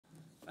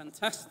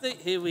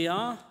Fantastic. Here we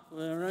are.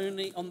 We're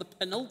only on the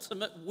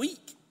penultimate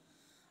week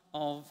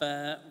of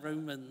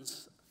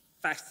Romans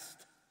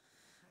Fest.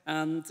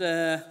 And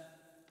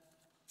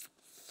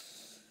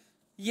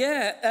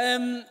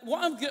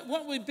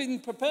what we've been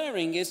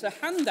preparing is a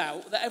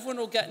handout that everyone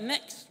will get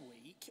next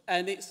week.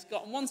 And it's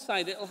got on one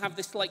side, it'll have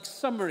this like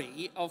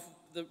summary of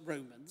the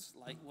Romans,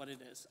 like what it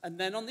is. And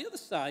then on the other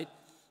side,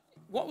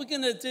 what we're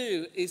going to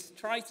do is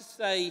try to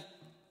say,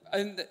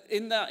 and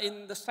in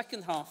the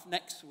second half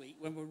next week,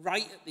 when we're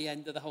right at the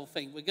end of the whole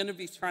thing, we're going to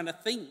be trying to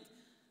think,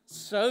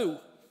 so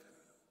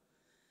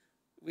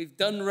we've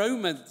done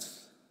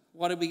Romans.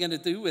 What are we going to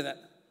do with it?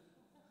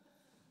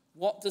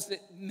 What does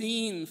it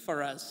mean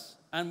for us?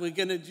 And we're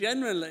going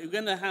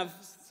to have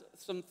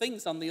some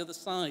things on the other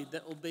side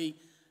that will be,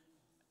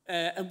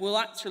 and we'll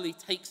actually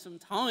take some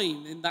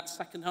time in that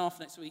second half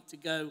next week to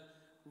go,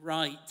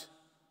 right,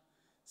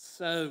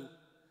 so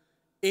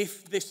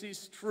if this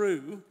is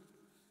true,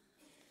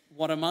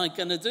 what am I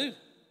going to do?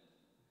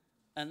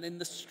 And in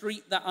the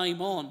street that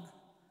I'm on,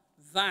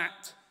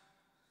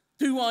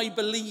 do I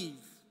believe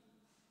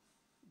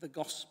the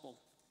gospel?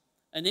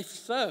 And if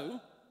so,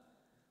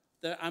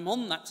 that I'm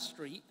on that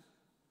street,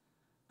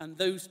 and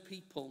those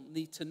people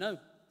need to know.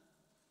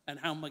 And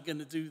how am I going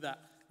to do that?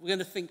 We're going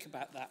to think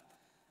about that.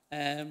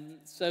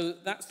 So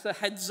that's a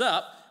heads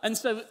up. And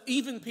so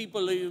even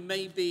people who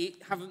maybe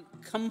haven't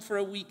come for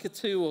a week or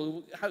two,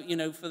 or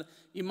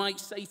you might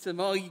say to them,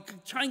 "Oh, you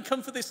can try and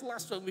come for this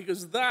last one,"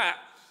 because that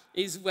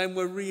is when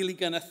we're really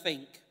going to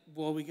think,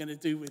 what are we going to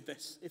do with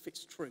this if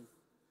it's true?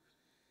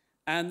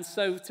 And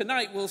so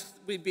tonight we'll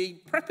be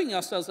prepping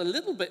ourselves a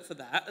little bit for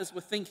that as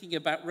we're thinking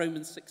about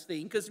Romans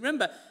 16. Because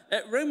remember,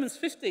 at Romans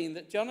 15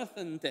 that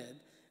Jonathan did,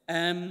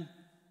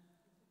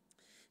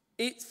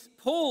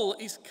 Paul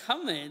is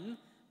coming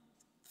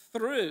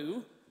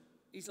through.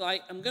 He's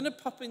like, I'm going to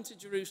pop into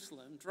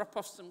Jerusalem, drop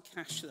off some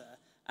cash there,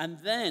 and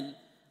then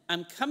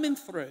I'm coming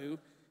through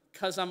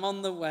because I'm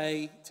on the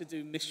way to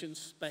do Mission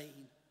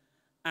Spain.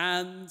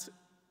 And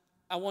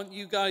I want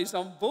you guys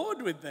on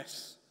board with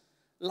this.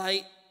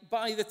 Like,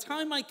 by the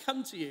time I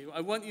come to you,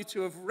 I want you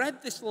to have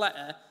read this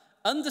letter,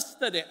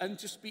 understood it, and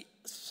just be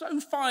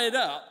so fired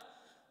up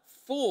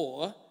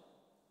for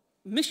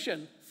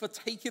mission, for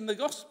taking the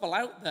gospel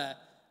out there.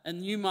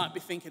 And you might be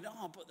thinking,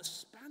 oh, but the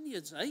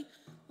Spaniards, eh?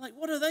 Like,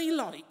 what are they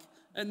like?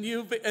 And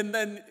you'll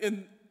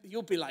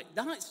be like,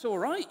 no, it's all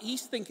right.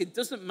 He's thinking,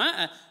 doesn't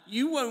matter.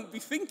 You won't be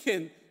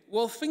thinking,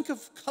 well, think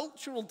of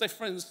cultural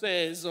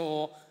differences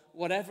or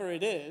whatever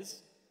it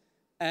is.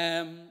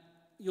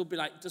 You'll be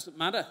like, doesn't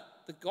matter.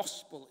 The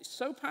gospel is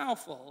so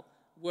powerful,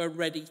 we're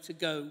ready to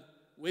go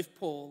with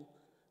Paul.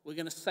 We're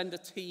going to send a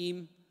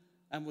team,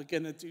 and we're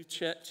going to do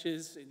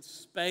churches in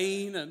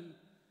Spain and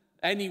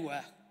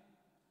anywhere.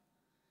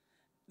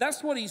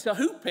 That's what he's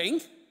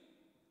hoping.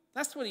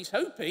 That's what he's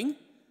hoping.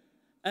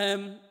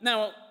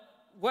 Now,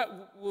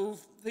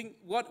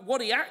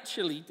 what he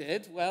actually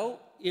did, well,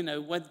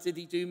 when did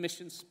he do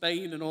Mission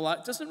Spain and all that?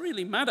 It doesn't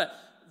really matter.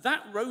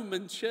 That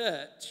Roman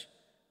church,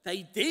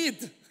 they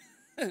did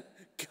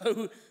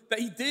go,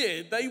 they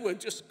did. They were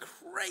just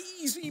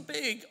crazy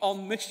big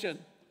on mission.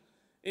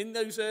 In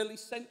those early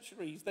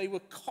centuries, they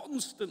were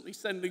constantly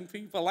sending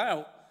people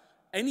out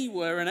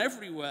anywhere and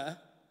everywhere.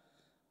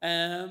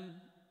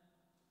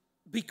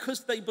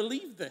 Because they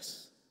believed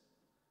this.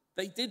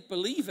 They did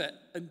believe it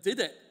and did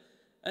it.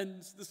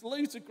 And there's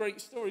loads of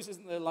great stories,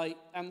 isn't there? Like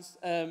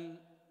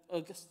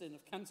Augustine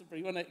of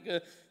Canterbury, when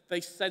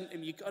they sent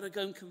him, you got to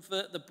go and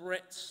convert the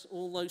Brits,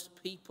 all those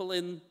people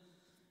in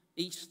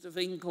east of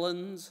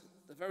England.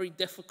 They're very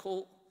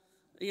difficult,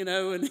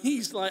 and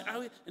he's like,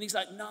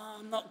 no,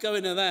 I'm not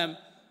going to them.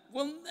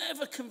 We'll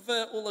never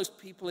convert all those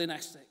people in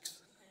Essex.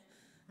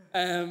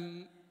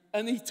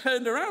 And he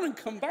turned around and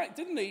come back,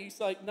 didn't he? He's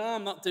like, no,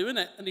 I'm not doing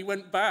it. And he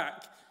went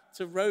back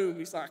to Rome.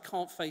 He's like, I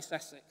can't face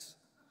Essex.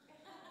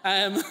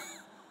 And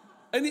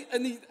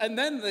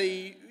then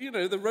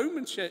the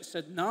Roman church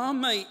said, nah,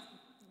 mate,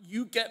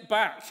 you get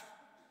back.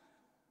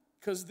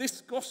 Because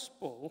this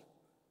gospel,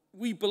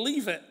 we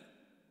believe it.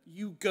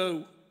 You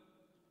go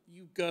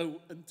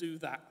and do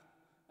that.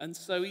 And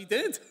so he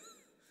did.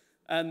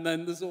 And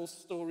then there's all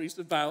stories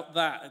about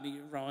that. And he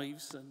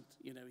arrives and,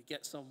 he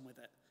gets on with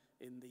it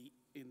in the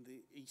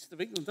east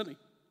of England, doesn't he?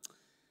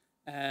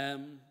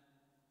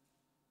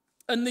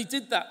 And they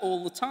did that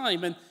all the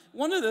time. And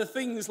one of the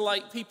things,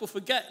 people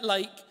forget,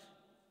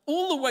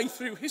 all the way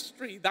through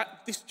history,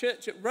 that this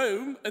church at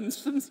Rome, and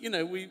some,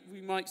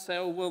 we might say,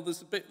 oh, well,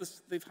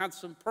 they've had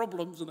some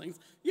problems and things.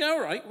 Yeah,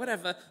 all right,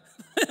 whatever.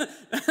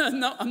 I'm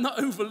not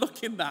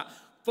overlooking that.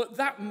 But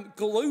that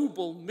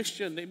global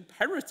mission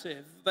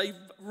imperative, they've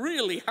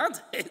really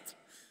had it.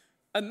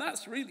 And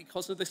that's really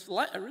because of this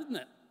letter, isn't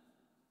it?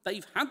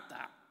 They've had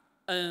that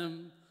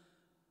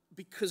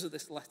because of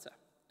this letter.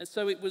 And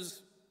so it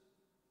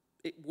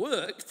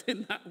worked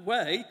in that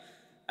way,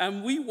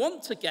 and we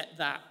want to get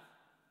that.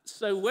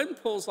 So when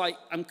Paul's like,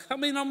 I'm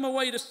coming on my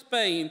way to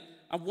Spain,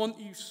 I want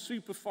you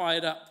super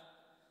fired up.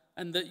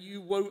 And that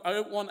you won't, I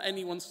don't want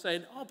anyone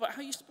saying, oh, but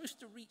how are you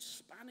supposed to reach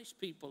Spanish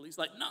people? He's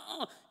like,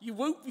 no, you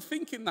won't be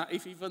thinking that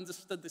if you've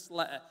understood this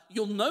letter.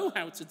 You'll know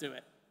how to do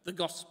it, the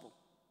gospel.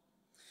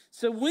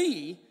 So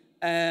we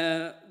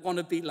want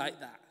to be like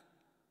that.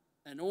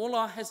 And all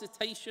our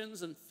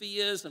hesitations and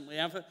fears, and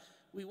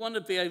we want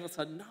to be able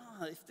to, no,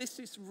 if this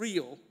is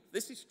real,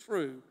 this is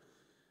true,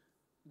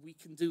 we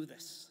can do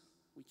this.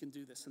 We can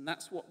do this. And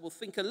that's what we'll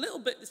think a little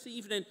bit this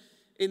evening.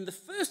 In the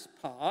first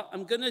part,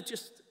 I'm going to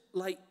just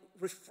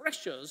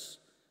refresh us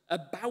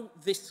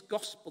about this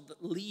gospel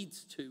that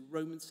leads to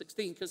Romans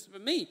 16. Because for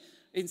me,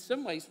 in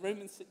some ways,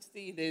 Romans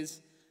 16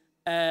 is,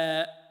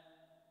 maybe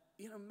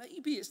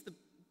it's the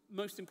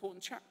most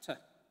important chapter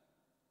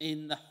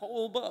in the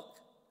whole book.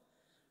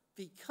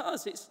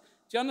 Because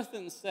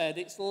Jonathan said,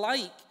 it's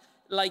like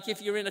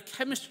if you're in a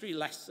chemistry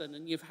lesson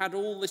and you've had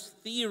all this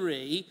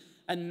theory,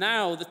 and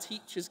now the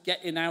teacher's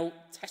getting out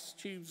test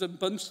tubes and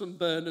Bunsen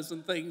burners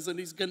and things, and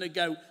he's going to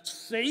go,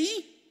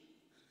 see?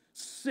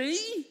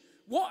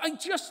 What I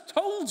just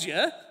told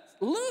you,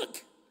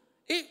 look,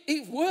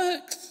 it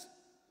works,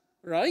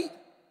 right?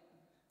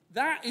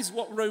 That is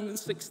what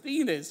Romans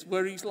 16 is,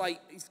 where he's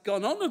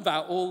gone on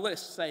about all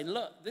this, saying,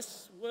 look,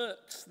 this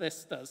works,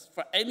 this does,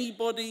 for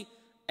anybody,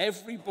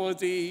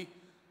 everybody,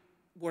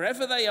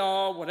 wherever they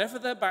are, whatever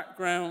their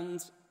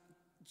background,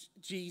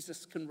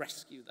 Jesus can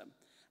rescue them.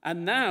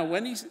 And now,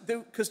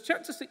 because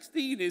chapter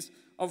 16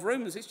 of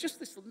Romans, it's just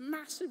this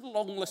massive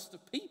long list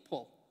of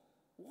people.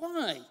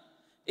 Why?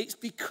 It's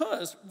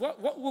because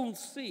what we'll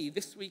see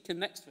this week and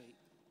next week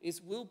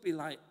is we'll be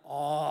like,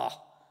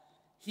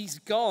 he's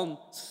gone.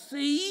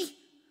 See?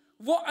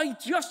 What I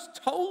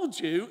just told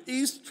you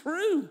is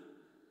true.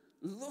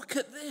 Look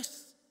at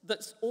this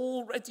that's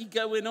already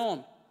going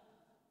on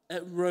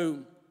at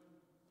Rome.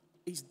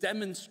 He's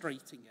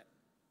demonstrating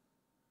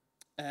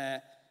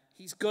it.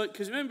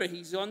 Because remember,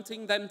 he's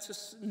wanting them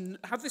to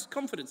have this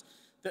confidence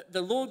that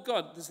the Lord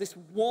God, there's this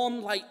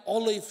one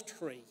olive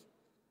tree.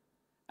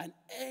 And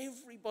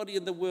everybody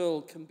in the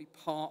world can be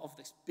part of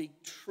this big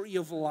tree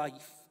of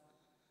life.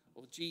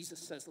 Or Jesus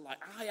says,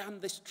 I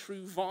am this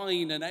true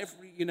vine, and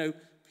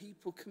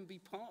people can be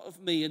part of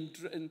me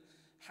and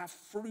have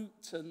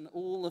fruit and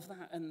all of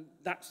that. And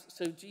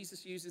so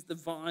Jesus uses the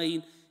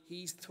vine.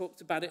 He's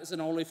talked about it as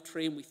an olive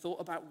tree, and we thought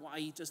about why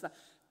he does that.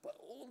 But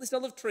all this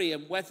olive tree,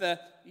 and whether,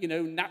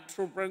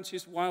 natural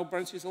branches, wild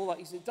branches, all that,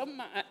 he said, it doesn't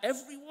matter.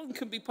 Everyone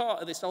can be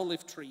part of this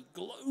olive tree,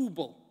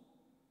 global.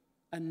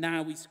 And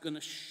now he's going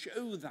to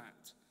show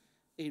that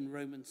in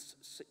Romans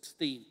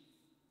 16.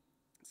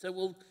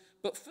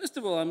 But first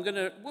of all,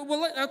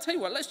 I'll tell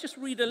you what, let's just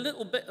read a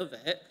little bit of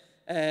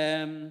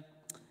it.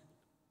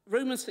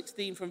 Romans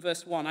 16 from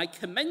verse 1. I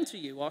commend to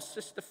you our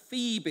sister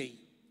Phoebe,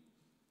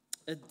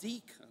 a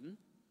deacon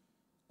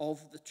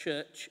of the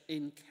church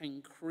in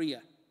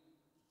Cenchrea.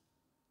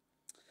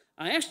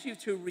 I ask you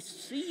to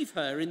receive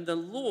her in the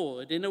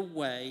Lord in a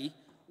way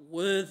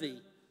worthy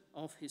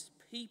of his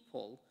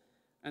people,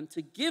 and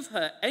to give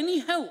her any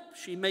help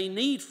she may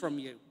need from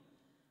you,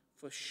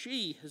 for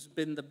she has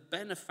been the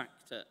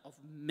benefactor of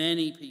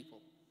many people,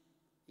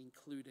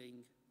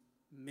 including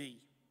me.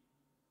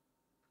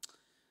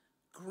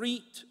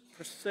 Greet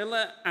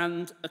Priscilla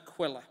and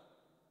Aquila,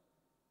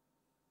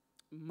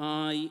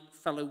 my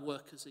fellow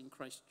workers in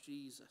Christ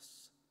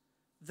Jesus.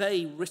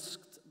 They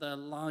risked their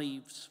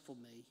lives for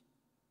me.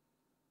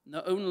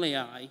 Not only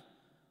I,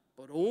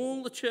 but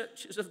all the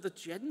churches of the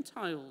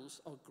Gentiles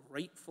are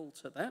grateful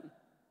to them.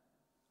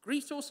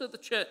 Greet also the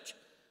church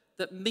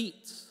that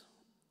meets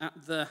at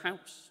their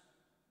house.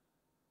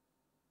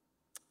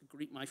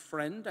 Greet my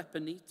friend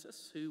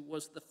Epanetus, who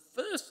was the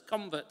first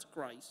convert to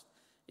Christ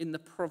in the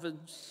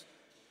province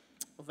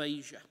of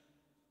Asia.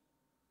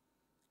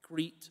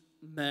 Greet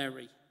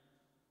Mary,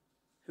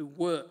 who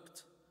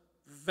worked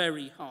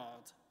very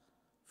hard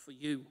for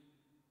you.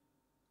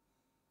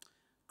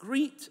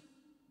 Greet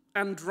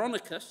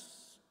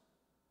Andronicus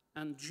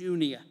and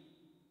Junia,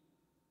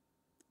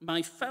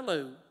 my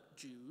fellow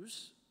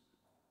Jews,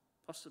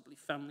 possibly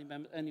family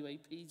members. Anyway,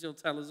 Pete will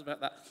tell us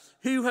about that.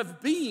 Who have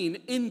been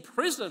in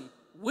prison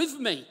with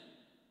me.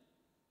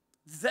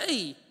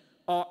 They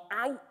are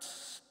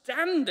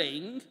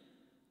outstanding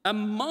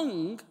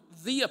among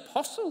the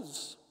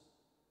apostles.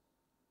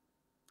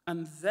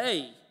 And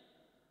they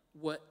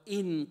were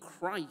in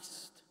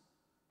Christ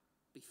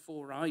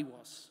before I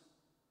was.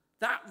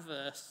 That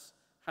verse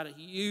had a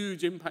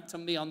huge impact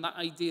on me, on that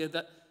idea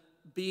that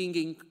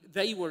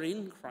they were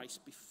in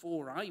Christ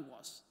before I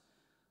was.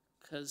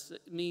 Because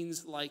it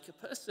means a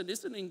person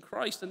isn't in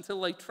Christ until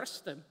they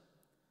trust him.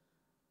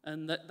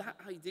 And that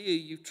idea,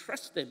 you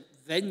trust him,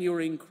 then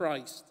you're in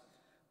Christ.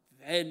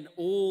 Then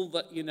all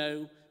that,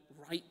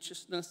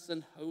 righteousness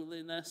and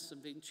holiness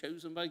and being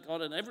chosen by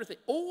God and everything,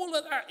 all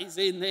of that is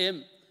in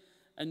him.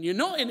 And you're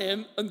not in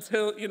him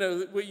until,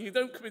 where you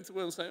don't come into the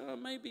world and say, oh,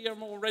 maybe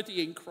I'm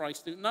already in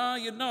Christ. No,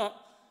 you're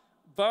not.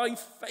 By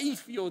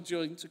faith, you're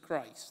joined to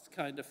Christ,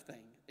 kind of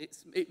thing.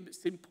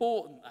 It's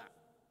important, that.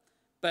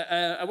 But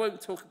I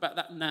won't talk about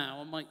that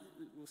now.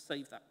 We'll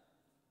save that.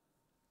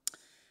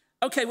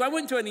 Okay, well, I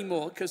won't do any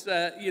more because,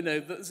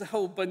 there's a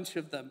whole bunch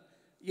of them.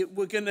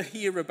 We're going to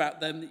hear about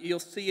them. You'll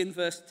see in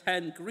verse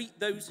 10, greet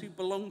those who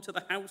belong to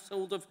the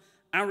household of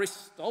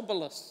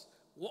Aristobulus.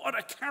 What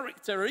a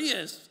character he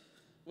is.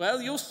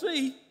 Well, you'll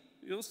see.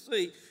 You'll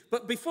see.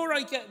 But before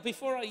I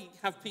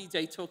have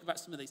PJ talk about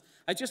some of these,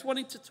 I just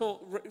wanted to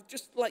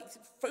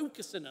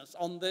focusing us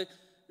on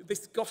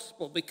this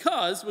gospel,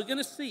 because we're going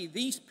to see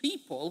these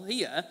people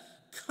here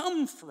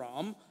come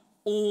from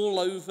all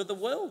over the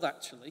world,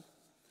 actually.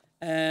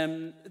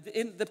 In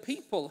the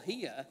people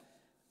here,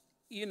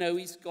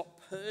 he's got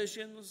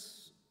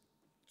Persians,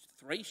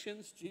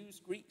 Thracians, Jews,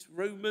 Greeks,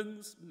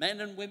 Romans, men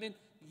and women,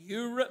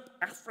 Europe,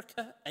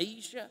 Africa,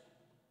 Asia.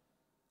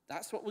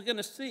 That's what we're going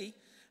to see.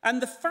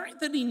 And the fact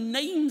that he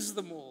names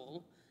them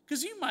all,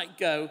 because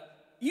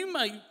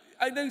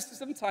I know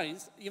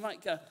sometimes you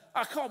might go,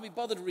 I can't be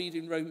bothered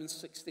reading Romans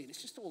 16.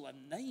 It's just all their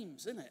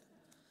names, isn't it?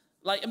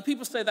 And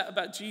people say that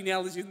about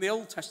genealogy in the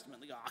Old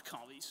Testament. They go, I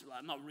can't read,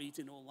 I'm not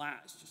reading all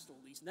that. It's just all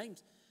these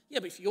names. Yeah,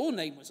 but if your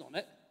name was on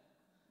it,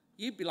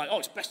 you'd be like, oh,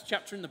 it's the best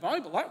chapter in the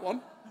Bible, that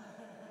one.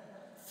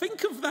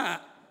 Think of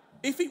that.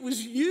 If it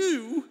was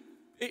you,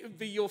 it would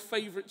be your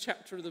favorite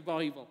chapter of the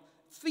Bible.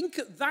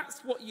 That's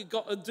what you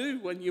got to do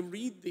when you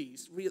read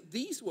these.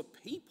 These were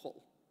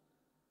people,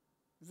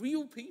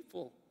 real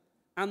people.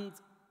 And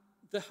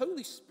the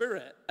Holy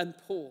Spirit and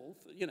Paul,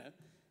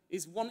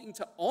 is wanting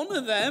to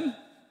honor them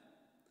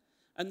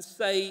and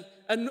say,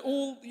 and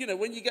all,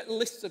 when you get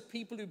lists of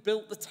people who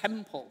built the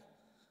temple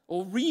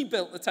or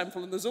rebuilt the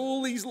temple, and there's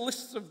all these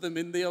lists of them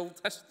in the Old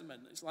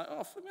Testament, it's like,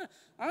 oh, for me,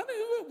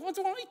 what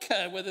do I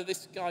care whether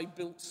this guy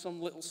built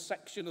some little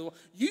section or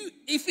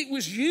if it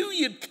was you,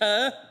 you'd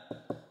care.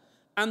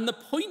 And the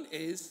point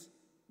is,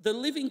 the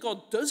living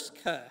God does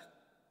care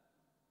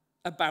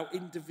about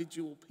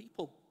individual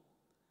people.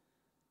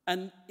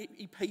 And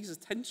he pays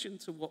attention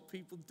to what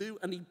people do,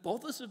 and he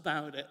bothers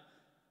about it,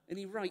 and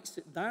he writes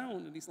it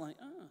down, and he's like,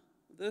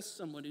 there's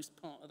someone who's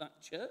part of that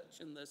church,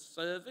 and they're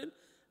serving,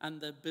 and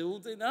they're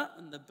building up,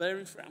 and they're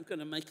bearing fruit. I'm going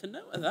to make a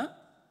note of that.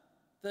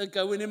 They're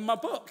going in my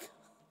book.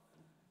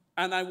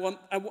 And I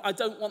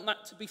don't want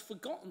that to be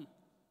forgotten.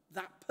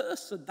 That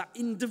person, that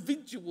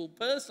individual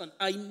person,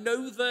 I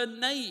know their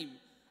name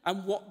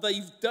and what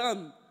they've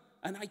done,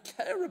 and I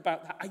care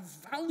about that. I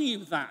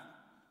value that.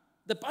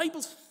 The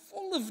Bible's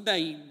full of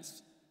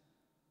names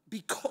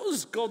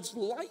because God's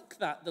like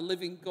that, the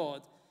living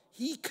God.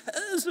 He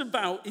cares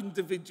about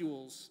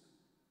individuals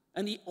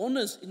and he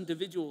honors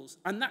individuals.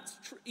 And that's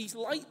true. He's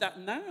like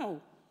that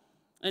now.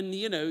 And,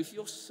 if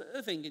you're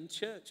serving in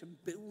church and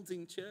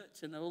building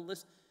church and all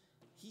this,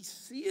 he's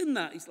seeing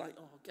that. He's like,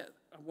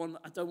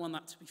 I don't want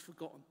that to be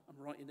forgotten.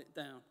 I'm writing it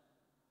down.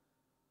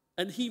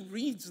 And he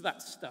reads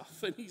that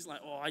stuff and he's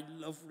like, I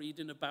love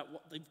reading about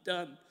what they've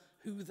done,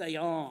 who they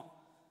are.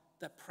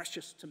 They're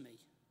precious to me.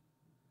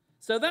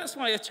 So that's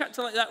why a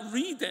chapter like that,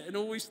 read it and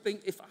always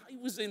think, if I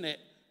was in it,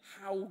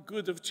 how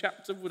good of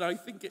chapter would I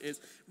think it is?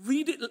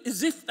 Read it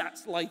as if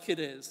that's like it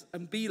is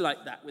and be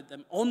like that with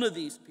them. Honor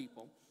these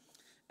people.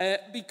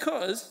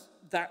 Because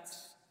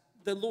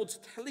the Lord's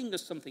telling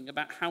us something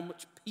about how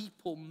much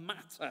people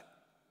matter.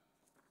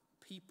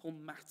 People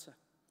matter.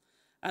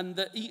 And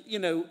that,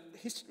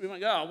 history, we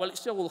might go,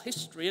 it's all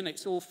history and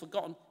it's all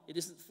forgotten. It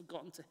isn't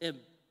forgotten to him.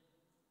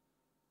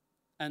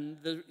 And,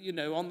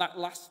 on that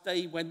last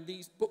day when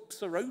these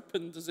books are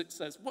opened, as it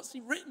says, what's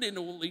he written in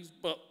all these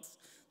books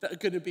that are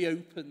going to be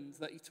opened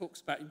that he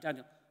talks about in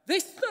Daniel?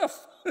 This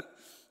stuff.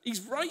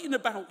 He's writing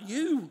about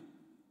you.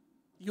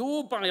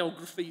 Your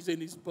biography's in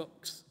his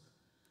books.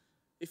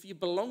 If you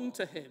belong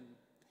to him,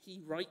 he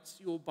writes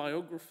your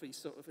biography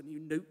sort of and he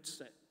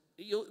notes it.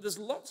 There's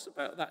lots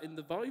about that in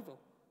the Bible,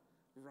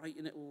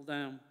 writing it all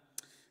down.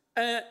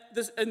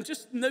 And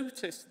just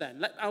notice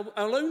then,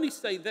 I'll only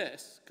say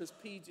this, because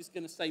Pete is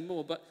going to say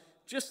more, but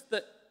just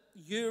that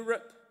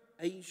Europe,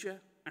 Asia,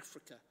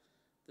 Africa,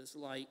 there's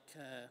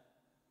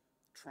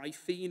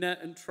Tryphena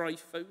and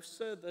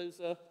Tryphosa,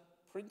 those are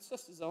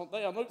princesses, aren't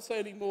they? I won't say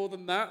any more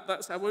than that.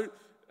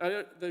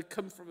 They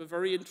come from a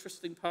very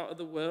interesting part of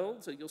the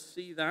world, so you'll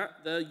see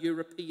that. They're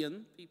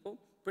European people.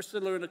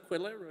 Priscilla and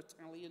Aquila are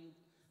Italian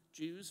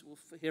Jews. We'll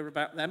hear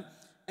about them.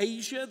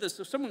 Asia,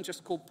 there's someone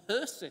just called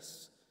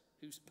Persis,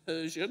 who's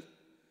Persian,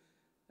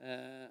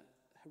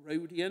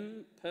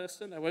 Herodian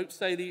person. I won't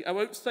say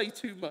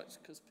too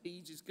much because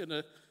Pete is going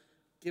to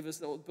give us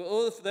that.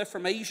 But they're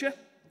from Asia,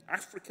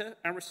 Africa.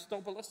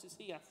 Aristobulus, is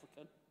he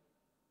African?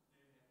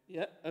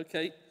 Yeah,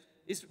 okay.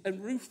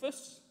 And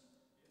Rufus?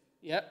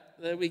 Yeah,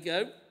 there we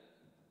go.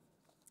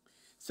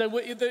 So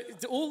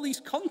all these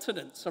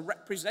continents are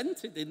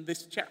represented in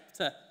this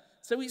chapter.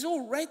 So it's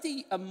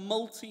already a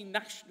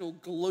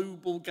multinational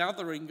global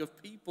gathering of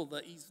people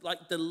that he's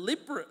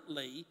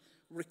deliberately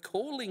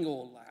recalling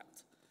all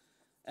that.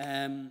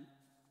 And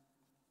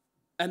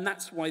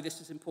that's why this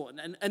is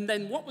important. And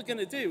then what we're going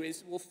to do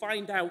is we'll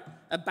find out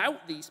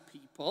about these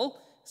people.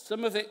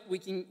 Some of it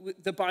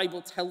the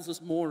Bible tells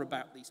us more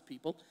about these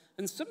people.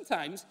 And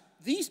sometimes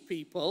these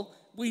people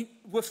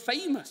were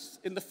famous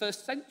in the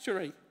first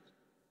century.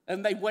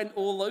 And they went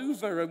all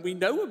over, and we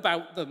know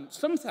about them.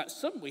 Some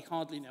we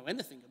hardly know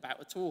anything about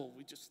at all.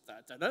 We just, I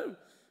don't know.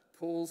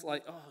 Paul's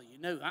like, oh, you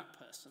know that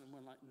person? And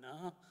we're like,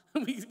 nah,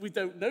 we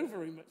don't know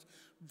very much.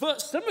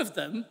 But some of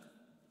them,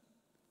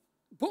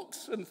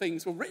 books and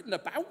things were written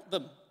about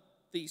them,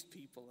 these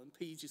people. And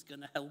PJ is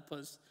going to help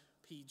us.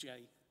 PJ,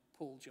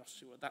 Paul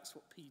Joshua, that's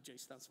what PJ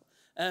stands for.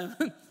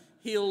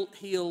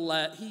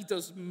 He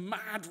does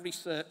mad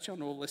research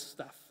on all this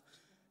stuff.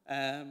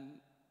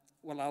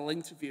 Well, I'll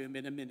interview him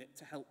in a minute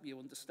to help you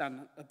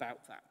understand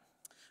about that.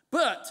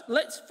 But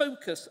let's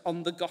focus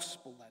on the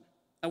gospel then.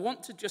 I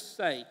want to just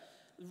say,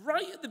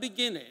 right at the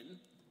beginning,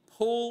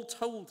 Paul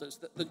told us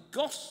that the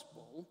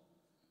gospel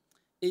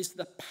is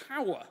the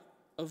power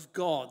of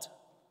God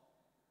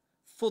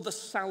for the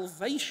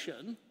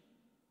salvation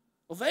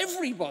of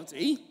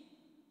everybody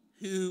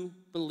who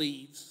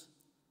believes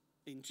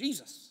in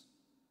Jesus.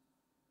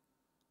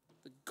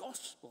 The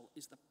gospel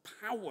is the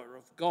power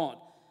of God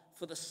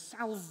for the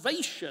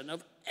salvation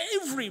of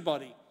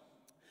everybody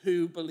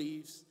who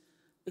believes,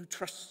 who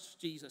trusts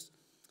Jesus.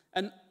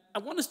 And I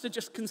want us to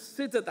just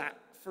consider that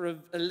for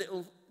a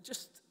little,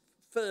 just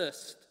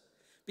first,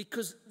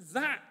 because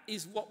that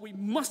is what we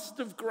must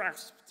have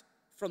grasped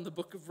from the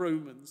book of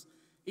Romans.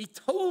 He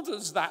told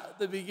us that at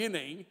the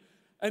beginning,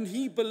 and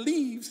he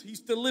believes he's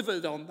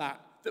delivered on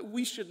that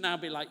we should now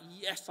be like,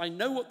 yes, I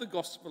know what the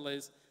gospel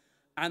is,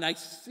 and I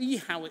see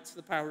how it's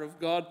the power of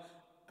God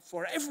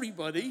for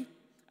everybody.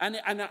 And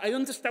I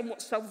understand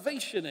what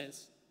salvation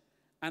is.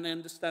 And I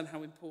understand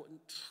how important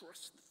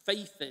trust,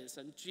 faith is,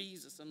 and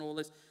Jesus and all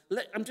this.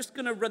 I'm just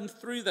going to run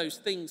through those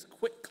things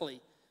quickly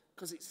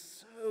because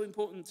it's so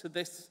important to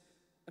this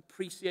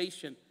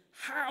appreciation.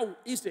 How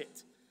is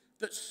it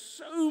that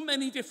so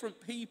many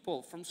different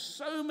people from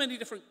so many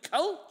different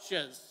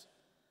cultures,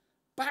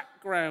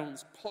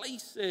 backgrounds,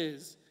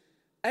 places,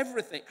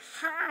 everything,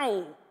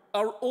 how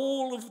are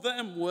all of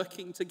them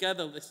working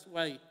together this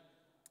way?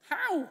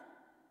 How?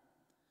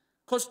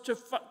 Because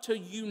to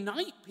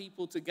unite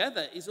people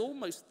together is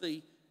almost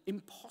the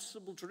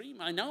impossible dream.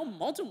 I know in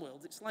modern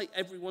world, it's like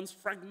everyone's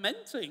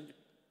fragmenting,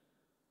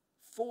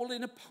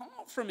 falling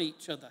apart from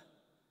each other.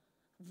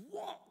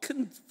 What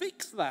can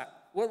fix that?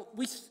 Well,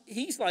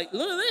 he's like,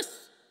 look at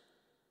this.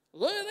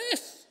 Look at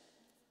this.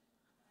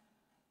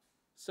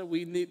 So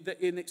we need,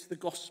 and it's the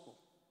gospel.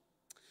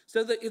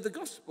 So the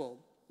gospel,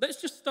 let's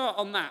just start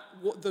on that,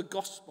 what the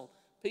gospel.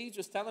 Peter's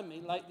just telling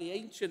me, like the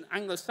ancient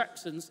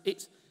Anglo-Saxons,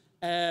 it's...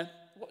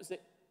 what is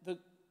it?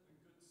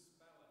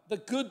 The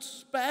good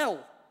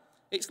spell.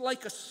 It's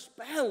like a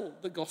spell,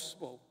 the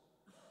gospel.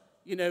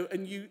 You know,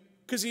 and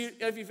because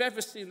if you've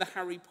ever seen the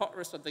Harry Potter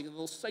or something,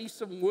 they'll say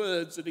some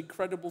words and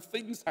incredible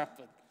things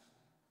happen.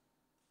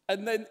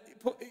 And then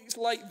it's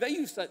like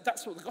they said,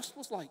 that's what the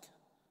gospel's like.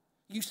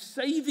 You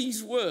say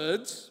these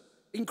words,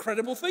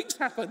 incredible things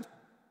happen.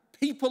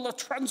 People are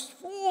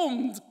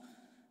transformed.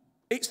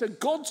 It's a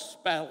God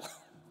spell.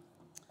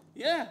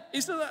 Yeah,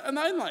 isn't that? And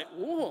I'm like,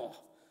 whoa.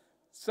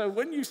 So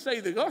when you say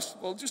the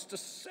gospel, just to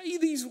say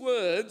these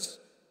words,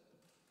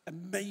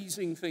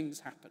 amazing things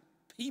happen.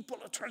 People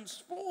are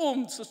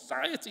transformed.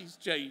 Society's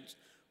changed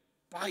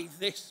by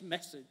this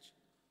message.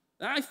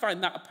 And I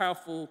find that a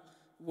powerful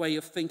way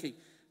of thinking.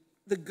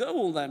 The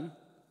goal then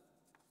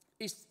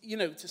is,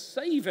 to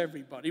save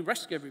everybody,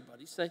 rescue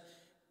everybody.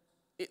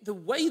 The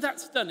way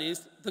that's done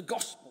is the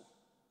gospel.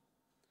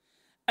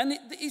 And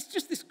it's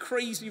just this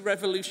crazy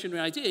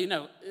revolutionary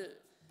idea,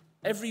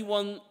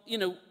 everyone,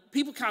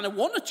 people kind of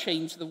want to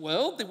change the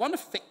world. They want to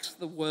fix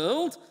the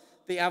world.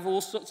 They have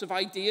all sorts of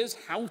ideas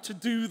how to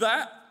do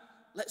that.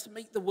 Let's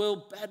make the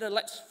world better.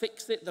 Let's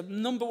fix it. The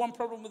number one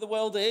problem with the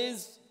world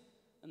is,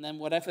 and then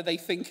whatever they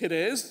think it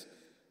is.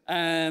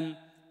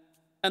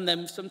 And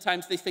then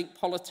sometimes they think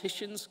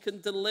politicians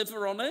can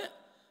deliver on it.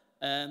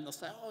 And they'll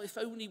say, oh, if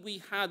only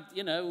we had,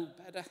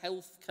 better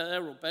health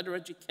care or better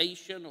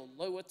education or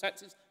lower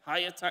taxes,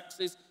 higher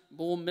taxes,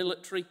 more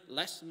military,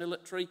 less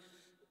military,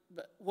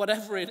 but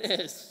whatever it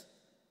is.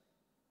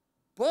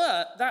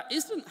 But that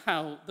isn't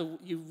how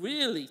you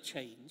really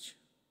change.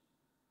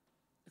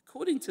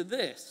 According to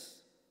this,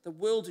 the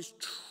world is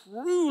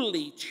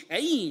truly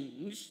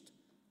changed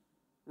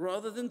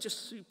rather than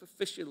just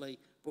superficially,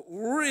 but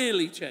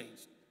really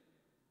changed.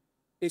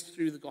 Is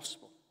through the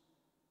gospel.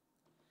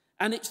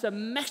 And it's a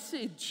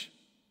message.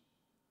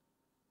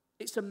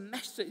 It's a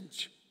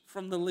message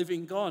from the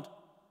living God.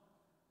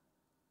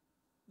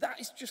 That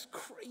is just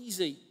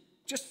crazy.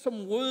 Just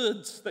some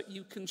words that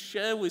you can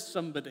share with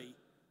somebody.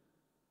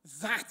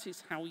 That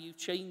is how you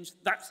change.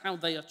 That's how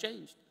they are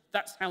changed.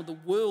 That's how the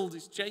world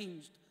is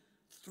changed.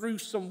 Through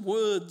some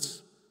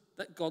words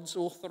that God's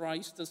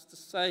authorized us to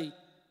say.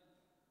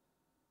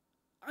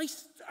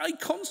 I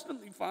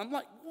constantly find,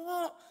 like,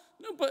 what?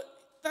 No, but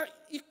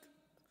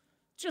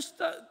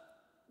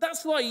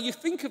that's why you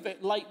think of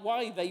it like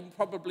why they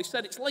probably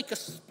said it's like a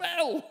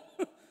spell.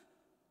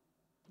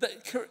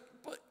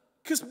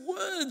 Because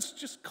words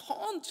just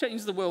can't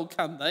change the world,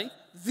 can they?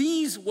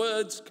 These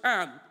words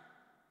can.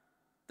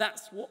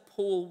 That's what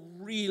Paul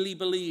really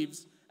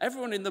believes.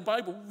 Everyone in the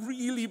Bible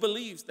really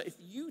believes that if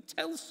you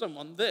tell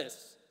someone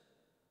this,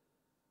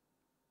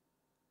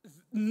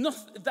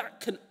 nothing, that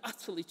can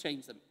utterly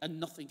change them, and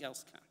nothing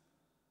else can.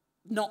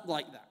 Not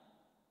like that.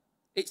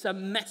 It's a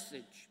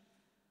message.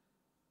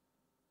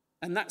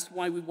 And that's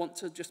why we want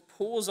to just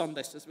pause on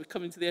this as we're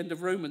coming to the end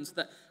of Romans,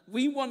 that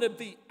we want to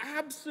be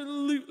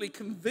absolutely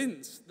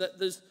convinced that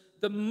there's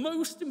the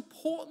most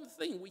important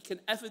thing we can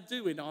ever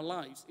do in our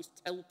lives is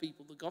tell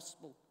people the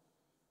gospel.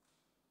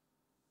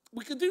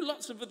 We can do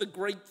lots of other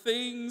great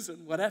things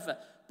and whatever,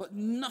 but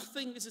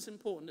nothing is as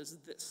important as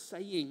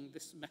saying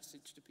this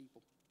message to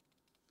people.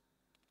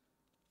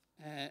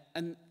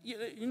 And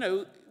you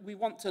know, we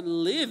want to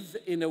live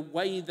in a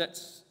way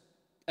that's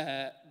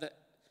that,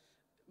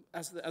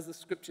 as the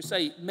scriptures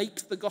say,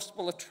 makes the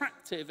gospel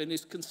attractive and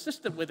is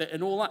consistent with it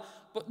and all that.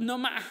 But no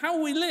matter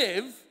how we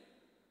live,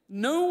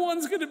 no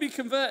one's going to be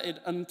converted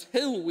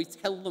until we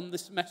tell them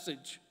this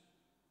message.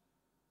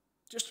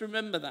 Just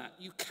remember that.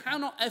 You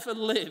cannot ever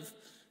live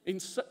in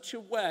such a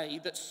way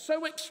that's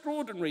so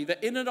extraordinary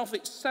that in and of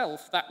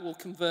itself that will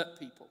convert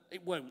people.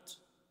 It won't.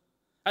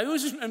 I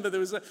always remember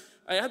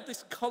I had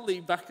this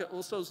colleague back at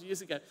All Souls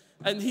years ago,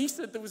 and he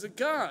said there was a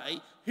guy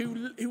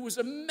who was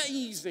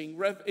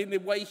amazing in the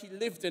way he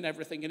lived and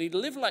everything, and he'd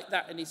lived like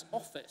that in his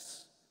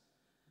office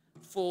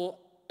for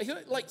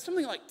like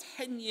something like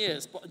 10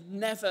 years, but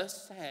never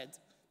said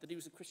that he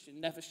was a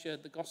Christian, never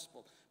shared the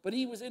gospel. But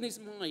he was in his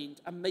mind,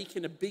 I'm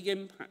making a big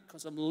impact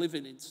because I'm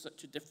living in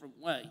such a different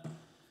way.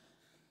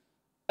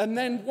 And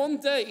then one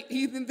day,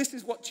 even this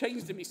is what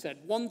changed him, he said.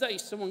 One day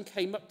someone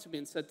came up to me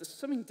and said, there's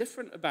something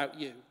different about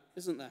you,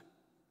 isn't there?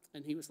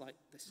 And he was like,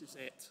 this is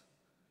it.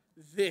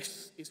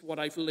 This is what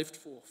I've lived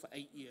for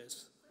 8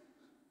 years.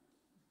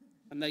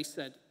 And they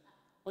said,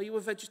 are you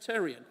a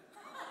vegetarian?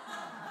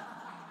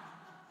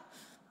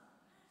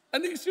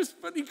 And it's just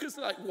funny because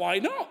like, why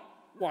not?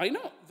 Why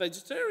not?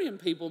 Vegetarian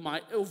people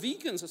might, or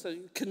vegans or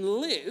something, can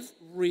live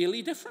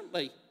really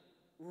differently.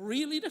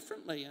 Really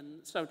differently. And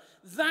so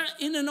that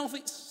in and of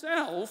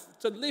itself,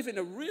 to live in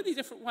a really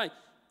different way,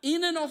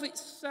 in and of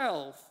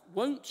itself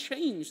won't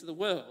change the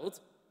world.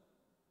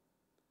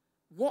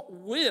 What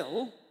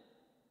will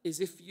is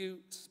if you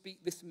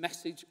speak this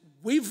message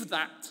with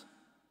that.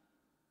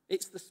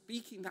 It's the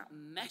speaking that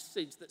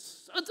message that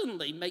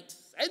suddenly makes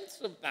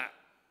sense of that.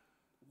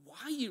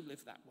 Why you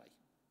live that way.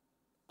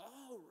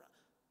 Oh,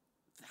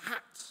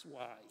 that's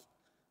why.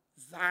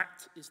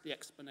 That is the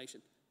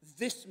explanation.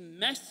 This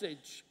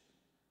message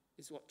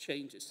is what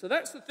changes. So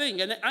that's the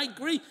thing. And I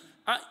agree.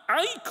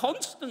 I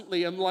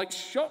constantly am like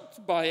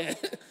shocked by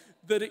it,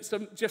 that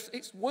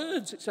it's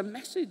words, it's a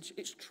message,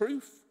 it's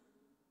truth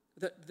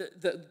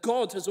that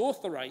God has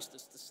authorized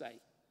us to say.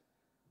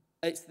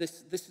 It's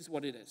this is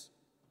what it is.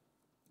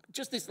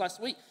 Just this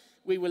last week,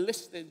 we were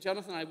listening,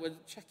 Jonathan and I were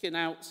checking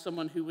out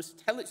someone who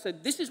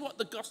said, this is what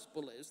the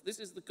gospel is, this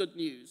is the good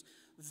news,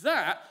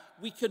 that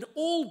we can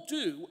all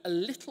do a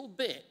little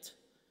bit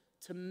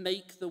to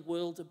make the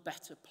world a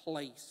better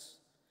place.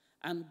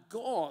 And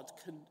God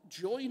can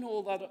join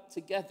all that up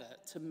together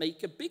to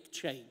make a big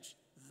change.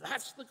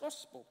 That's the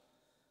gospel.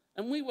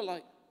 And we were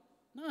like,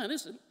 no, it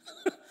isn't.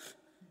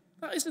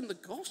 That isn't the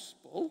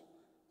gospel.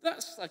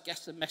 That's, I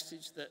guess, a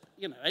message that,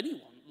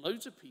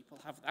 loads of people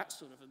have that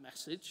sort of a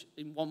message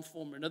in one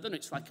form or another, and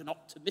it's like an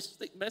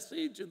optimistic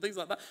message and things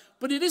like that.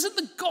 But it isn't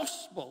the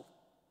gospel.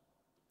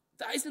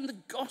 That isn't the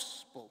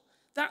gospel.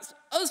 That's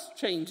us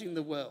changing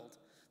the world.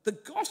 The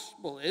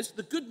gospel is,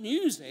 the good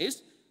news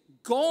is,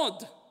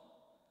 God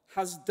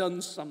has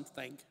done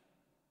something.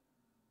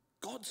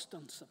 God's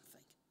done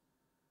something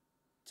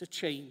to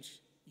change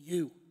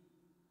you.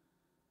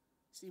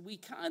 See, we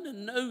kind of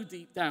know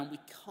deep down we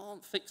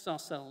can't fix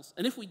ourselves.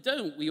 And if we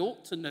don't, we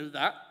ought to know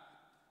that.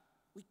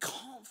 We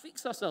can't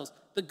fix ourselves.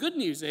 The good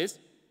news is,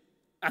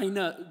 I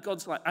know,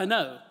 God's like, I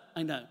know.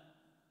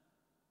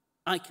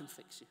 I can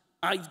fix you.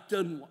 I've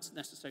done what's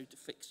necessary to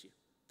fix you.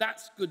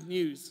 That's good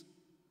news.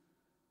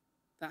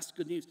 That's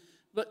good news.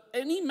 But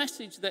any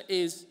message that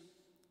is,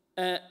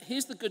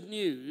 here's the good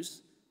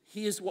news,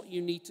 here's what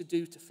you need to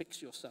do to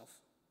fix yourself.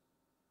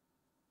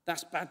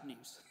 That's bad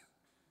news.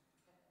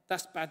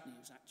 That's bad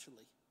news,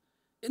 actually.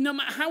 No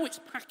matter how it's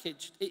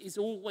packaged, it is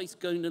always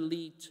going to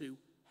lead to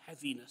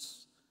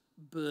heaviness,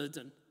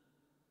 burden.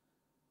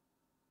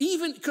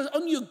 Even because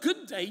on your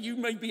good day, you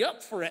may be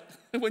up for it.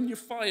 When you're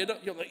fired up,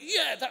 you're like,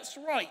 yeah, that's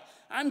right.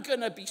 I'm going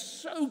to be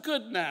so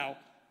good now.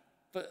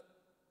 But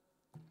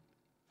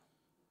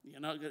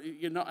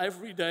you're not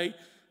every day.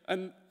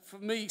 And for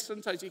me,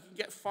 sometimes you can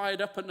get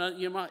fired up and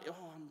you might,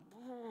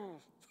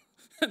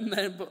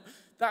 but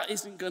that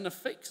isn't going to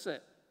fix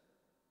it.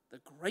 The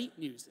great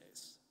news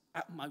is,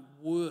 at my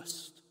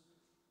worst,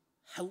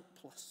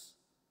 helpless,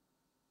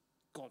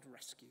 God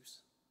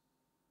rescues.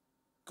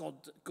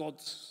 God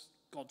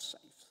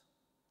saves.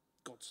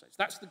 God saves.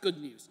 That's the good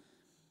news.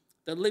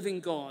 The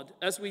living God.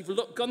 As we've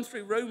gone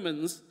through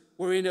Romans,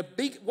 what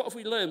have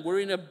we learned? We're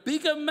in a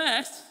bigger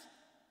mess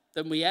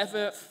than we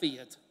ever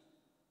feared.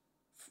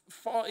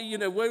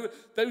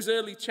 Those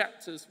early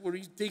chapters where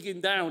he's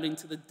digging down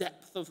into the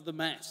depth of the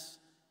mess,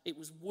 it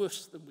was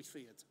worse than we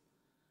feared.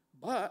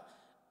 But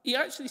he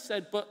actually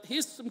said, but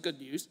here's some good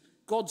news.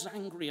 God's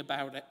angry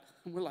about it.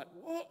 And we're like,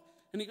 what?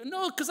 And you go,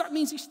 no, because that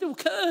means he still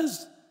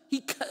cares. He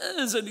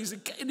cares, and he's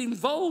getting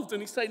involved,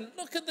 and he's saying,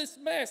 look at this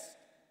mess.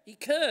 He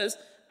cares,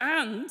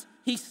 and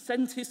he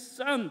sent his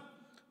son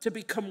to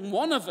become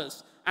one of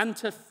us and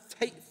to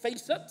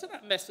face up to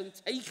that mess and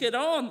take it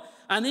on.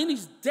 And in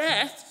his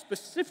death,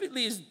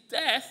 specifically his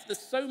death, there's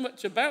so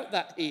much about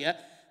that here,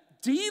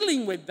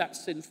 dealing with that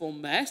sinful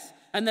mess,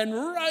 and then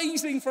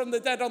rising from the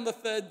dead on the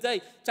third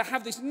day to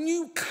have this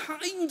new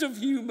kind of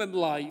human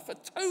life, a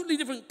totally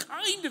different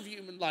kind of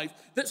human life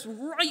that's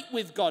right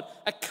with God,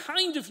 a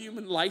kind of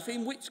human life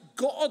in which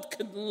God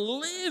can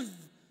live,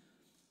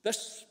 the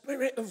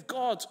Spirit of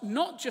God,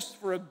 not just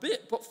for a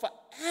bit, but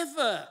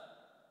forever.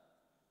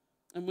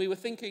 And we were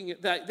thinking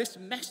that this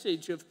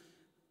message of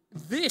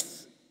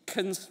this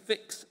can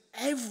fix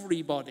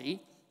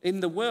everybody in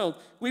the world.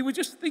 We were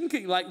just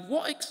thinking, like,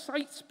 what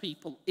excites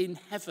people in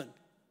heaven?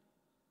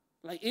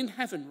 Like in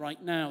heaven right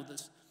now,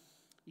 there's,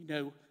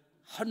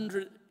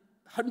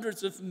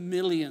 hundreds of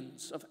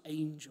millions of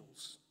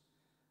angels.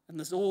 And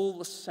there's all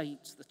the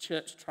saints, the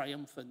church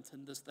triumphant,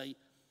 and there's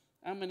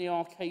how many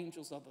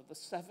archangels are there? The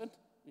 7?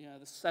 Yeah,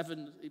 the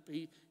 7.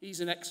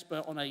 He's an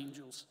expert on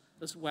angels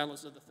as well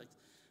as other things.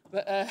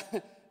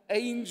 But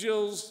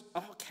angels,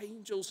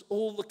 archangels,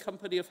 all the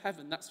company of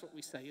heaven, that's what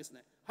we say, isn't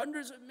it?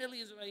 Hundreds of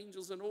millions of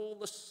angels and all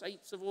the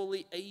saints of all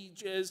the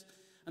ages.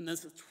 And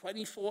there's the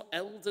 24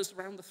 elders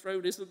around the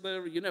throne, isn't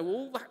there?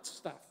 All that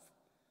stuff.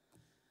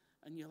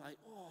 And you're like,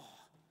 oh,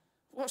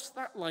 what's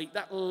that like?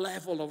 That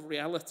level of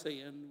reality.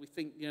 And we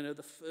think,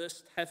 the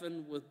first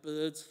heaven where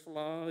birds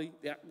fly,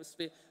 the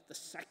atmosphere. The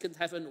second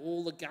heaven,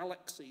 all the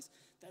galaxies.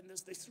 Then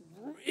there's this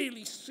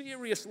really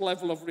serious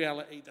level of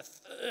reality, the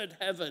third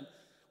heaven.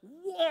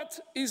 What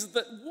is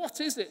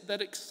it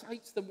that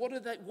excites them?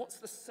 What's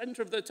the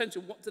center of their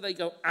attention? What do they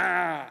go,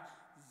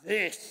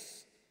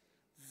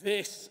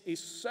 this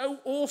is so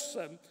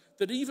awesome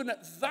that even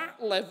at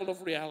that level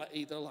of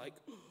reality, they're like,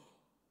 oh,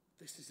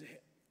 this is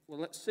it.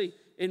 Well, let's see.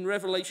 In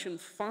Revelation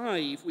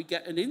 5, we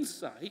get an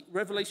insight.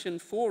 Revelation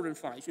 4 and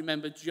 5,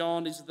 remember,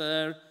 John is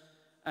there,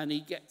 and he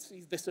gets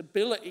this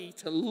ability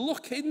to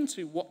look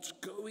into what's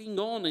going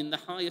on in the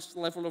highest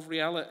level of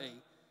reality.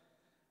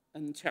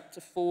 And in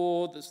chapter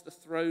 4, there's the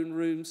throne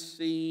room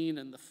scene,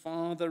 and the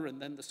Father, and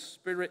then the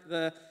Spirit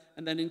there.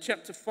 And then in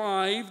chapter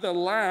 5, the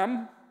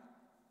Lamb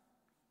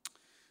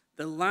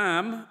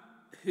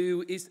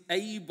who is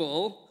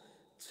able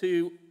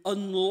to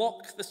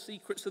unlock the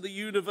secrets of the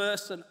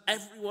universe, and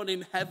everyone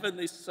in heaven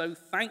is so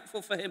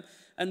thankful for him.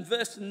 And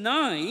verse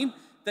 9,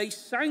 they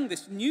sang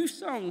this new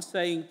song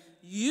saying,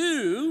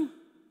 you,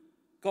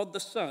 God the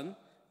Son,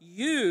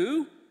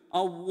 you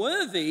are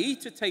worthy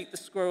to take the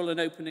scroll and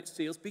open its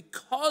seals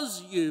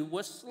because you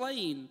were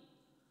slain,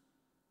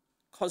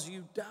 because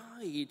you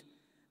died,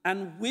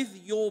 and with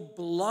your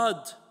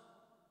blood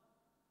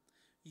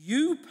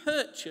you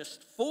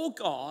purchased for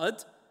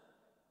God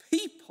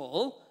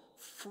people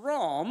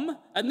from,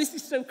 and this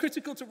is so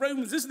critical to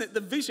Romans, isn't it? The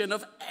vision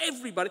of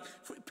everybody,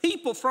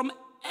 people from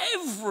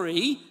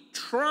every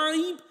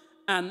tribe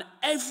and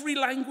every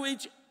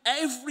language,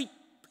 every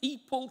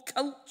people,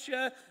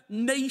 culture,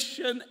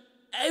 nation,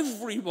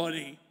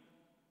 everybody.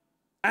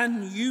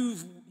 And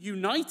you've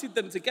united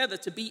them together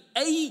to be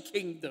a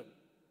kingdom.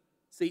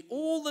 See,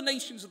 all the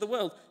nations of the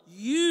world,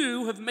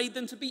 you have made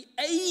them to be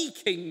a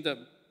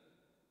kingdom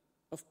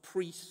of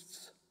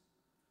priests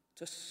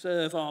to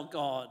serve our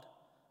God,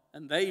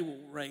 and they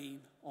will reign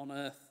on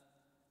earth.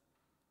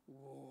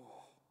 Whoa.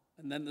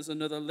 And then there's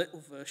another little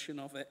version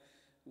of it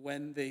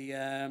when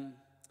the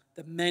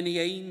many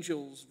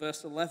angels,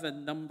 verse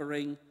 11,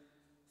 numbering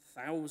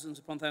thousands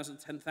upon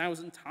thousands,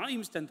 10,000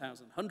 times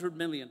 10,000, 100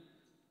 million.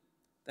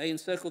 They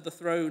encircled the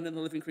throne and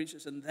the living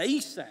creatures, and they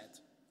said,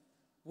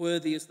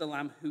 worthy is the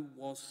Lamb who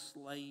was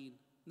slain.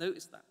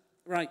 Notice that.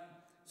 Right.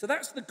 So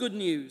that's the good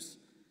news.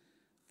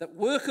 That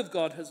work of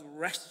God has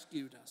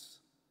rescued us.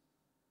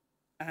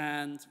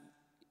 And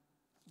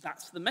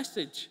that's the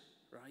message,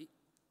 right?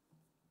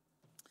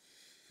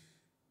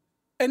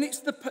 And that's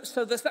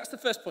the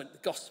first point. The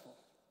gospel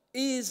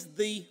is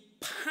the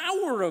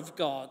power of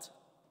God.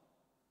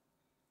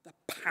 The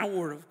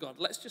power of God.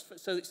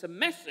 So it's a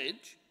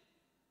message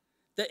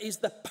that is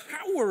the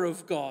power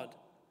of God.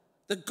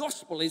 The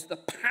gospel is the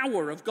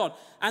power of God.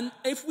 And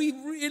if we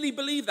really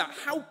believe that,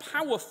 how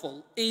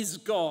powerful is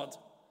God?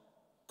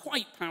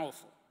 Quite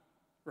powerful,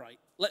 right?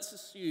 Let's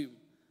assume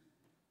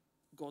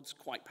God's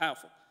quite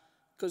powerful.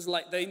 Because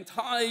like the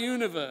entire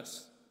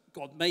universe,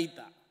 God made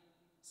that.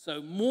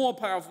 So more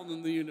powerful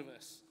than the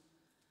universe.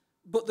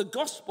 But the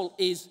gospel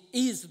is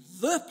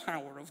the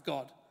power of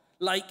God.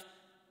 Like,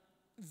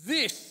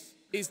 this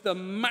is the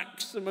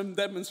maximum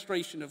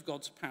demonstration of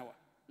God's power.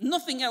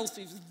 Nothing else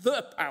is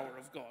the power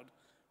of God,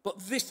 but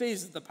this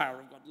is the power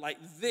of God. Like,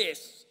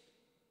 this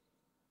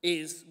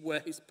is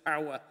where his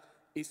power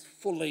is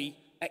fully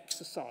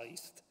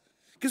exercised.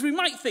 Because we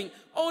might think,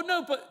 oh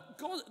no, but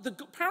God, the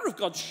power of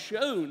God's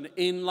shown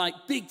in like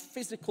big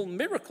physical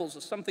miracles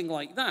or something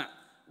like that,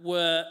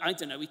 where, I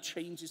don't know, he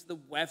changes the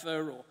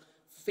weather or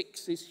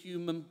fixes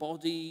human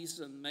bodies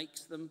and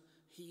makes them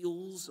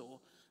heals or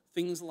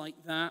things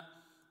like that.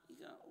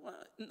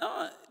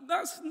 no,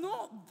 that's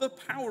not the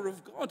power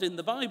of God in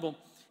the Bible.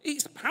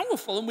 It's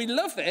powerful and we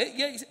love it.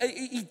 Yeah,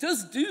 he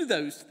does do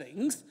those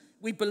things.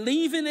 We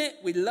believe in it.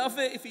 We love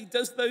it if he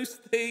does those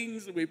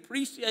things. We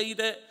appreciate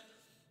it.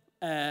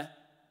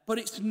 But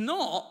it's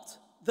not,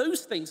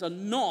 those things are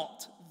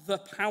not the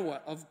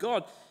power of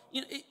God.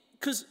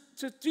 Because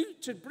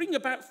to bring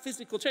about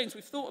physical change,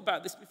 we've thought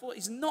about this before,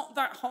 is not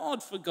that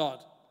hard for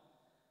God.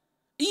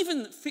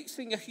 Even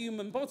fixing a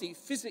human body,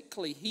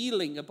 physically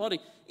healing a body,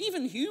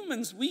 even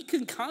humans, we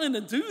can kind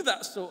of do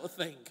that sort of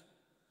thing.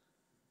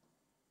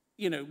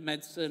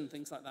 Medicine,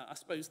 things like that. I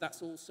suppose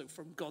that's also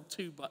from God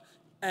too,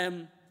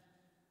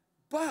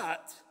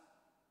 but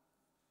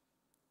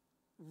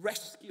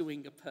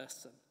rescuing a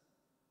person,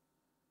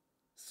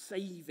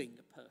 saving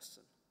a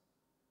person,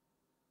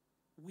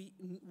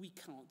 we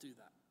can't do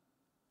that.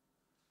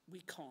 We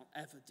can't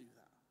ever do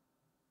that.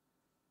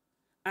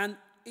 And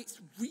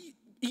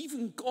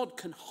even God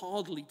can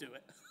hardly do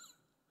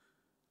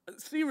it.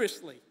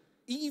 Seriously,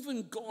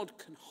 even God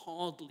can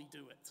hardly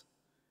do it.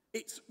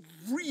 It's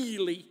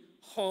really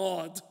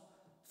hard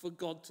for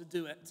God to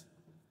do it.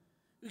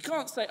 We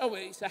can't say,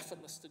 it's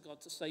effortless to God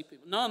to save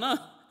people. No.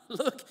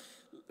 Look,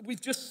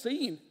 we've just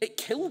seen it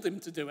killed him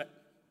to do it.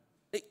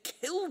 It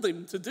killed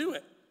him to do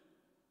it.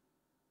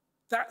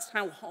 That's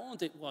how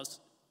hard it was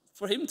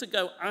for him to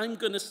go, I'm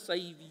going to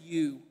save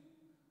you.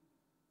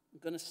 I'm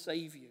going to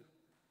save you.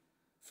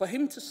 For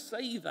him to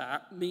say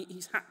that,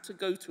 he's had to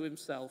go to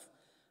himself,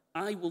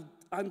 I'm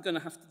going to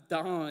have to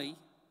die.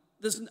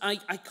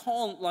 I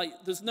can't,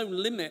 there's no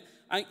limit.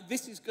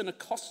 This is going to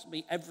cost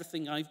me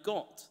everything I've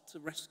got to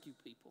rescue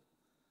people.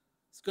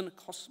 It's going to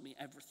cost me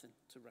everything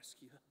to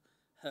rescue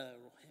her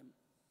or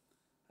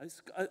him.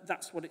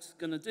 That's what it's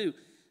going to do.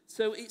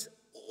 So it's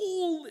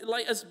all,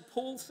 as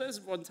Paul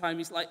says one time,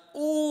 he's like,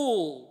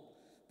 all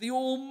the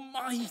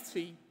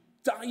almighty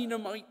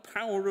dynamite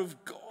power of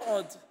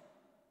God,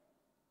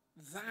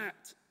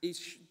 that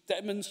is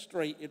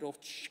demonstrated or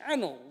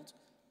channeled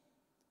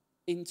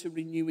into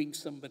renewing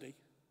somebody.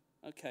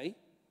 Okay?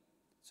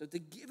 So to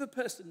give a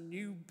person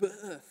new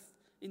birth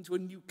into a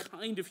new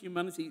kind of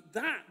humanity,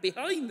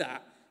 behind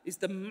that is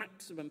the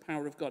maximum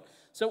power of God.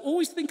 So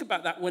always think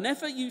about that.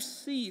 Whenever you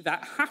see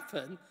that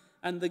happen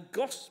and the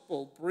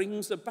gospel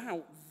brings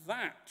about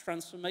that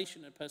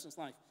transformation in a person's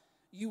life,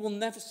 you will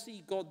never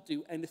see God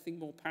do anything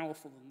more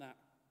powerful than that.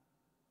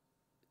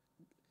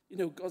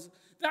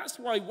 That's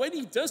why when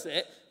he does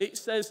it, it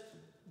says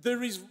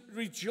there is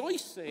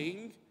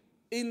rejoicing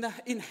in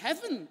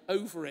heaven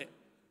over it.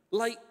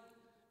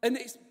 And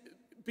it's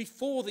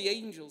before the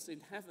angels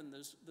in heaven,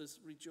 there's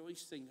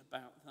rejoicing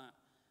about that.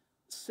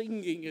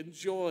 Singing and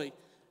joy.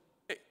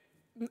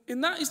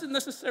 And that isn't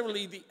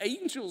necessarily the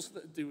angels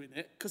that are doing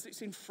it, because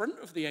it's in front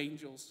of the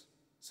angels.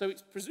 So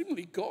it's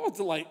presumably God,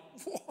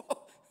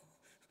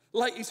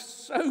 what? He's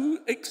so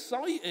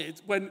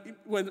excited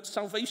when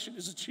salvation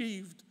is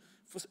achieved,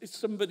 if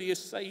somebody is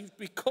saved,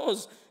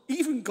 because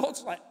even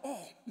God's like,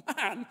 oh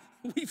man,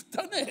 we've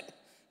done it.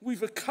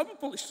 We've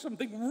accomplished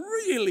something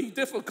really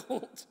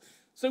difficult.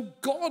 So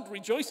God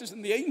rejoices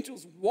and the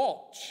angels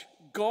watch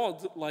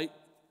God I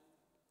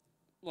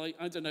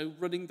don't know,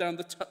 running down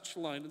the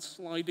touchline and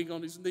sliding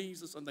on his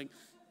knees or something.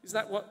 Is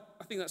that what?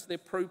 I think that's the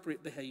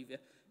appropriate behavior.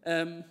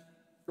 Or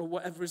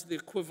whatever is the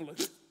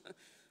equivalent.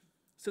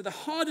 So the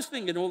hardest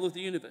thing in all of the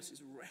universe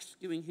is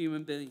rescuing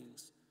human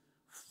beings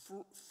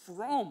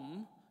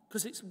from,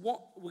 because it's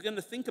what we're going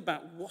to think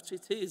about what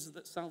it is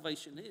that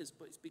salvation is,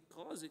 but it's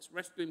because it's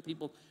rescuing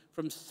people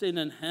from sin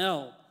and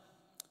hell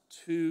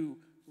to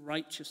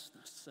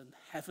righteousness and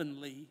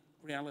heavenly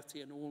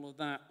reality and all of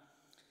that.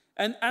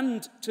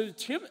 And to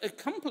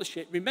accomplish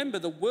it, remember,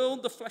 the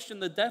world, the flesh,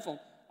 and the devil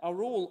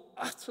are all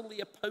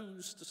utterly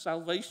opposed to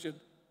salvation.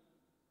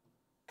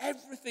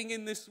 Everything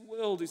in this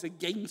world is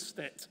against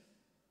it.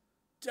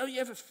 Don't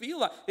you ever feel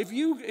that? If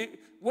you're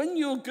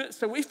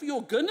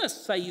going to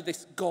say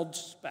this God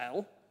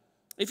spell,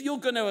 if you're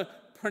going to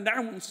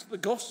pronounce the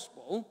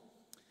gospel,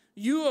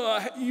 you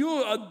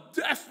are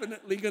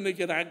definitely going to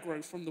get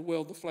aggro from the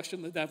world, the flesh,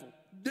 and the devil.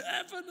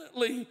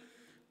 Definitely.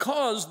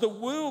 Because the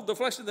world, the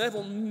flesh, and the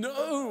devil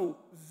know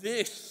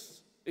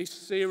this is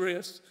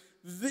serious.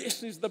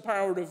 This is the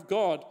power of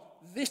God.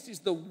 This is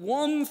the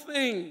one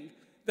thing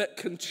that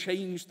can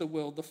change the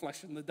world, the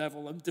flesh, and the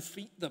devil and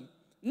defeat them.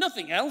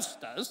 Nothing else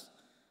does.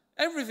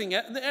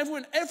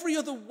 Every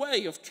other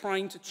way of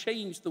trying to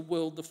change the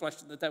world, the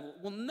flesh, and the devil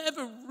will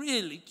never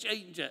really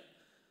change it.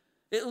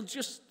 It'll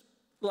just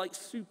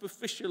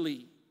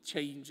superficially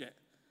change it.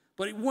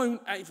 But it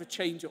won't ever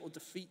change it or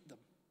defeat them.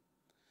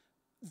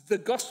 The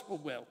gospel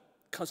will,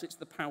 because it's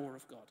the power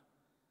of God.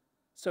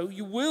 So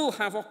you will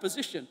have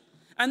opposition.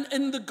 And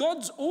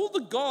all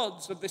the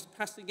gods of this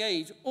passing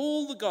age,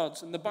 all the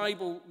gods, and the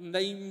Bible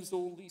names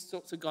all these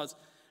sorts of gods.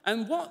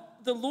 And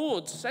what the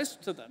Lord says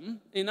to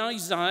them in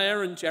Isaiah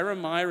and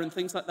Jeremiah and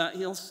things like that,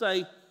 he'll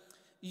say,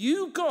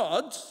 you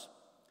gods,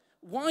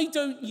 why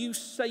don't you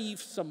save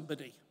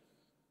somebody?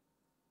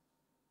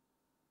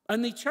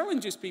 And he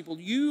challenges people,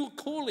 you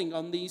calling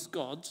on these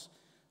gods,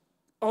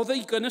 are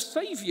they going to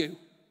save you?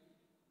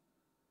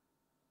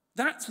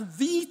 That's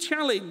the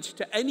challenge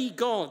to any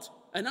God.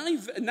 And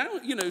now,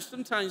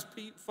 sometimes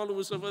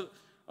followers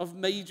of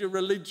major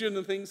religion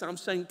and things, I'm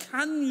saying,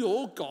 can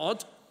your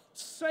God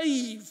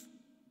save?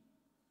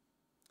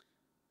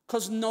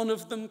 Because none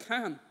of them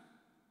can.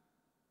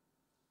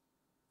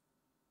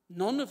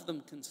 None of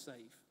them can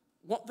save.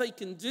 What they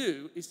can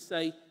do is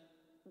say,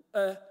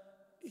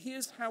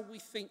 here's how we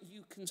think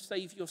you can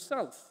save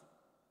yourself.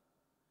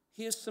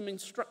 Here's some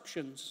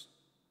instructions.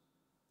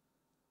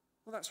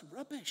 Well, that's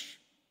rubbish.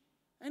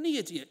 Any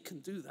idiot can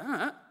do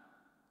that.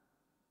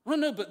 Oh,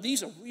 no, but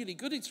these are really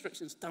good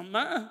instructions. Don't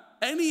matter.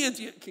 Any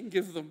idiot can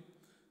give them.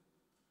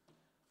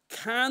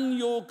 Can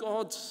your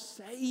God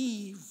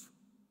save?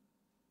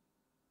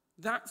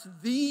 That's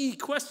the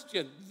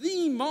question.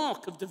 The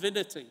mark of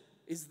divinity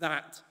is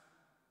that.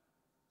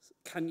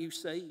 Can you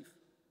save?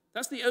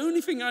 That's the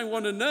only thing I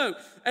want to know.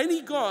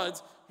 Any God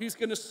who's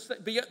going to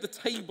be at the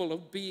table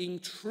of being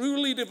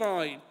truly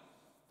divine,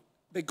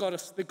 they've got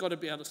to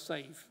be able to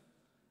save.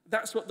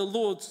 That's what the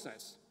Lord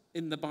says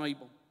in the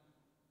Bible.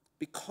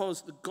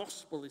 Because the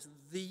gospel is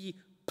the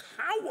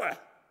power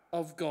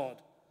of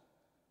God.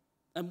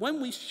 And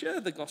when we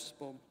share the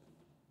gospel,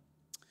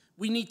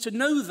 we need to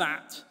know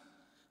that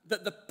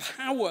the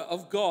power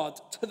of God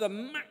to the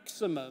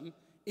maximum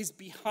is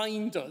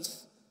behind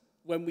us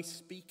when we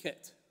speak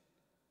it.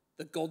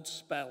 The God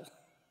spell.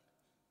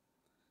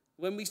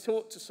 When we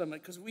talk to someone,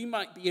 because we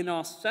might be in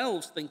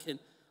ourselves thinking,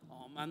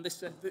 oh man,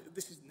 this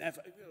is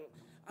never,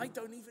 I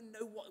don't even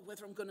know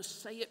whether I'm going to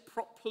say it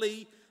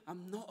properly.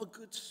 I'm not a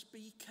good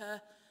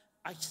speaker.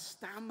 I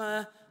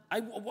stammer.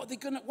 What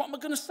am I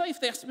going to say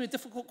if they ask me a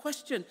difficult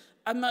question?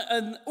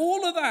 And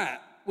all of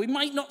that, we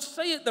might not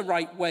say it the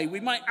right way. We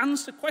might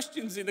answer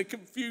questions in a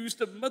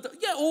confused and muddled.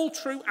 Yeah, all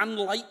true and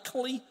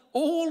likely.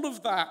 All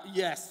of that,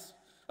 yes,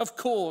 of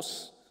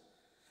course.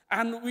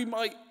 And we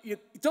might,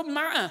 it doesn't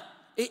matter.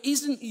 It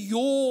isn't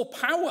your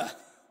power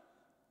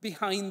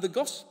behind the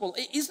gospel.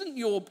 It isn't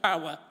your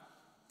power.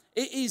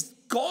 It is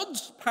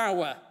God's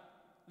power.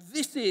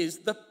 This is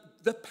the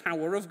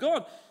power of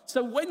God.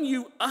 So when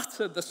you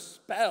utter the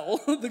spell,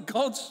 the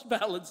God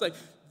spell, and say,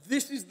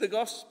 this is the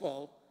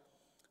gospel,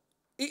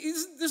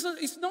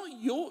 it's not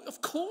your,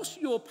 of course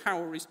your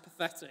power is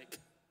pathetic,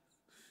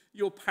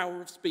 your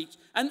power of speech.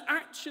 And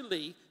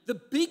actually, the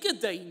bigger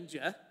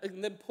danger,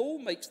 and then Paul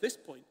makes this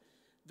point,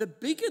 the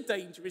bigger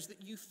danger is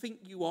that you think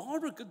you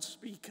are a good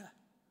speaker.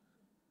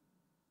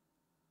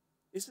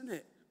 Isn't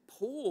it?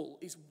 Paul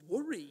is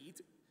worried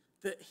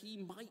that he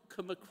might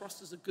come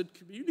across as a good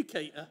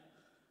communicator.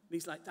 And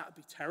he's like, that would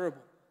be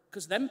terrible.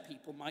 Because then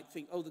people might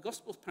think, oh, the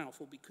gospel's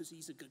powerful because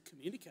he's a good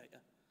communicator.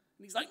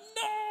 And he's like,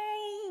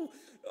 no!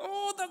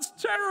 Oh, that's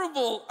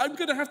terrible. I'm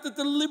going to have to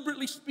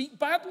deliberately speak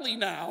badly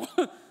now.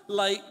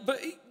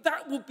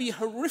 That would be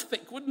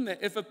horrific, wouldn't it?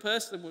 If a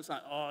person was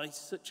like, oh, he's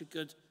such a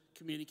good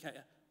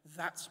communicator.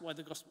 That's why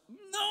the gospel...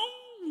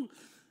 No!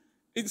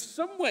 In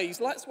some ways,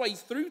 that's why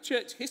through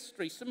church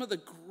history, some of the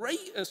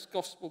greatest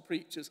gospel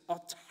preachers are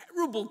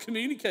terrible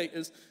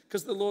communicators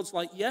because the Lord's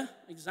like, yeah,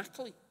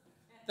 exactly.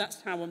 That's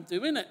how I'm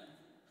doing it.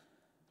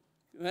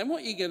 And then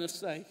what are you going to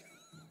say?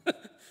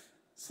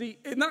 See,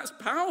 and that's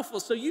powerful.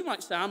 So you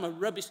might say, I'm a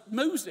rubbish...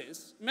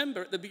 Moses,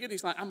 remember at the beginning,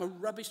 he's like, I'm a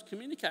rubbish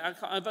communicator.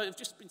 I've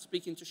just been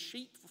speaking to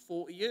sheep for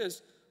 40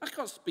 years. I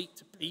can't speak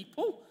to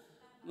people.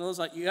 And I was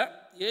like, yeah,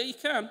 you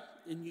can.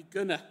 And you're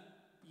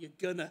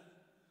gonna.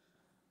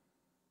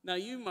 Now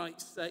you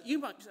might say,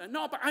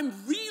 no, but I'm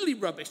really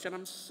rubbish and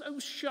I'm so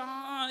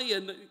shy.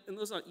 And I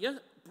was like, yeah,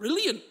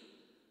 brilliant.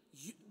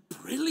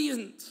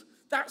 Brilliant.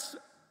 That's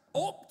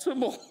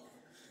optimal.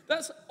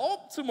 That's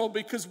optimal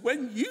because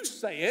when you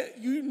say it,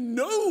 you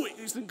know it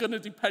isn't going to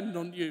depend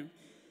on you.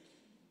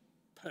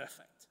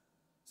 Perfect.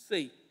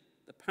 See,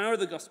 the power of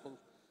the gospel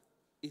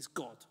is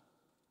God,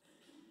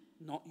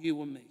 not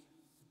you and me.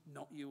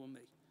 Not you and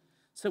me.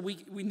 So we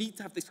need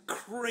to have this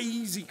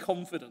crazy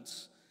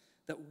confidence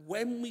that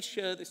when we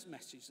share this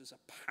message, there's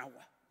a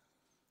power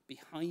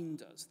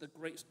behind us, the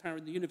greatest power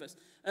in the universe.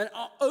 And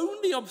our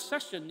only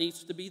obsession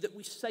needs to be that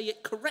we say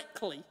it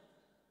correctly.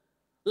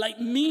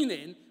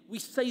 Meaning we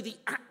say the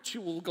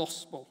actual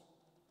gospel.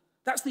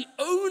 That's the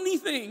only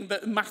thing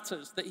that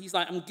matters, that he's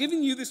like, I'm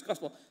giving you this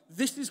gospel.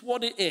 This is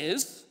what it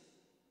is.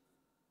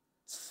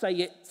 Say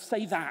it,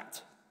 say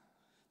that.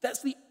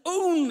 That's the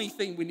only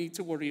thing we need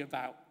to worry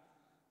about.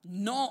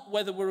 Not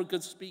whether we're a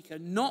good speaker,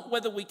 not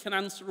whether we can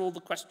answer all the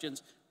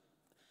questions.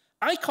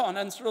 I can't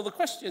answer all the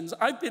questions.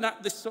 I've been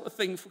at this sort of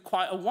thing for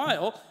quite a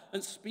while,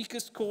 and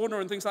Speaker's Corner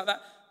and things like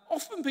that.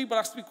 Often people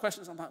ask me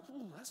questions, I'm like,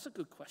 oh, that's a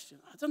good question.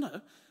 I don't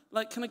know.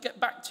 Can I get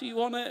back to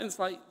you on it? And it's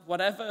like,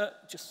 whatever,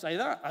 just say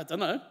that. I don't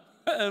know.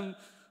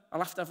 I'll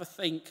have to have a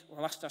think, or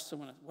I'll have to ask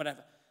someone else,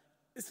 whatever.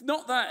 It's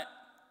not that.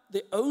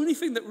 The only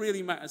thing that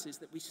really matters is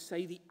that we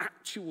say the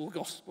actual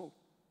gospel.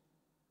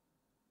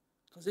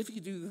 Because if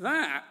you do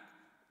that,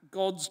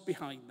 God's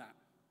behind that.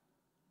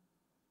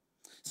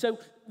 So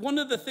one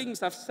of the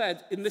things I've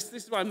said, in this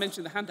is why I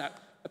mentioned the handout,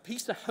 a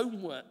piece of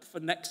homework for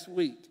next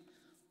week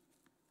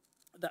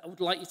that I would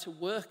like you to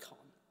work on.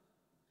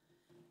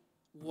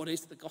 What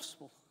is the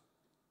gospel?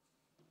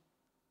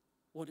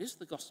 What is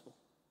the gospel?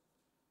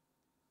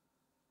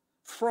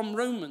 From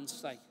Romans,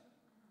 say.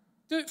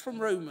 Do it from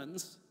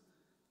Romans,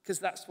 because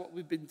that's what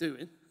we've been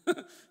doing.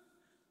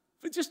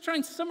 But just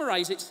trying to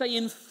summarize it, say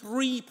in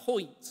 3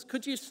 points.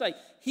 Could you say,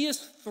 here's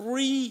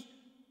 3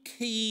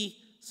 key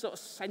sort of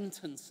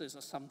sentences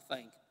or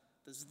something.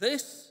 There's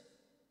this,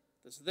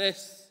 and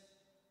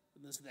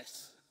there's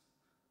this.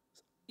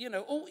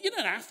 Or you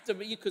don't have to,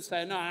 but you could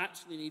say, no, I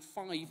actually need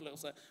 5 little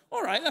things.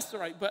 All right, that's all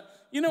right. But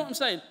you know what I'm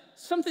saying?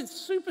 Something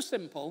super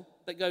simple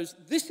that goes,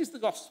 this is the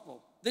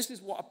gospel. This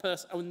is what a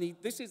person needs.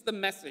 This is the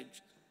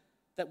message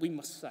that we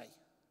must say.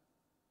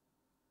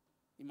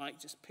 You might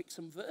just pick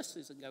some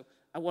verses and go,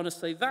 I want to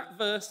say that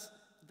verse,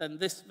 then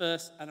this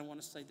verse, and I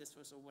want to say this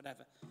verse or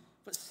whatever.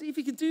 But see if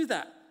you can do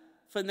that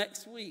for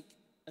next week.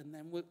 And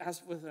then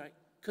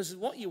because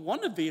what you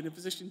want to be in a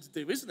position to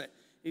do, isn't it,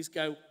 is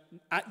go,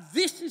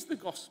 this is the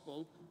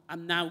gospel,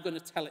 I'm now going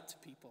to tell it to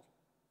people.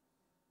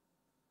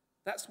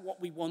 That's what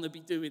we want to be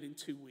doing in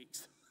 2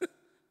 weeks.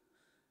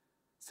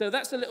 So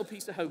that's a little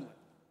piece of homework.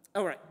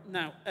 All right,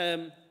 now,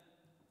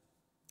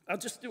 I'll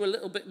just do a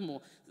little bit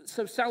more.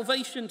 So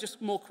salvation,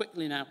 just more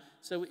quickly now.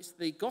 So it's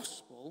the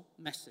gospel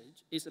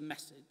message is a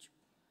message.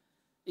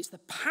 It's the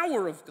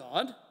power of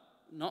God,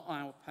 not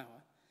our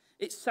power.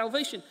 It's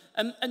salvation.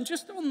 And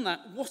just on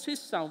that, what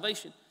is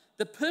salvation?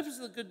 The purpose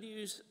of the good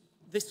news,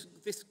 this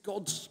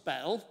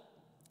Godspell,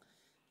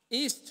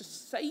 is to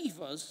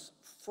save us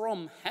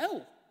from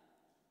hell.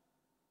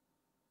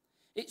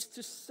 It's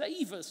to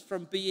save us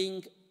from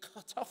being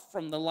cut off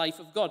from the life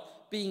of God,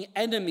 being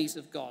enemies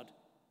of God,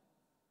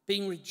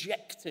 being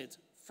rejected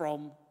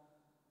from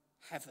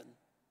heaven.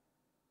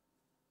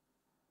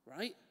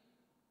 Right?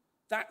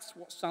 That's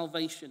what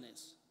salvation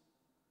is.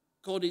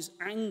 God is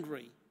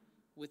angry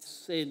with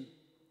sin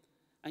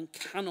and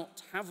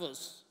cannot have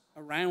us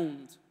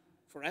around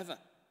forever.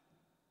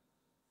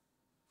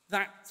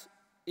 That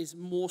is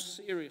more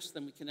serious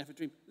than we can ever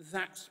dream.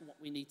 That's what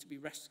we need to be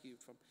rescued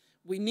from.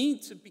 We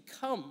need to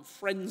become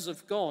friends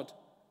of God.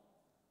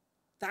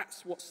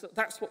 That's what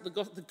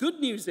the good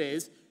news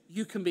is.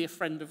 You can be a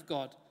friend of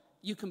God.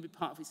 You can be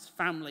part of his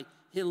family.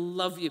 He'll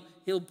love you.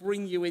 He'll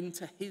bring you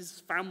into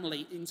his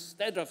family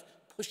instead of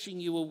pushing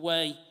you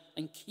away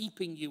and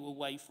keeping you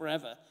away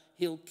forever.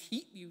 He'll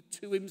keep you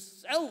to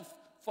himself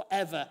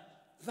forever.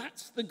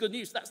 That's the good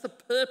news. That's the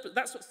purpose.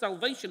 That's what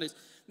salvation is.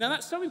 Now,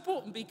 that's so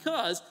important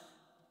because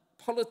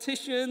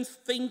politicians,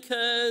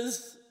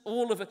 thinkers,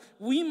 all of it,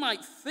 we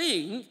might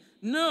think,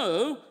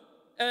 no,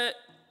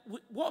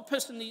 what a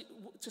person needs,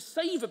 to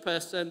save a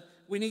person,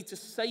 we need to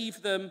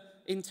save them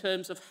in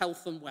terms of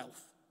health and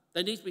wealth.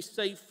 They need to be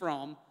saved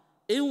from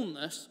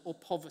illness or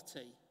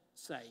poverty,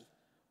 say.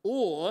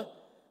 Or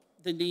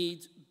they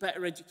need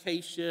better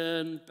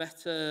education,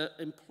 better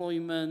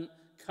employment,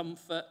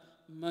 comfort,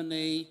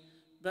 money,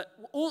 but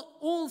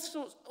all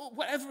sorts,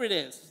 whatever it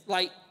is,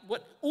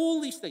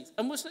 all these things.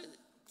 And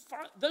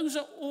those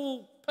are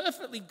all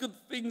perfectly good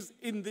things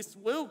in this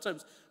world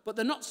terms, but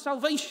they're not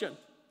salvation.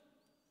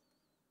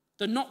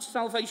 They're not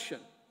salvation.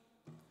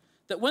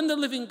 That when the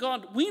living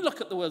God, we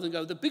look at the world and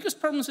go, the biggest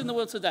problems in the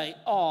world today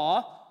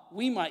are,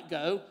 we might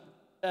go,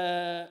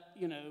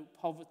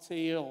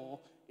 poverty or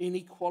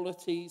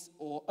inequalities,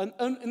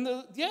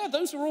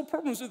 those are all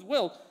problems with the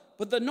world,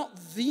 but they're not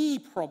the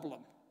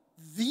problem.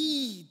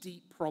 The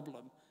deep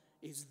problem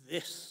is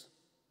this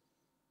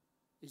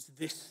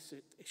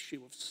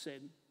issue of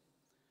sin.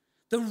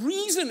 The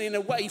reason, in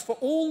a way, for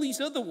all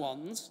these other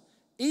ones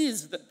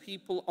is that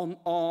people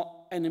are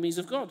enemies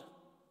of God.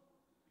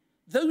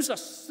 Those are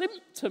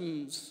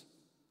symptoms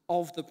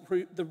of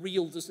the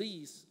real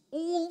disease.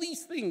 All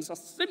these things are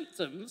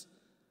symptoms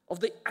of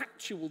the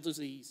actual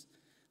disease.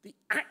 The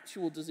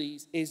actual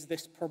disease is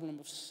this problem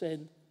of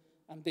sin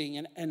and being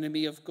an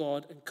enemy of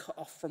God and cut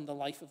off from the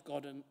life of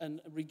God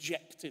and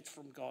rejected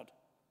from God.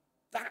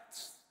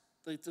 That's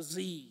the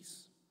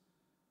disease,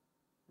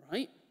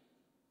 right?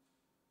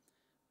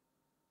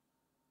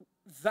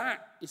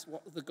 That is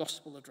what the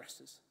gospel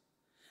addresses.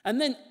 And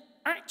then,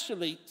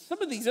 actually,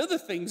 some of these other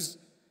things,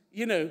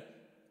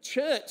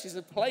 church is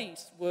a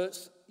place where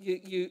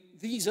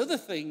these other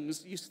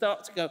things, you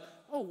start to go,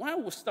 oh, wow,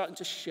 we're starting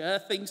to share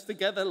things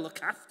together,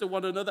 look after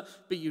one another,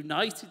 be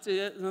united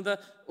to one another.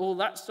 All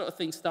that sort of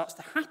thing starts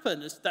to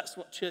happen, as that's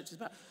what church is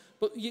about.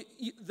 But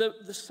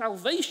the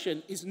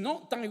salvation is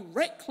not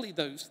directly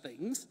those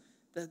things.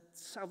 The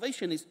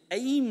salvation is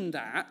aimed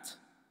at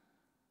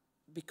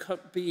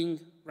being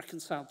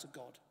reconciled to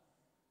God,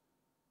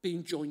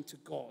 being joined to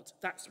God.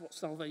 That's what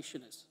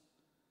salvation is.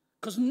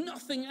 Because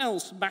nothing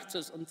else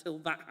matters until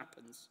that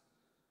happens.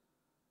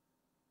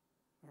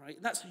 All right?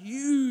 That's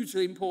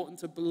hugely important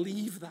to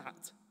believe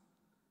that.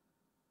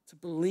 To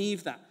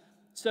believe that.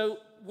 So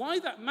why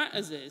that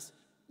matters is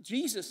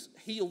Jesus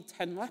healed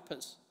 10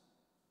 lepers.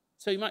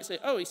 So you might say,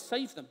 oh, he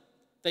saved them.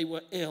 They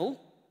were ill,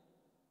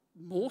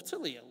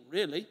 mortally ill,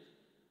 really.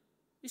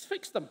 He's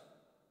fixed them.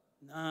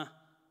 Nah.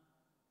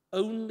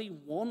 Only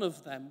one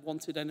of them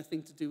wanted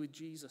anything to do with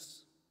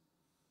Jesus.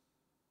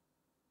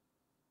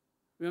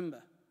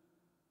 Remember?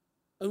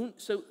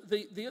 So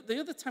the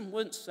other 10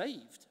 weren't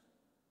saved.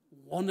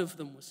 one of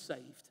them was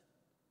saved.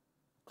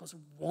 Because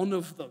one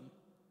of them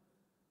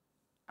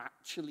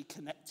actually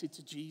connected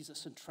to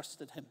Jesus and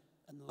trusted him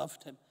and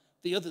loved him.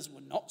 The others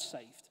were not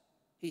saved.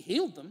 He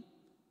healed them.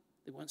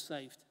 They weren't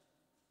saved.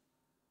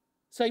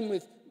 Same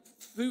with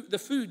the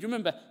food. You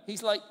remember,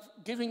 he's like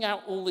giving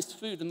out all this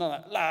food and they're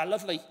like,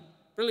 lovely,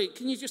 brilliant.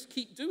 Can you just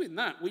keep doing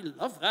that? We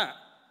love that.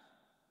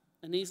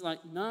 And he's like,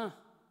 no,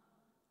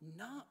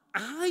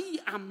 I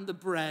am the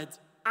bread.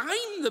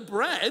 I'm the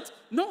bread,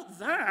 not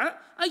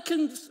that. I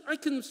can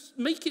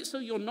make it so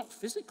you're not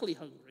physically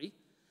hungry,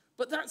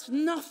 but that's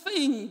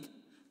nothing.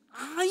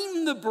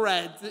 I'm the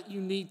bread that you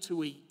need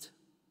to eat,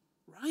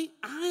 right?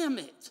 I am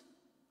it.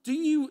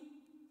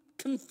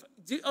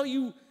 Are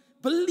you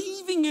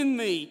believing in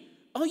me?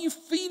 Are you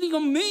feeding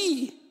on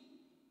me?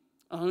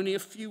 Only a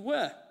few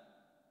were.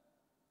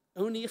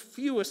 Only a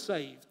few were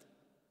saved.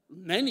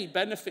 Many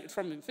benefited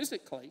from him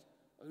physically.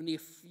 Only a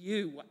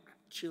few were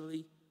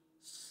actually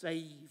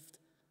saved.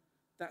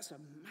 That's a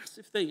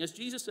massive thing. As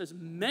Jesus says,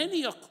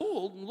 many are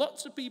called, and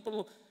lots of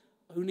people,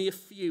 only a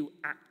few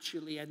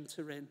actually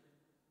enter in.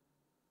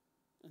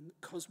 And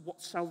because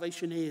what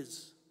salvation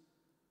is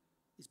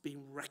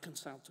being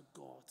reconciled to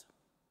God,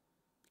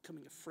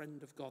 becoming a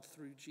friend of God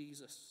through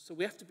Jesus. So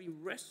we have to be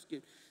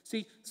rescued.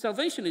 See,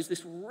 salvation is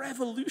this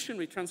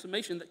revolutionary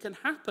transformation that can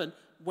happen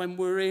when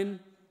we're in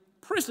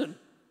prison,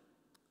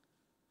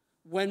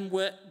 when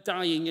we're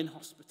dying in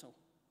hospital,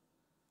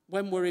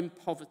 when we're in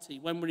poverty,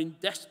 when we're in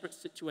desperate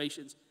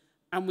situations,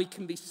 and we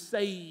can be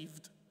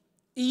saved,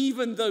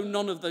 even though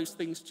none of those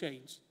things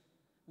change.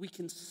 We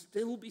can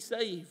still be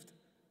saved.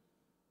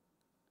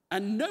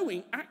 And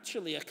knowing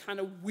actually a kind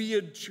of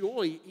weird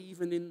joy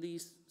even in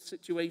these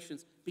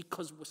situations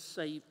because we're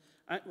saved.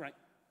 Right.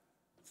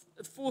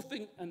 The fourth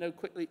thing I know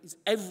quickly is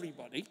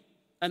everybody,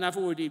 and I've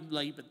already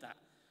labored that.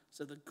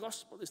 So the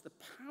gospel is the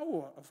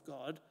power of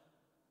God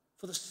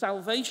for the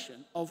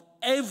salvation of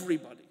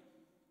everybody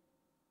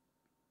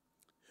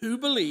who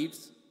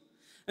believes.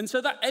 And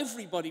so that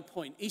everybody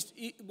point is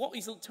what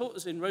he's taught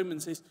us in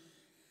Romans is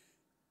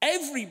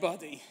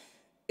everybody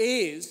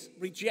is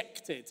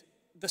rejected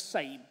the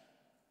same.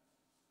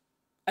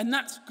 And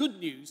that's good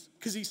news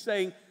because he's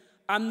saying,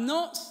 I'm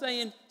not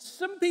saying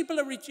some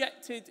people are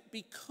rejected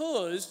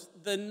because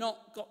they're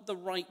not got the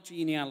right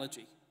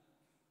genealogy.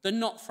 They're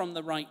not from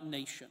the right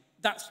nation.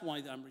 That's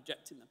why I'm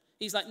rejecting them.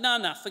 He's like,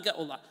 no, forget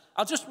all that.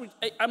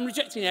 I'm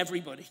rejecting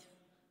everybody.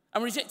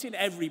 I'm rejecting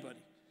everybody.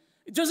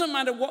 It doesn't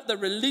matter what they're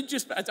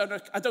religious, but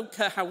I don't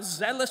care how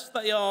zealous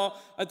they are.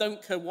 I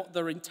don't care what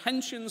their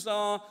intentions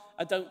are.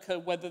 I don't care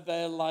whether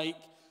they're like,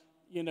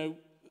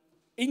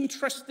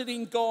 interested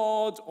in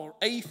God or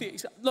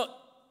atheist. Look,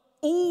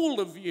 all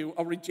of you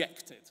are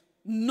rejected.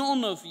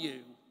 None of you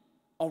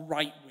are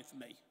right with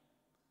me.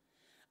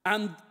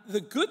 And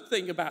the good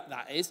thing about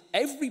that is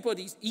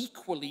everybody's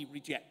equally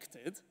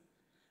rejected,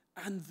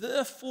 and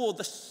therefore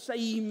the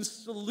same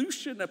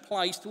solution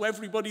applies to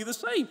everybody the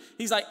same.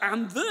 He's like,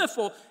 and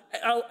therefore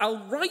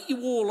I'll write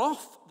you all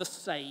off the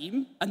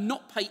same and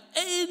not pay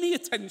any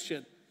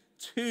attention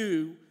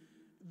to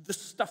the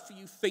stuff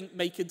you think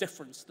make a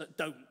difference that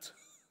don't.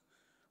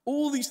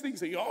 All these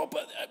things that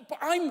but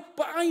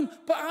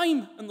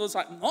I'm. And there's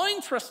like, not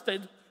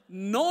interested.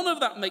 None of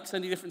that makes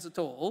any difference at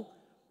all.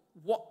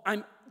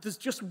 There's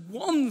just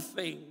one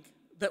thing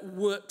that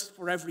works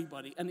for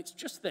everybody, and it's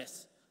just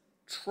this.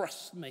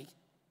 Trust me.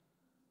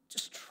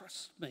 Just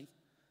trust me.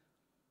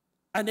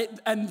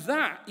 And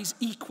that is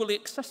equally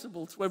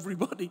accessible to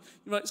everybody.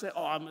 You might say,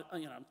 I'm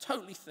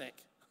totally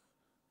thick.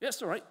 Yeah,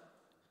 it's all right.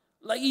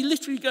 Like he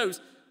literally goes,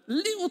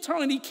 little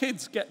tiny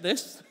kids get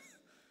this.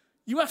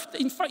 You have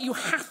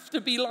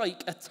to be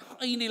like a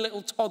tiny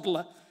little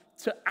toddler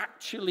to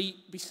actually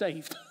be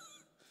saved.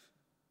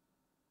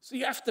 So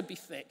you have to be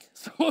thick.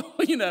 So,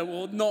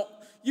 or not.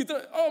 You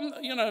don't,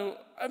 I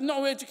have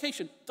no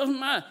education. Doesn't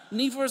matter.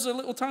 Neither is a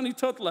little tiny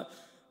toddler.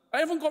 I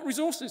haven't got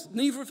resources.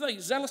 Neither have they.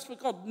 Zealous for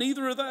God.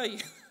 Neither are they.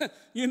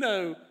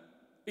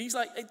 He's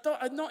like,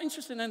 I'm not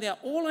interested in any of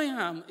that. All I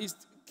am is,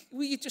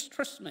 will you just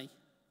trust me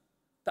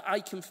that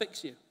I can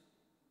fix you?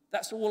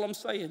 That's all I'm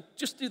saying.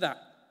 Just do that.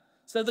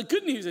 So the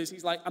good news is,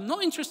 he's like, I'm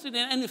not interested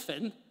in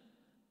anything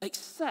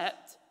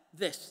except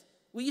this.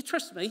 Will you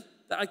trust me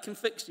that I can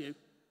fix you?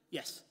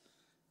 Yes,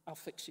 I'll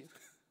fix you.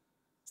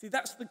 See,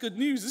 that's the good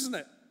news, isn't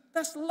it?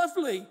 That's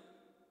lovely.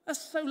 That's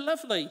so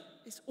lovely.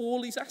 It's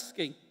all he's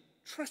asking.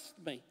 Trust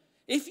me.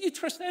 If you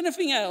trust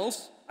anything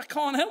else, I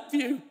can't help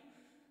you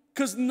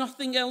because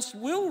nothing else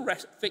will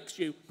fix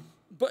you.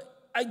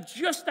 But I'm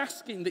just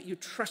asking that you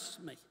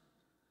trust me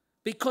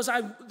because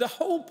the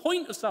whole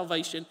point of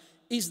salvation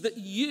is that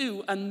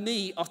you and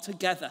me are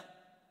together.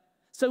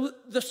 So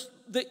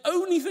the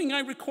only thing I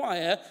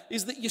require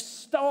is that you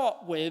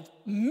start with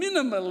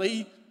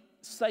minimally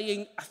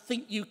saying, I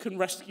think you can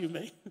rescue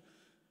me.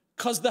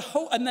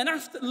 And then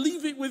after,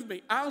 leave it with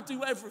me. I'll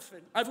do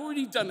everything. I've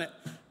already done it.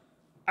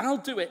 I'll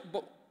do it.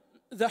 But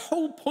the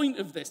whole point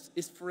of this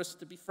is for us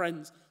to be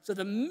friends. So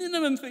the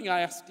minimum thing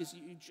I ask is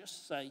you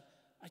just say,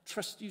 I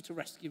trust you to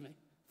rescue me.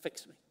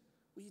 Fix me.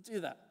 Will you do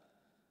that?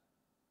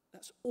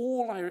 That's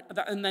all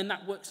and then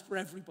that works for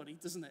everybody,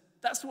 doesn't it?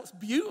 That's what's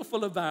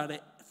beautiful about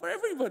it. For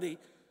everybody.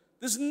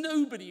 There's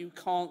nobody who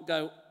can't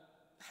go,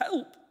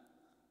 help,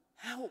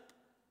 help.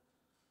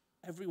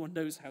 Everyone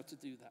knows how to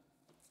do that.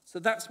 So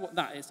that's what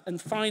that is.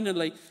 And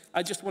finally,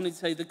 I just wanted to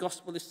say the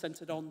gospel is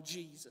centered on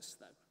Jesus,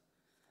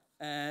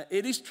 though.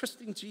 It is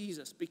trusting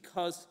Jesus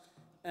because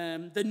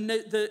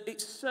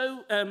it's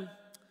so,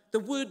 the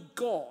word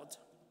God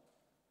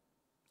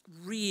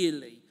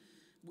really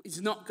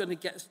is not going to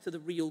get us to the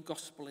real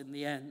gospel in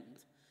the end.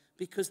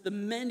 Because the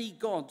many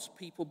gods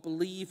people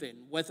believe in,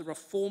 whether are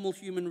formal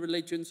human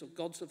religions or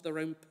gods of their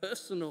own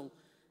personal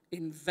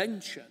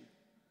invention,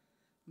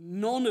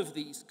 none of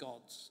these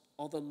gods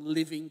are the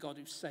living God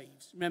who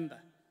saves. Remember,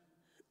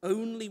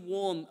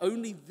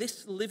 only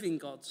this living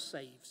God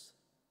saves.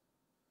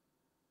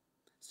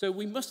 So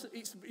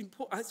it's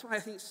important. That's why I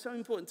think it's so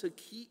important to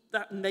keep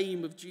that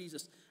name of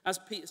Jesus. As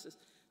Peter says,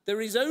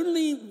 there is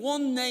only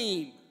one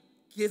name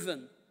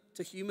given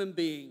to human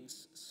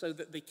beings so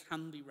that they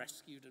can be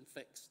rescued and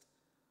fixed.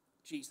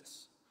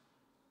 Jesus.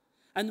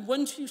 And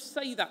once you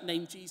say that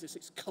name, Jesus,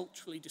 it's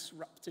culturally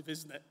disruptive,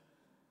 isn't it?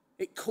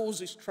 It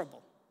causes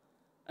trouble.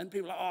 And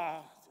people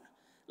are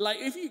like,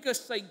 like if you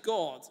just say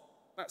God,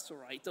 that's all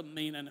right, it doesn't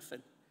mean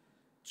anything.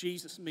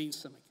 Jesus means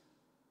something.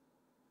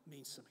 It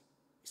means something.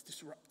 It's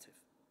disruptive.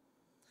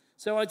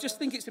 So I just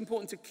think it's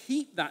important to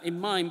keep that in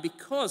mind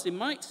because in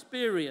my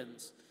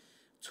experience,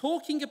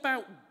 talking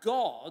about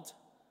God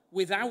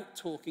without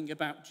talking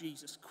about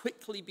Jesus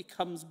quickly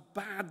becomes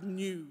bad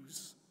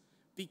news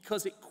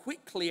because it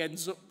quickly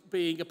ends up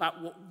being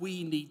about what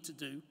we need to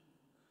do.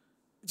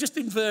 Just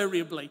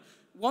invariably.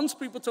 Once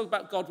people talk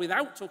about God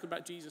without talking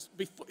about Jesus,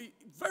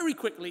 very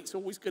quickly it's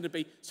always going to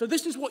be, so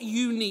this is what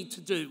you need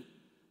to do.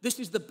 This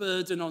is the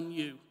burden on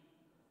you.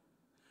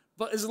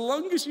 But as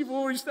long as you've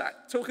always started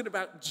talking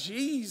about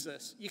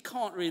Jesus, you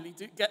can't really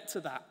get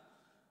to that.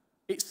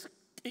 It's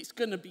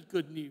going to be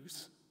good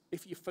news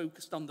if you're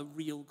focused on the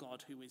real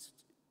God who is,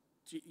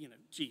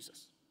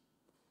 Jesus.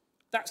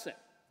 That's it.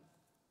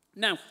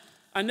 Now,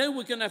 I know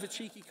we're going to have a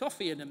cheeky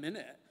coffee in a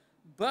minute,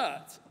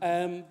 but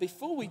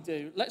before we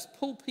do, let's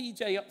pull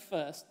PJ up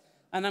first.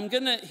 And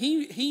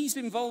he's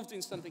involved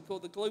in something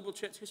called the Global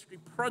Church History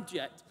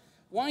Project.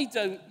 Why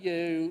don't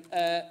you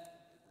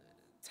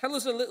tell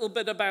us a little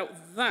bit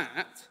about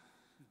that?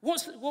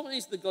 What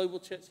is the Global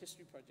Church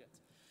History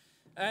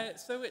Project?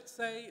 So it's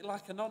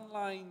like an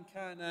online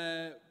kind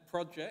of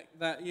project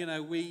that,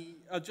 we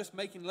are just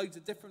making loads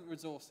of different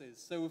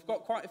resources. So we've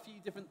got quite a few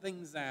different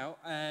things out.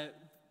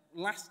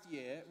 Last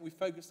year, we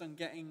focused on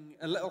getting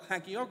a little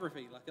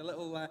hagiography, like a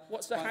little...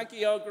 What's a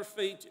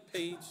hagiography,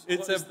 Pete?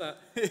 What is that?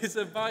 It's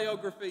a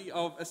biography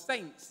of a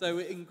saint. So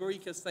in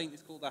Greek, a saint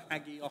is called a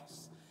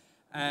hagios.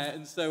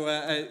 And so,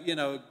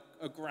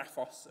 a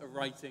graphos, a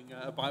writing,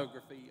 a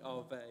biography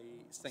of a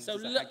saint. So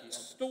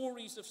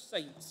stories of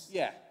saints.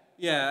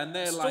 Yeah, and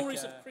they're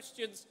stories of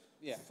Christians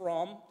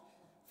from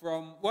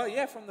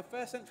the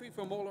first century,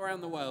 from all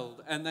around the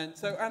world, and then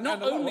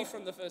not only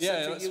from the first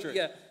century, that's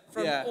true.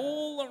 From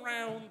all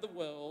around the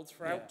world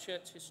throughout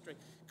church history.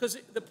 Because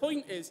the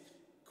point is,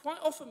 quite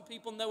often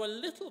people know a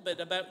little bit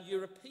about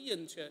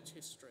European church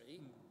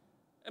history,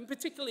 and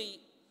particularly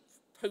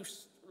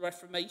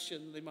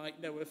post-Reformation, they might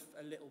know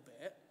a little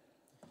bit.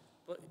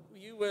 But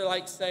you were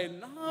like saying,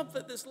 no,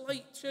 but there's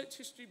like church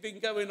history been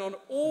going on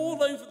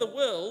all over the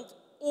world,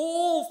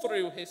 all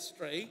through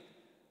history.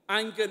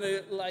 I'm going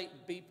to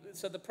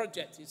so the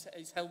project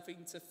is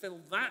helping to fill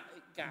that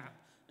gap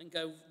and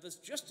go, there's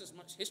just as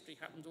much history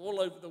happened all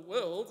over the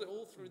world,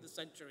 all through the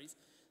centuries.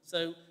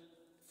 So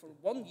for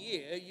 1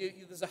 year,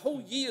 there's a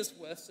whole year's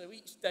worth, so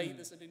each day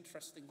there's an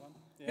interesting one.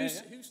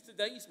 Who's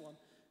today's one?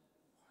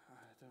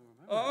 I don't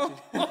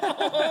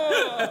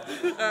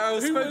remember. I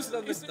was focused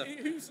on this stuff.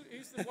 Who's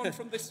the one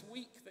from this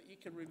week that you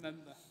can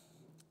remember?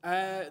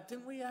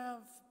 Didn't we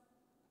have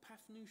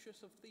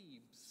Paphnutius of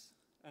Thebes?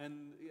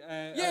 And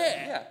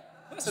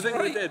that's I think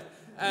right. we did.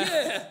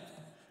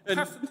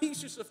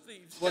 Paphnutius of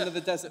Thebes. One of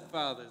the Desert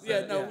Fathers.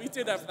 We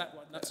did have that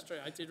one. That's true.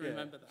 I did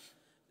remember that.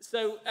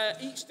 So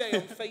each day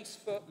on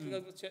Facebook,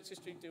 Global Church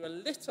History do a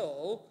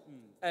little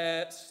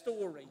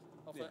story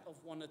of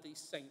one of these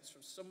saints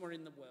from somewhere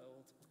in the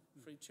world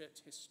through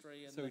church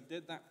history. And so we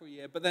did that for a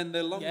year. But then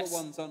the longer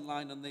ones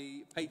online on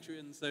the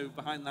Patreon, so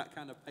behind that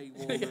kind of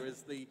paywall, there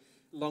is the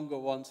longer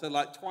one. So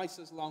like twice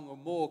as long or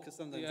more, because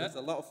sometimes there's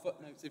a lot of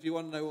footnotes. If you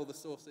want to know all the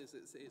sources,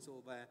 it's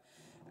all there.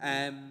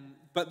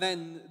 But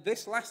then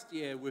this last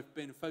year, we've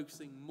been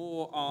focusing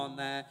more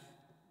on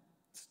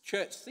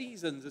church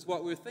seasons is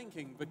what we're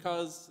thinking,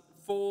 because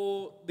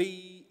throughout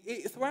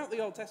the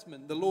Old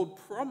Testament, the Lord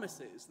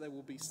promises there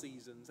will be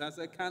seasons as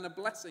a kind of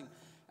blessing.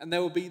 And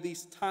there will be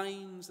these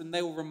times, and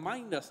they will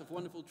remind us of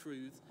wonderful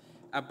truth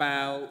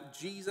about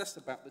Jesus,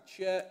 about the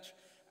church,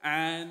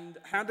 and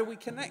how do we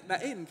connect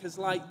that in? Because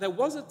there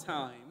was a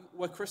time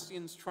where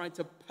Christians tried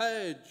to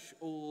purge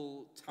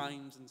all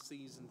times and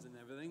seasons and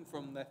everything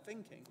from their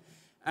thinking.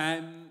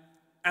 And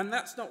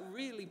that's not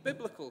really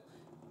biblical.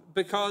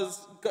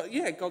 Because,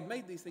 God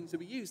made these things to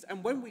be used.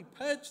 And when we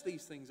purge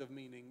these things of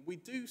meaning, we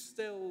do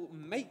still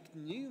make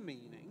new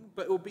meaning,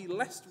 but it will be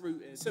less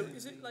rooted. So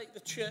is it like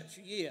the church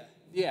year?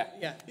 Yeah,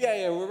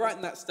 we're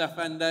writing that stuff,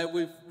 and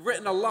we've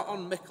written a lot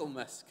on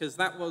Michaelmas, because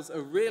that was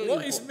a really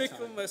What is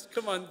Michaelmas?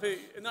 Come on,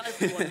 not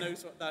everyone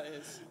knows what that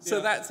is.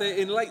 So that's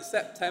in late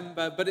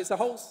September, but it's a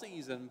whole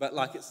season, but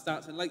like it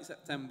starts in late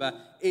September.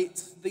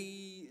 It's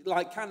the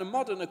like kind of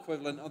modern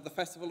equivalent of the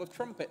Festival of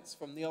Trumpets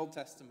from the Old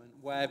Testament,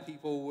 where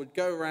people would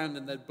go around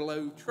and they'd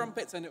blow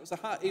trumpets, and it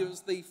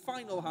was the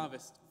final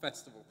harvest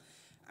festival.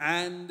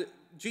 And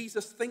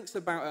Jesus thinks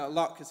about it a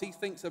lot, because he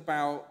thinks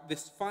about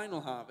this final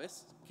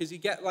harvest, because you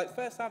get like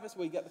first harvest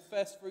where you get the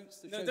first fruits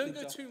to show. No, don't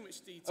go too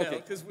much detail,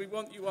 because we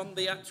want you on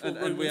the actual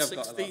Romans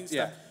 16 stuff.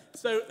 Yeah.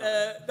 So,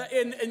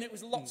 and it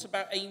was lots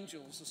about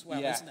angels as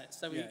well, isn't it?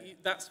 So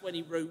that's when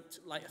he wrote,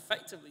 like,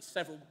 effectively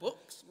several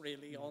books,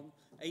 really, on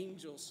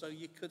angels. So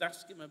you could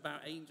ask him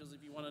about angels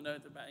if you want to know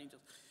about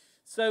angels.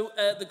 So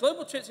the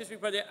Global Church History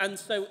Project, and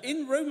so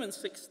in Romans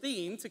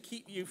 16, to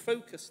keep you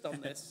focused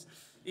on this,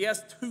 he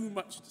has too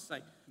much to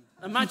say.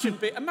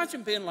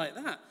 Imagine being like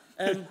that.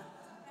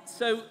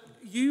 So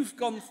you've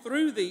gone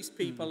through these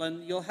people,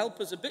 and you'll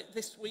help us a bit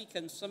this week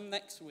and some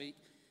next week,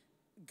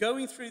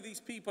 going through these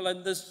people,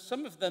 and there's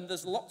some of them,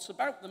 there's lots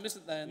about them,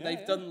 isn't there? And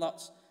they've done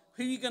lots.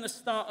 Who are you going to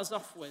start us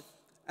off with?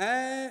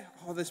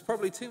 There's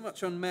probably too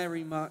much on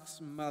Mary Mark's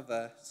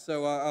mother,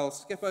 so I'll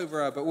skip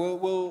over her. But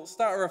we'll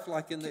start her off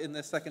like in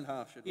the second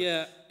half, should we?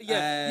 Yeah.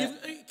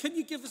 Can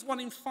you give us one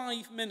in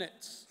 5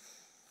 minutes?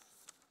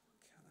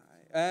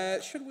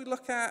 Should we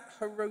look at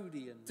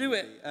Herodian? Do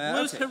it.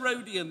 Where's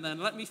Herodian then?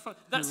 Let me.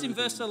 That's in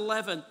verse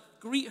 11.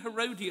 Greet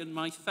Herodian,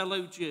 my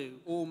fellow Jew,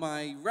 or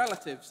my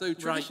relative. So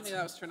traditionally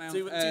that was pronounced.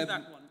 Do that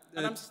one.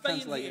 And I'm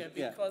staying here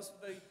because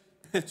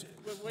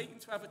we're waiting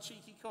to have a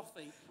cheeky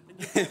coffee, and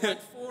you've got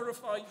like 4 or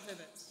 5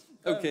 minutes.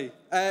 Okay.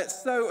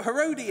 So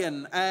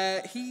Herodian,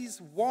 he's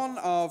one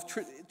of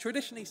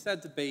traditionally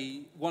said to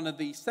be one of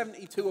the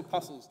 72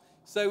 apostles.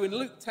 So in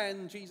Luke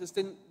 10, Jesus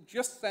didn't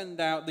just send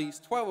out these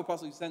 12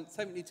 apostles, he sent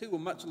 72, a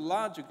much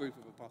larger group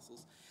of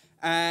apostles.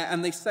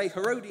 And they say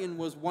Herodian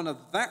was one of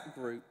that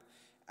group.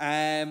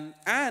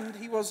 And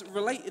he was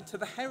related to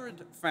the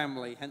Herod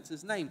family, hence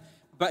his name.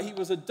 But he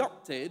was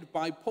adopted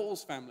by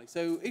Paul's family.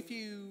 So if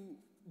you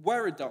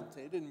were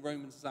adopted in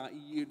Roman society,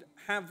 you'd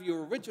have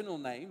your original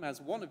name as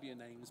one of your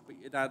names, but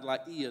you'd add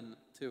like Ian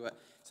to it.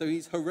 So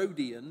he's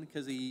Herodian,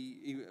 because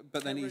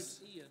but then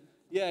he's... Ian.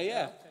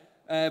 Yeah.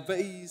 Okay. But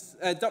he's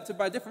adopted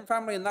by a different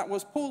family, and that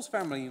was Paul's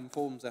family,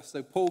 informs us.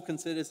 So Paul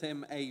considers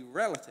him a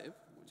relative,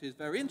 which is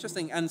very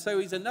interesting. And so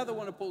he's another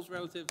one of Paul's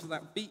relatives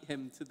that beat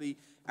him to the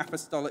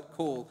apostolic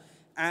call.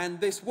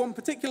 And this one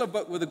particular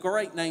book with a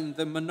great name,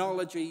 The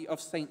Monology of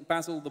St.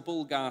 Basil the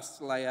Bulgar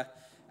Slayer.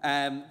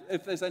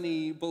 If there's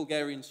any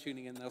Bulgarians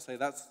tuning in, they'll say,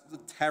 that's a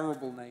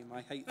terrible name.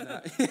 I hate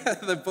that.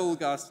 The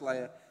Bulgar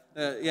Slayer.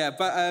 But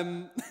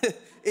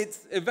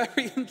it's a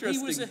very interesting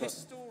He was a book.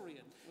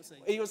 historian, was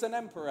he? He was an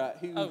emperor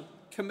who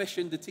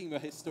commissioned a team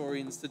of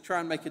historians to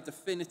try and make a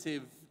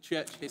definitive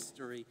church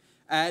history.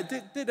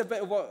 Did a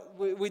bit of what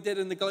we did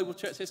in the Global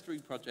Church History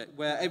Project,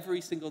 where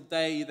every single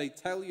day they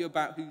tell you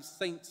about whose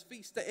saint's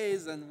feast it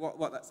is and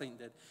what that saint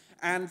did.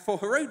 And for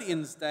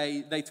Herodian's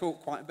Day, they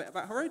talk quite a bit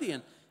about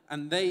Herodian.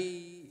 And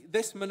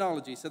this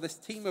monology, so this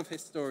team of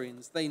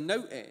historians, they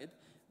noted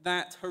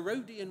that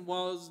Herodian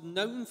was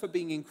known for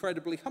being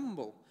incredibly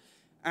humble.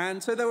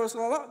 And so there was a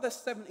lot of the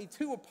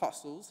 72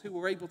 apostles who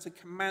were able to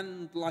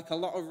command like a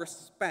lot of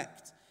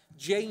respect.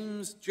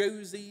 James,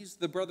 Joses,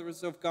 the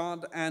brothers of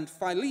God, and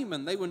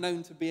Philemon, they were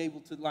known to be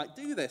able to like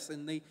do this.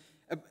 In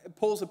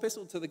Paul's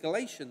epistle to the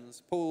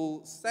Galatians,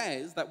 Paul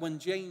says that when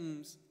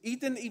James, he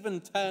didn't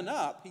even turn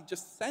up, he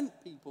just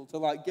sent people to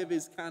like give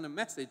his kind of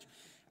message.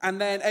 And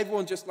then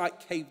everyone just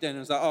like caved in and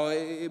was like, oh,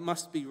 it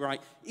must be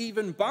right.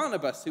 Even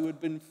Barnabas, who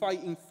had been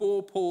fighting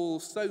for Paul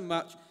so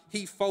much,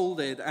 he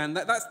folded. And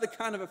that's the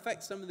kind of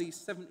effect some of these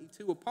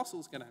 72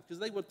 apostles can have, because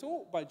they were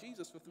taught by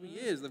Jesus for 3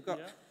 years. They've got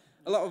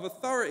a lot of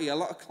authority, a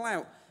lot of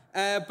clout.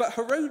 But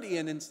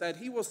Herodian, instead,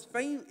 he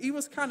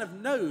was kind of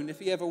known, if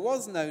he ever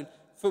was known,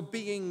 for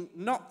being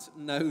not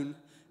known.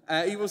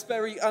 He was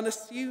very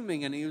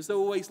unassuming, and he was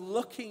always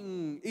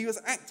he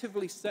was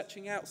actively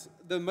searching out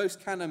the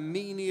most kind of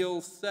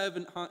menial,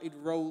 servant-hearted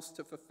roles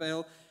to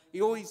fulfill.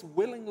 He always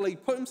willingly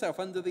put himself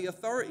under the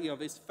authority of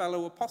his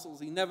fellow apostles.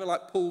 He never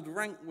pulled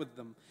rank with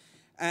them.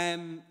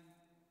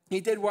 He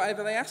did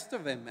whatever they asked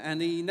of him,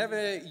 and he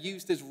never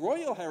used his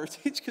royal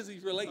heritage because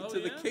he's related to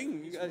the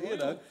king,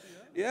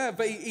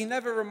 but he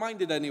never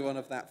reminded anyone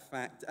of that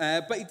fact.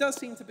 But he does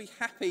seem to be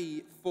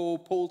happy for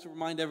Paul to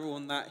remind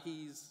everyone that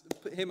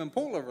him and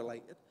Paul are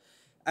related.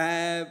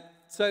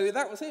 So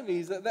that was him.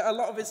 A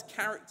lot of his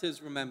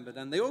characters remembered,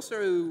 and they also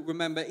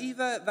remember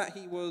either that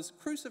he was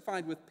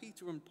crucified with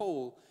Peter and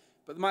Paul,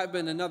 But there might have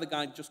been another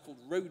guy just called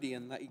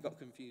Rhodian that he got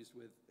confused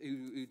with,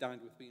 who died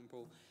with being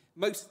Paul.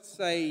 Most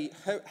say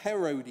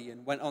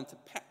Herodian went on to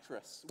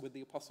Petrus with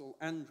the apostle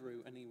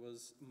Andrew, and he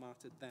was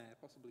martyred there,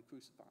 possibly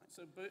crucified.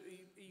 So, but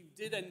he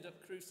did end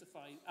up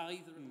crucified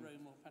either at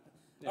Rome or Petra.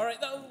 Yeah. All right,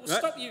 we'll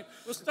stop you.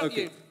 We'll stop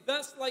you.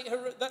 That's like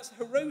that's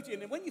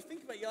Herodian, and when you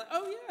think about it, you're like,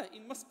 oh yeah, he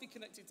must be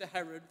connected to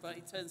Herod, but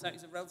it turns out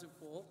he's a relative of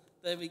Paul.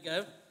 There we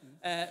go.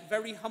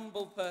 Very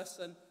humble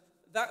person.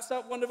 That's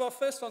one of our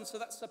first ones. So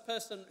that's a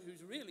person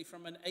who's really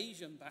from an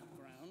Asian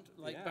background,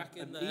 like back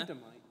in there.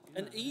 Edomite.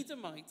 An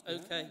Edomite.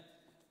 Okay.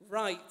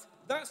 Right,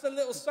 that's a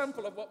little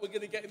sample of what we're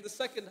going to get in the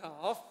second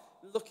half,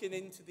 looking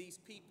into these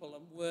people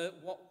and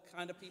what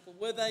kind of people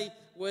were they,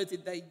 where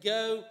did they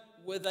go,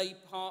 were they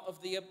part of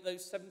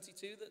those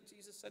 72 that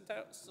Jesus sent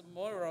out? Some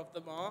more of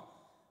them are,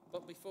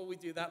 but before we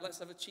do that, let's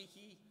have a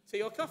cheeky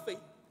tea or coffee.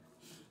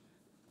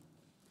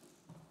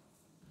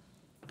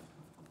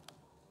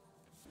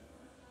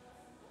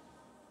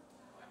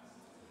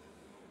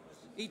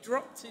 He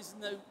dropped his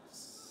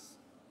notes,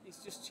 he's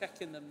just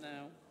checking them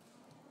now.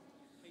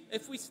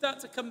 If we start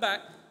to come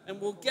back,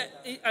 and we'll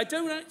get, I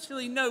don't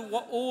actually know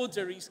what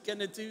order he's going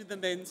to do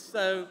them in,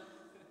 so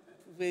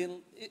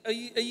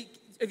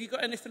have you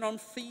got anything on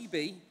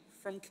Phoebe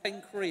from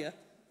Kenkrea?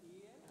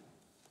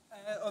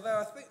 Yeah.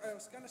 Although I think I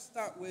was going to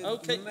start with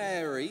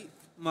Mary,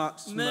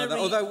 Mark's mother.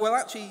 Although we'll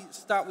actually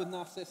start with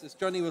Narcissus.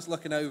 Johnny was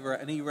looking over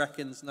it, and he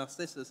reckons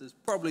Narcissus is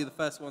probably the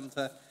first one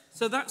to...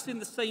 So that's in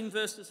the same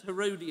verse as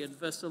Herodian,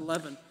 verse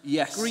 11.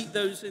 Yes. Greet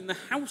those in the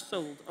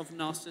household of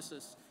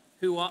Narcissus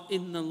who are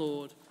in the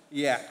Lord.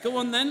 Yeah. Go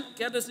on then,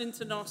 get us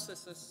into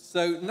Narcissus.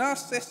 So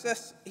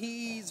Narcissus,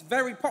 he's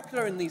very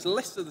popular in these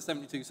lists of the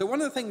 72. So one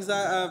of the things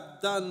that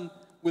I've done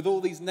with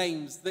all these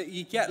names, that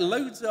you get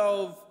loads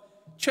of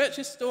church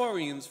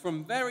historians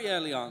from very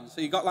early on.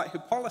 So you got like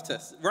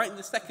Hippolytus, right in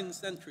the 2nd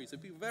century, so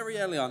people very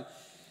early on.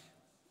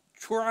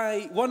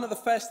 One of the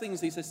first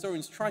things these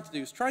historians try to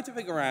do is try to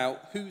figure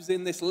out who's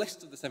in this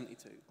list of the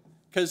 72.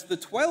 Because the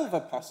 12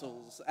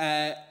 apostles,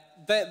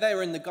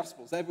 they're in the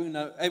Gospels.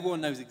 Everyone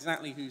knows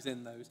exactly who's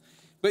in those.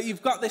 But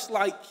you've got this,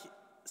 like,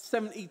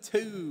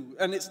 72,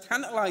 and it's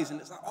tantalizing.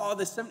 It's like, oh,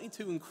 there's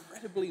 72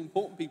 incredibly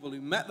important people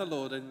who met the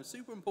Lord and were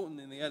super important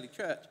in the early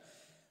church.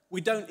 We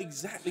don't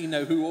exactly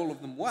know who all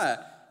of them were.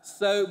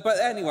 But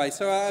anyway,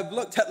 so I've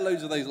looked at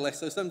loads of those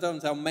lists. So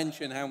sometimes I'll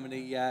mention how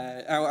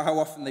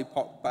often they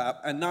pop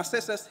up. And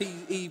Narcissus,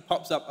 he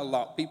pops up a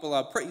lot. People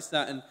are pretty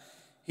certain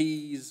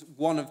he's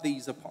one of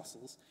these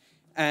apostles.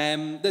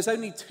 There's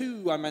only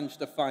 2 I managed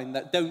to find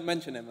that don't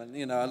mention him,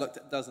 and, I looked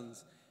at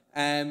dozens.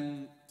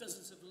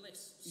 Dozens of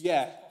lists of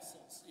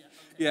apostles.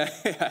 Yeah,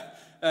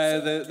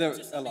 there are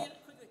a lot.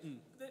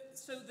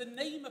 So the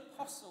name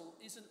apostle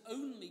isn't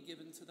only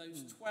given to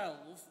those 12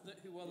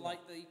 who are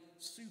like the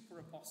super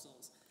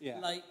apostles. Yeah.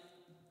 Like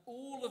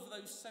all of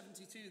those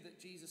 72 that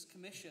Jesus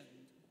commissioned,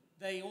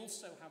 they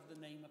also have the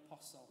name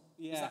apostle.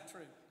 Yeah. Is that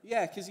true?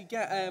 Yeah, because you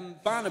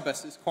get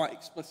Barnabas is quite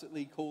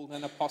explicitly called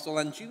an apostle,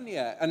 and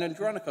Junia and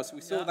Andronicus,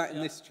 we saw that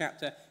in this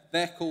chapter,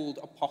 they're called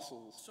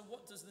apostles. So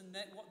what does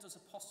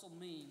apostle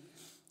mean?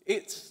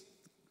 It's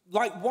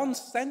like one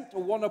sent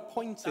or one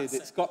appointed.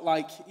 It's got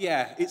like,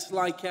 it's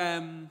like,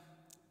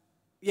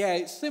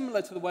 it's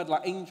similar to the word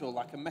like angel,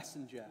 like a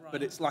messenger,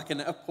 but it's like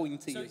an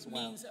appointee as well. So it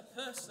means a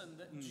person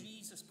that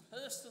Jesus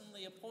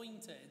personally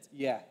appointed.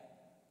 Yeah.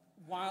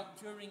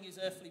 During his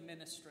earthly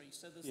ministry.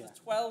 So there's the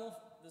 12,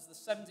 there's the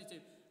 72,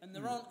 and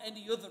there aren't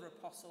any other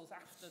apostles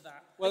after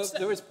that. Well,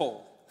 there is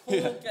Paul.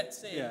 Paul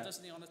gets in,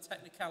 doesn't he, on a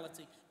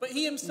technicality. But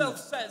he himself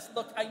says,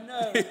 look, I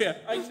know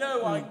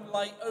I'm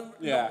like,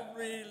 not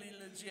really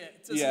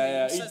legit, doesn't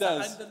he? He says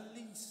that I'm the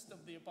least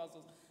of the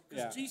apostles.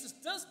 Because Jesus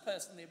does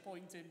personally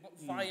appoint him, but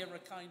via a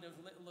kind of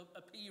little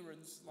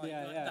appearance like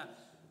that.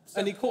 So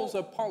and he calls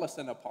Apollos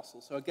an apostle,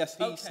 so I guess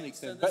he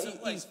sneaks in. But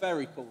he's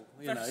very cool,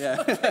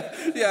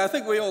 I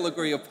think we all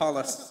agree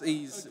Apollos,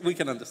 we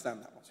can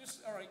understand that one.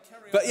 All right,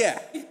 carry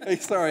on.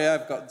 But sorry,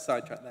 I've gotten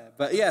sidetracked there.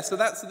 But so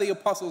that's the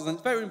apostles, and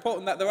it's very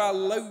important that there are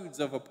loads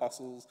of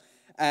apostles,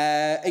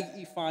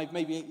 85,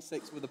 maybe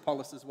 86 with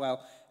Apollos as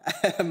well.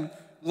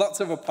 Lots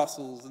of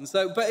apostles, and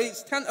so, but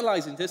it's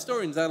tantalizing to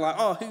historians. They're like,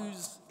 oh,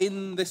 who's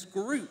in this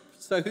group?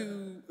 So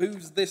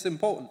who's this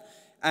important?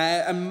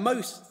 And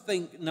most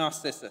think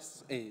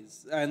Narcissus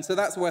is, and so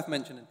that's worth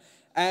mentioning.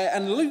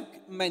 And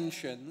Luke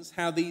mentions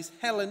how these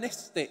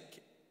Hellenistic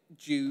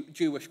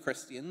Jewish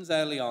Christians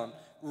early on,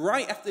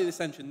 right after the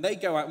ascension, they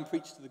go out and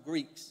preach to the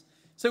Greeks.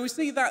 So we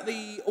see that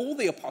all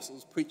the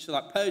apostles preached to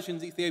like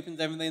Persians, Ethiopians,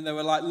 everything. There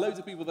were like loads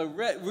of people that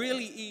were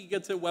really eager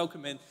to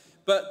welcome in,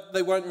 but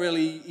they weren't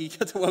really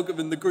eager to welcome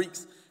in the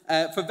Greeks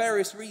for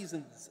various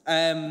reasons.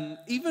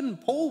 Even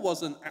Paul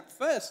wasn't at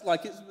first.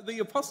 Like the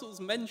apostles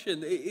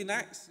mentioned in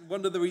Acts,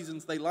 one of the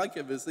reasons they like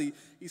him is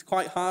he's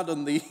quite hard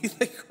on the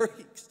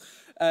Greeks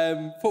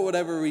for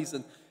whatever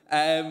reason.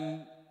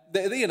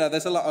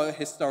 There's a lot of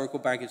historical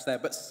baggage there,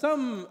 but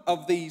some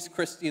of these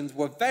Christians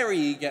were very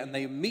eager, and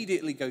they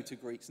immediately go to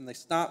Greeks and they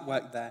start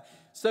work there.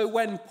 So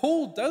when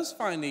Paul does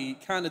finally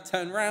kind of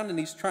turn around and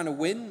he's trying to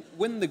win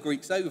the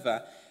Greeks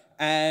over,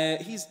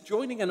 He's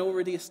joining an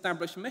already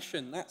established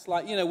mission. That's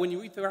like, you know, when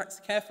you read through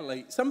Acts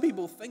carefully, some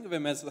people think of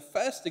him as the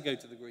first to go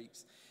to the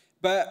Greeks,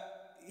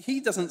 but he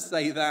doesn't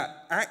say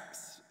that.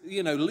 Acts,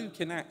 you know, Luke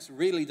in Acts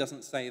really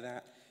doesn't say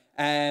that.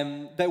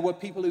 There were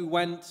people who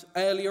went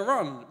earlier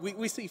on.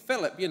 We see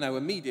Philip, you know,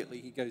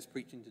 immediately he goes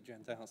preaching to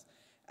Gentiles.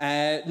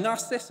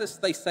 Narcissus,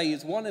 they say,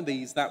 is one of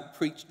these that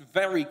preached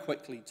very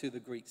quickly to the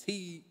Greeks.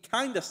 He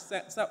kind of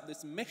sets up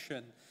this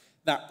mission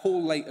that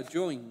Paul later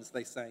joins,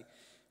 they say,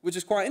 which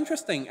is quite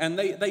interesting. And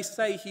they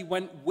say he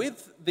went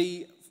with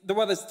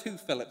well, there's two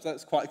Philips.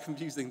 That's quite a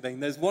confusing thing.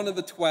 There's one of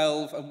the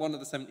 12 and one of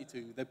the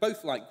 72. They're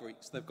both like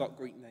Greeks. They've got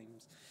Greek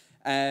names.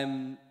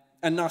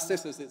 And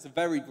Narcissus, it's a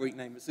very Greek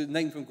name. It's a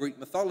name from Greek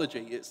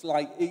mythology. It's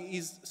like,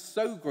 he's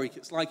so Greek,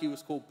 it's like he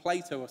was called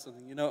Plato or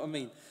something, you know what I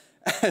mean?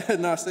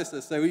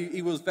 Narcissus, so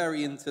he was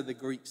very into the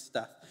Greek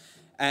stuff.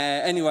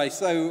 Anyway,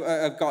 so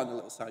I've gotten a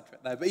little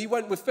sidetracked there. But he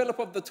went with Philip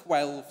of the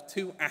 12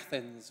 to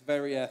Athens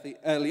very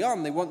early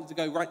on. They wanted to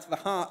go right to the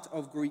heart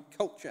of Greek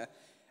culture.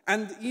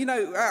 And, you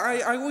know,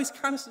 I always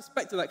kind of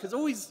suspected that because it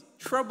always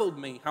troubled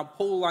me how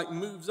Paul, like,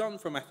 moves on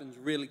from Athens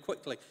really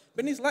quickly.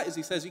 But in his letters,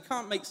 he says you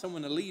can't make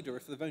someone a leader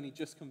if they've only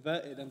just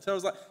converted. And so I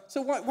was like,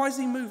 so why does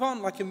he move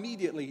on, like,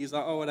 immediately? He's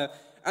like, oh, whatever.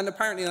 And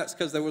apparently that's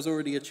because there was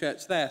already a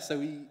church there. So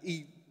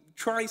he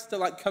tries to,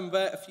 like,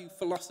 convert a few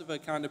philosopher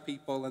kind of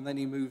people, and then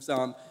he moves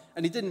on.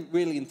 And he didn't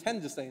really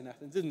intend to stay in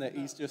Athens, didn't it?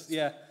 He's just,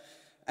 yeah.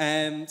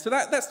 So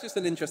that's just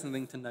an interesting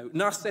thing to note.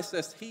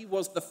 Narcissus, he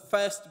was the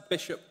first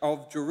bishop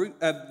of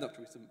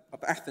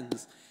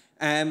Athens.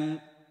 And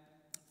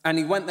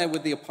he went there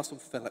with the Apostle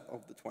Philip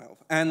of the 12.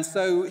 And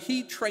so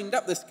he trained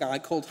up this guy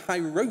called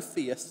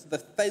Hierotheus the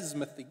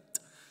Thesmothete.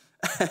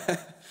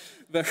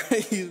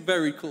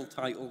 Very cool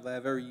title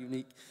there, very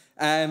unique.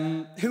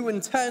 Who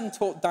in turn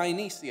taught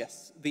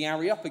Dionysius, the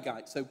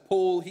Areopagite. So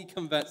Paul, he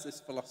converts this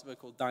philosopher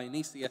called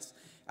Dionysius,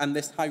 and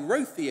this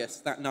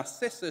Hierotheus that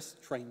Narcissus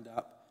trains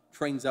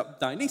up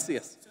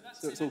Dionysius.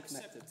 So it's all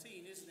connected.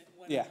 17, isn't it,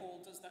 when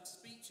Paul does that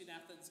speech in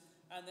Athens,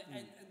 and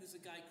there's a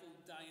guy called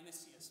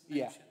Dionysius mentioned.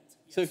 Yeah. Yes.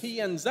 So he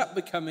ends up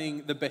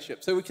becoming the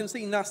bishop. So we can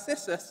see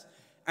Narcissus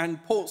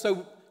and Paul.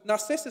 So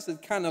Narcissus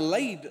had kind of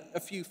laid a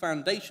few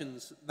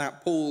foundations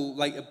that Paul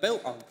later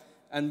built on.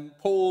 And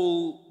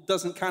Paul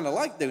doesn't kind of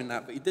like doing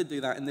that, but he did do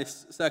that in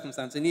this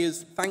circumstance. And he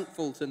is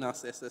thankful to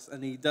Narcissus,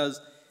 and he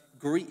does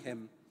greet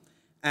him.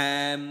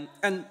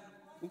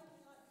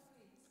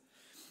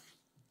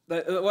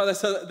 Well,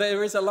 so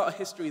there is a lot of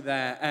history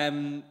there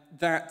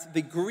that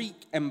the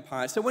Greek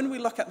Empire. So when we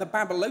look at the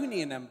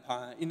Babylonian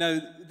Empire, you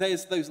know,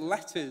 there's those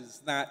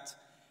letters that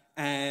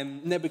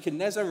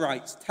Nebuchadnezzar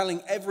writes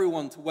telling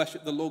everyone to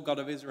worship the Lord God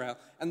of Israel.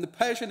 And the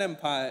Persian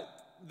Empire,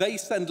 they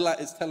send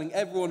letters telling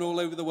everyone all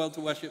over the world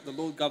to worship the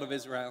Lord God of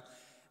Israel.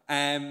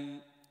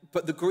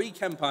 But the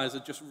Greek empires are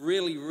just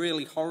really,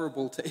 really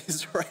horrible to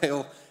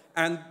Israel.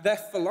 And their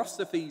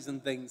philosophies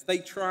and things,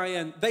 they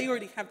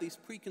already have these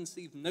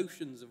preconceived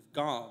notions of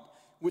God,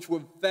 which were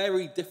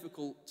very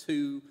difficult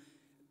to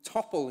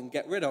topple and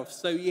get rid of.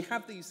 So you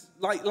have these,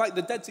 like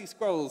the Dead Sea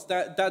Scrolls,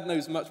 Dad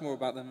knows much more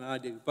about them than I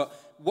do, but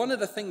one of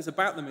the things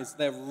about them is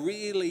they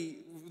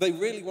really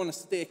want to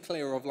steer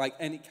clear of like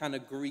any kind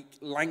of Greek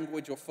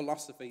language or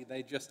philosophy.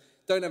 They just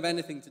don't have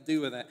anything to do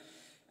with it.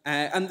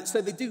 And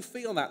so they do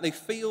feel that. They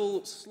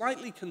feel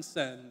slightly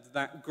concerned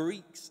that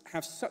Greeks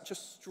have such a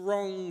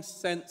strong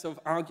sense of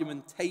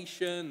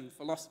argumentation and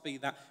philosophy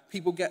that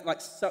people get like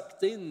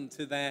sucked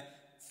into their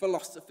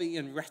philosophy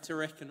and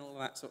rhetoric and all of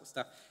that sort of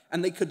stuff.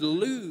 And they could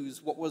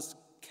lose what was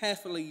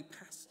carefully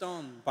passed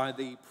on by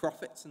the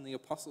prophets and the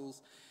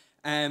apostles.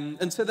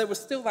 And so there was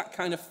still that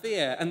kind of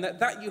fear. And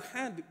that you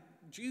had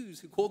Jews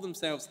who called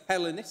themselves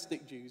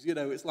Hellenistic Jews. You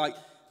know, it's like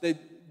they're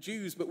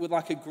Jews but with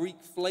like a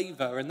Greek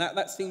flavor, and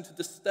that seemed to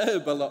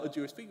disturb a lot of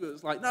Jewish people. It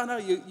was like, no,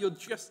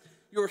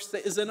 you're a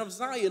citizen of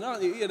Zion,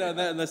 aren't you? You know,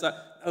 and there's like,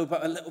 oh,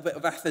 but a little bit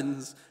of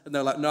Athens, and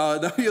they're like,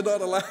 no, you're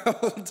not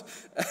allowed.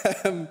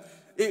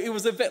 It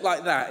was a bit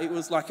like that. It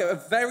was like a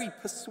very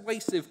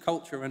persuasive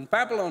culture, and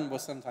Babylon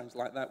was sometimes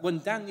like that. When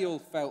Daniel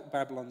felt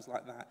Babylon's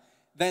like that,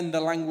 then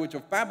the language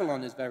of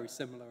Babylon is very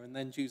similar, and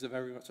then Jews are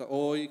very much like,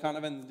 oh, you can't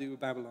have anything to do with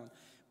Babylon.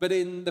 But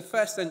in the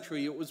first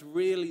century, it was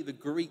really the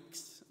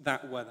Greeks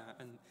that were that.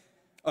 And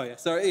oh yeah,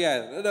 so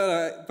yeah,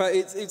 no, but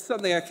it's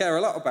something I care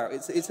a lot about.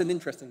 It's an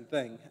interesting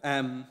thing.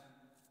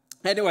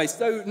 Anyway,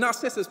 so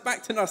Narcissus,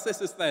 back to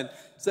Narcissus then.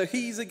 So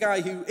he's a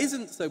guy who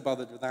isn't so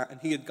bothered with that, and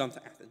he had gone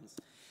to Athens.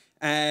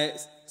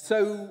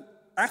 So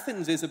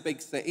Athens is a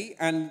big city,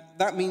 and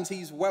that means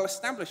he's well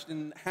established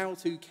in how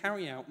to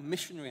carry out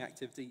missionary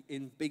activity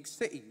in big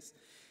cities.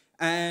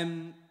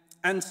 And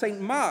St.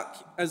 Mark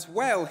as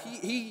well,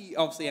 he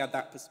obviously had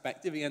that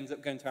perspective. He ends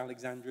up going to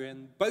Alexandria,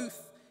 and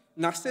both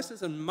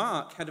Narcissus and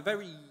Mark had a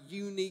very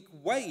unique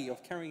way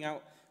of carrying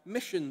out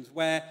missions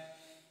where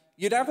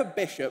you'd have a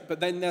bishop, but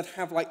then they'd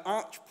have like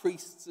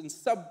archpriests and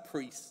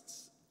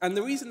sub-priests. And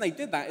the reason they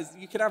did that is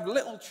you could have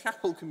little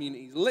chapel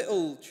communities,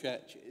 little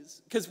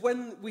churches, because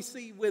when we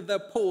see with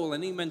Paul,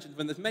 and he mentioned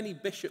when there's many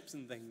bishops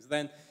and things,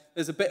 then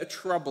there's a bit of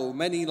trouble,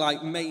 many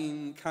like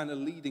main kind of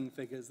leading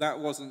figures. That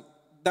wasn't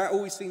that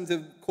always seemed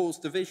to cause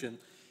division.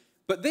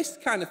 But this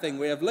kind of thing,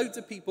 we have loads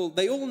of people,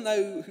 they all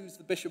know who's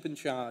the bishop in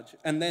charge,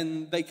 and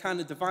then they kind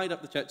of divide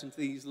up the church into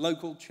these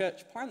local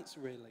church plants,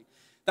 really.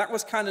 That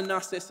was kind of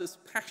Narcissus'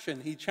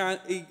 passion.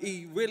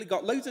 He really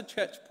got loads of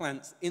church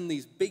plants in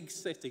these big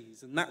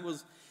cities, and that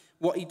was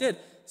what he did.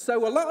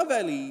 So a lot of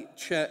early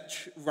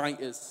church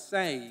writers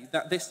say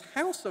that this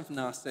house of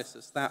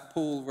Narcissus that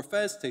Paul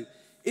refers to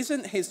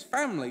isn't his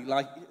family,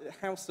 like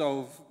house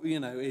of,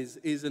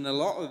 is in a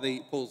lot of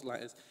Paul's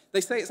letters. They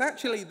say it's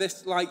actually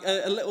this, like,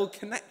 a little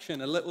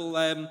connection, a little,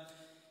 what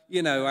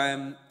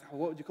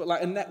would you call it?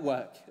 Like a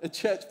network, a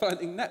church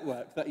planting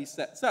network that he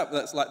sets up.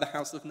 That's like the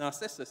house of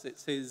Narcissus.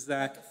 It's his...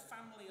 like a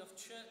family of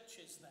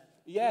churches, then.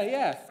 Yeah.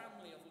 A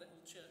family of little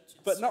churches.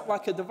 But not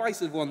like a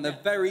divisive one. They're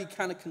very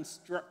kind of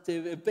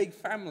constructive, a big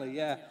family,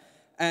 yeah.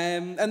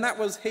 And that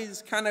was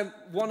his kind of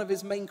one of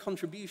his main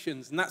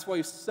contributions, and that's why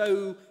he's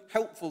so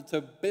helpful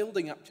to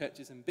building up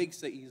churches in big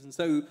cities. And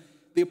so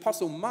the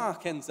Apostle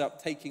Mark ends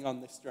up taking on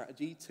this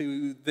strategy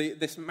to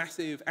this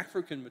massive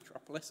African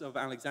metropolis of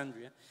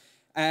Alexandria.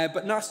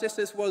 But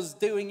Narcissus was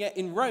doing it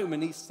in Rome,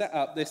 and he set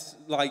up this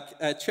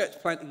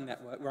church planting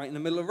network right in the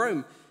middle of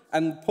Rome.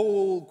 And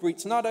Paul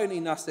greets not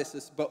only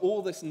Narcissus, but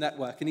all this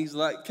network. And he's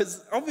like,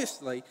 because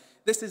obviously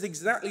this is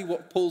exactly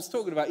what Paul's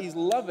talking about. He's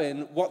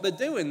loving what they're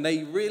doing.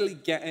 They really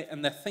get it,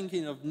 and they're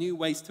thinking of new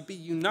ways to be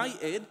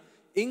united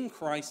in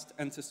Christ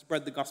and to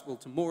spread the gospel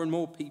to more and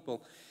more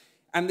people.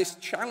 And this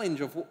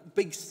challenge of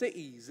big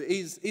cities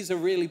is a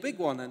really big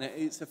one, and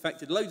it's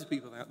affected loads of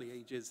people throughout the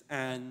ages.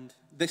 And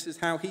this is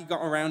how he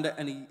got around it,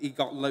 and he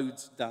got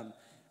loads done.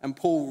 And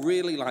Paul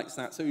really likes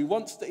that. So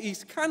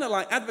he's kind of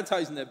like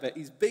advertising it a bit.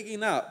 He's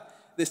bigging up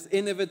this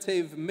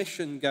innovative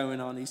mission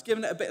going on. He's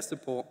giving it a bit of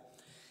support.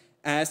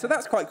 So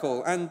that's quite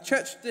cool. And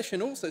church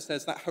tradition also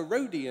says that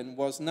Herodian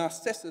was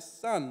Narcissus'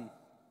 son.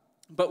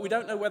 But we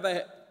don't know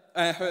whether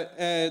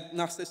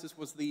Narcissus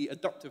was the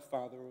adoptive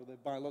father or the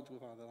biological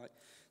father.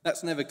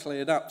 That's never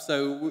cleared up.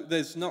 So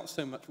there's not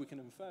so much we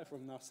can infer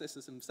from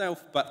Narcissus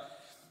himself. But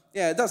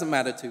yeah, it doesn't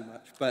matter too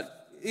much.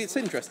 But it's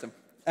interesting.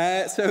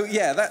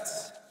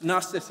 That's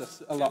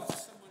Narcissus a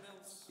lot.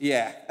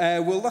 Yeah.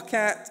 We'll look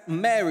at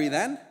Mary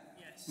then,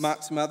 yes.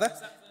 Mark's mother. Is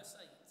that verse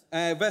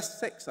 8? Verse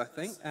 6, I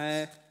think.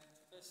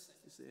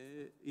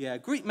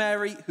 Greet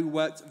Mary, who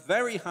worked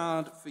very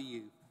hard for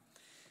you.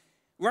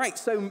 Right,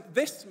 so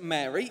this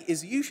Mary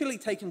is usually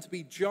taken to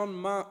be John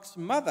Mark's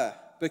mother,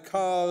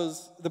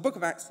 because the book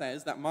of Acts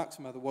says that Mark's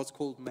mother was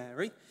called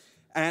Mary,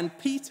 and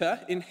Peter,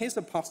 in his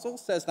epistle,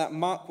 says that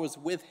Mark was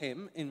with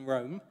him in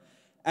Rome.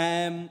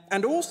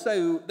 And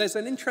also, there's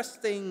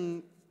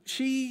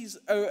she's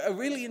a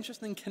really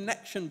interesting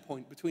connection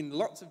point between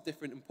lots of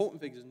different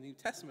important figures in the New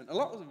Testament. A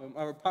lot of them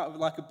are a part of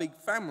like a big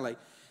family,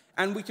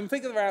 and we can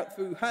figure that out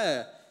through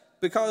her.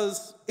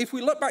 Because if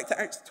we look back to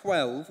Acts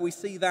 12, we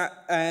see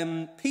that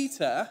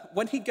Peter,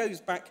 when he goes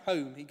back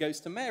home, he goes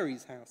to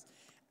Mary's house.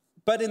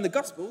 But in the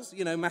Gospels,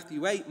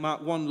 Matthew 8,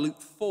 Mark 1,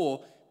 Luke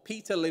 4,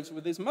 Peter lives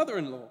with his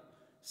mother-in-law.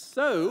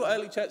 So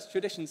early church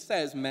tradition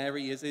says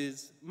Mary is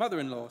his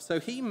mother-in-law. So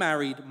he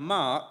married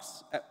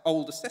Mark's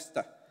older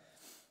sister,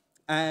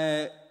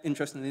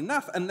 interestingly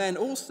enough. And then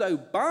also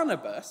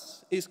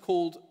Barnabas is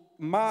called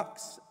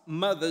Mark's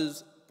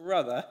mother's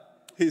brother,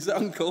 his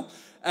uncle.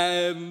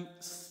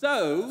 Just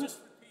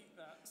repeat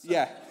that.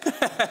 Yeah.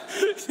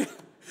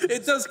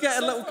 It does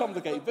get a little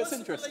complicated, but it's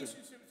interesting. What's the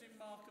relationship between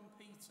Mark and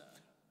Peter?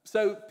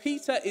 So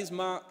Peter is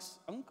Mark's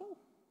uncle?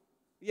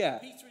 Yeah.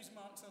 Peter is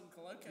Mark's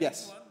uncle, okay.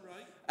 Yes.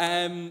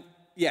 Right.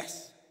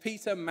 Yes.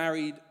 Peter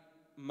married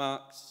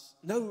Mark's...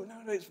 No,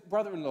 it's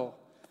brother-in-law.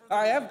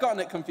 I have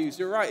gotten it confused.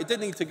 You're right. I did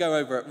need to go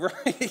over it.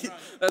 Right.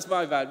 That's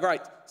my bad.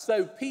 Right.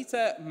 So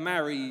Peter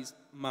marries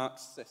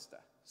Mark's sister.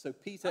 So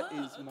Peter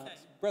is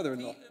Mark's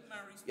brother-in-law. Peter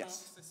marries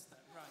Mark's sister,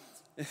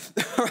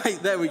 right.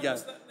 Right, there we go.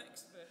 What's that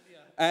next bit?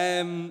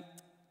 Yeah.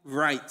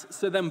 Right,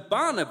 so then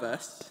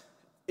Barnabas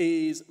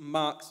is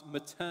Mark's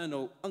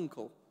maternal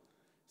uncle.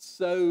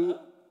 So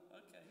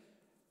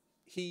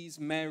he's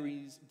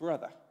Mary's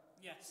brother.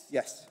 Yes.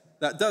 Yes,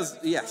 that does,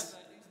 yes.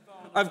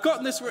 I've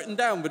gotten this written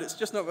down, but it's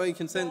just not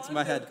making sense in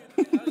my head.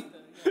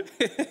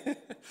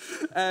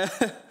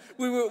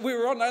 We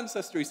were on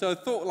Ancestry, so I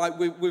thought like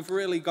we've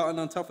really gotten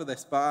on top of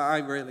this, but I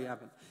really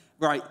haven't.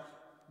 Right.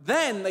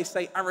 Then they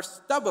say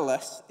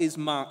Aristobulus is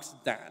Mark's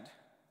dad.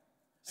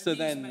 So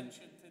then,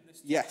 mentioned in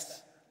this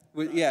yes.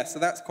 Yeah, so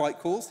that's quite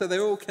cool. So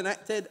they're all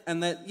connected.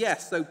 And then,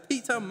 yes, so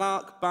Peter,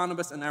 Mark,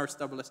 Barnabas, and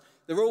Aristobulus,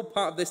 they're all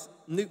part of this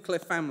nuclear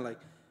family.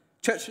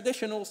 Church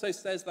tradition also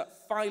says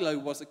that Philo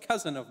was a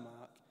cousin of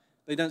Mark.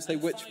 They don't say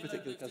which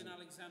particular cousin. In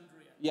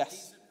Alexandria.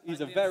 Yes.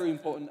 He's a very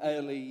important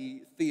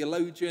early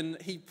theologian.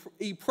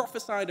 He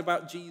prophesied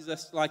about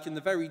Jesus like in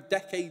the very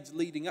decades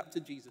leading up to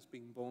Jesus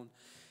being born.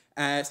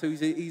 So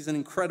he's an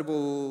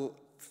incredible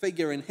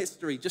figure in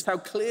history. Just how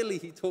clearly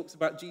he talks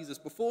about Jesus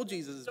before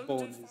Jesus is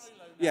born.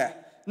 Yeah.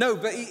 No,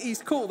 but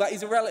he's cool that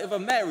he's a relative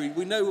of Mary.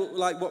 We know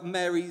like what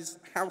Mary's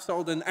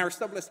household and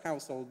Aristobulus'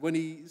 household, when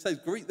he says,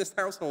 greet this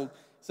household,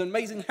 it's an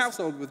amazing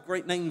household with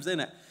great names in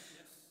it. Yes.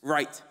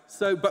 Right.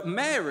 So, but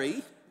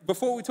Mary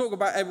before we talk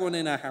about everyone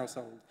in her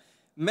household,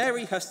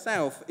 Mary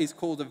herself is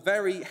called a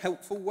very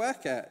helpful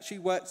worker. She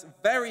works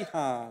very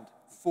hard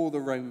for the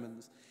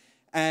Romans.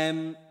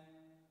 And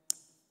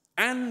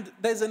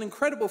there's an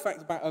incredible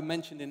fact about her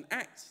mentioned in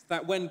Acts,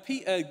 that when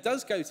Peter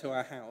does go to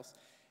her house,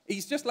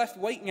 he's just left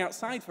waiting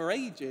outside for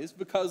ages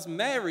because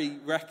Mary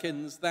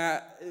reckons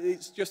that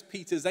it's just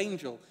Peter's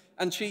angel.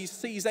 And she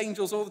sees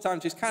angels all the time.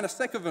 She's kind of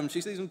sick of them.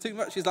 She sees them too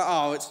much. She's like,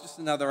 oh, it's just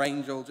another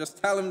angel.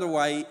 Just tell him to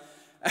wait.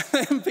 And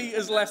then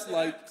Peter's left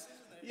like,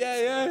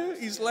 yeah.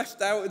 He's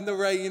left out in the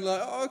rain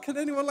like, oh, can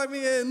anyone let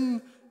me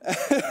in?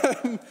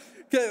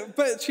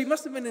 But she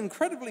must have been an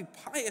incredibly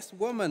pious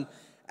woman.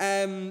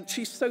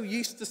 She's so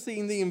used to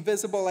seeing the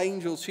invisible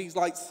angels. She's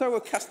like so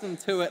accustomed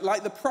to it.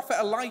 Like the prophet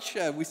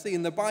Elisha we see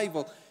in the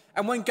Bible.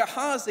 And when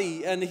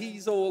Gehazi, and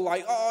he's all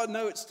like, oh,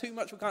 no, it's too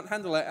much, we can't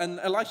handle it. And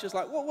Elisha's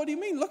like, well, what do you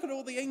mean? Look at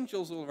all the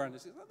angels all around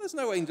us. He's like, there's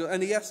no angel.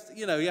 And he has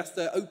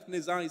to open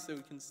his eyes so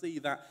he can see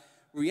that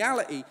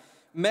reality.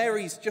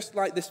 Mary's just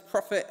like this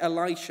prophet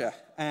Elisha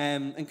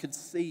and could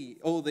see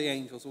all the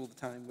angels all the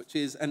time, which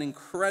is an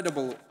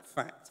incredible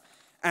fact.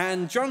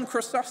 And John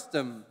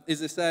Chrysostom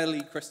is this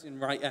early Christian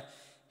writer.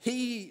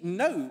 He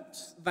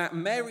notes that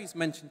Mary's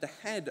mentioned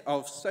ahead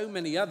of so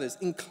many others,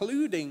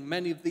 including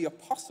many of the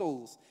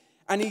apostles.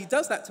 And he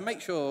does that to make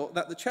sure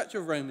that the Church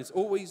of Rome is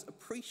always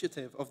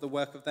appreciative of the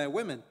work of their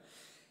women.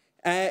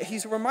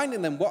 He's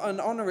reminding them what an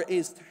honor it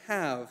is to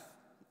have,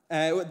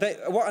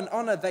 what an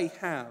honor they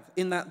have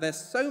in that there's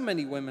so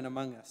many women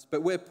among us,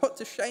 but we're put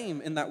to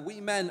shame in that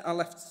we men are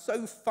left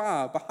so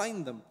far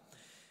behind them.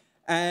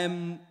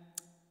 And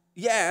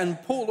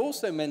Paul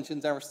also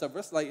mentions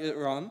Aristobulus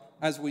later on,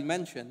 as we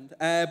mentioned.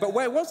 But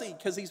where was he?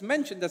 Because he's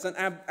mentioned as an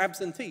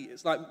absentee.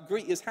 It's like,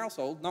 greet his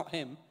household, not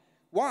him.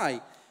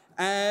 Why?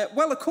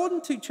 Well,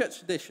 according to church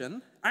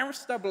tradition,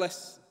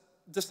 Aristobulus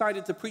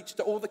decided to preach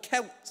to all the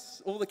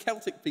Celts, all the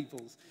Celtic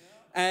peoples.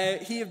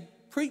 He had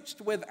preached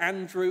with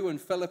Andrew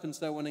and Philip and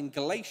so on in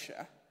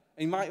Galatia.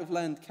 He might have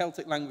learned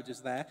Celtic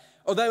languages there.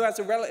 Although as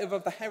a relative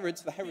of the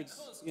Herods,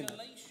 because Galatia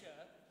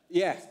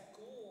is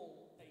Gaul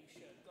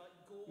Asia, like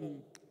Gaul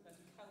and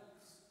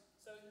Celts.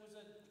 So it was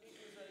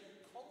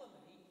a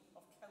colony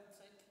of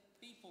Celtic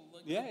people,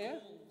 like the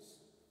Gauls.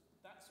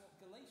 That's what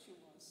Galatia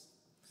was.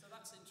 So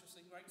that's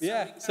interesting,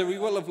 right? So we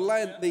will have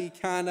learned the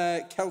kind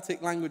of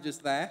Celtic languages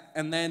there,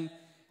 and then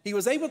he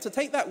was able to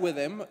take that with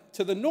him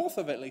to the north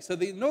of Italy. So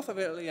the north of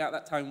Italy at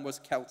that time was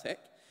Celtic.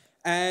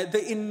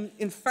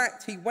 In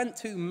fact, he went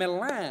to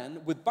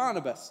Milan with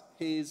Barnabas,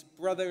 his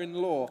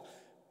brother-in-law.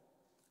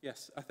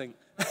 Yes, I think.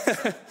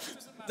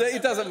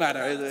 It doesn't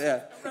matter, is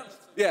it?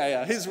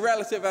 Yeah. His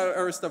relative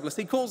Aristobulus.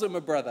 He calls him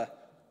a brother,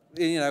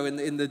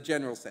 in the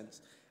general sense.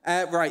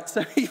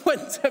 So he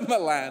went to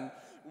Milan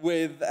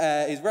with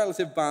his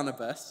relative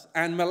Barnabas,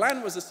 and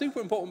Milan was a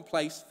super important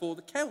place for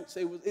the Celts.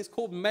 It's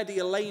called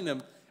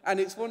Mediolanum, and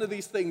it's one of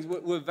these things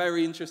we're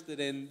very interested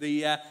in.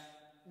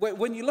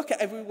 When you look at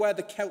everywhere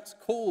the Celts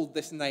called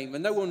this name,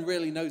 and no one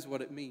really knows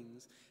what it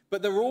means,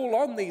 but they're all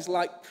on these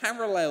like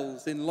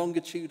parallels in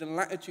longitude and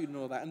latitude and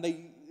all that, and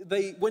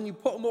they when you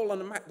put them all on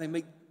a map, they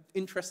make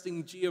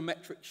interesting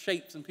geometric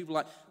shapes, and people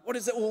are like, what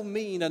does it all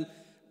mean? And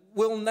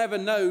we'll never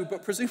know,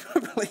 but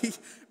presumably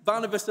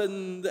Barnabas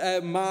and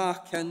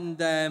Mark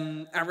and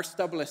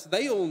Aristobulus,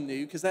 they all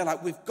knew, because they're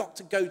like, we've got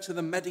to go to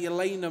the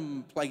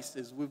Mediolanum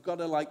places. We've got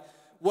to,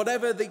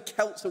 whatever the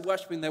Celts are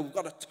worshipping there, we've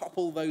got to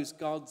topple those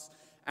gods.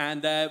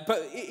 And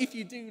but if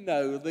you do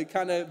know, the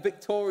kind of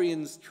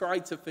Victorians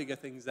tried to figure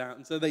things out,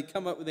 and so they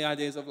come up with the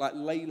ideas of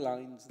ley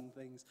lines and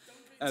things.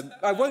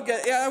 I won't.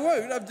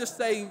 I'm just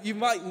saying you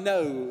might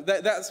know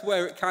that's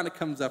where it kind of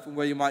comes up and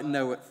where you might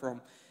know it from.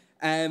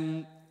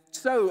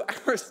 So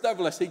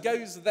Aristobulus, he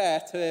goes there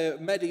to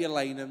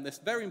Mediolanum, this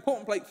very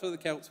important place for the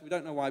Celts. We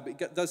don't know why, but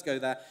he does go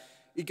there.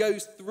 He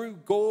goes through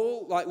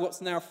Gaul, like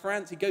what's now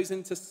France. He goes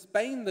into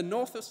Spain. The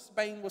north of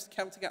Spain was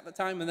Celtic at the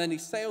time, and then he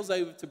sails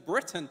over to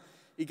Britain.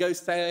 He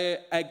goes to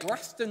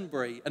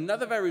Glastonbury,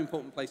 another very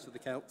important place for the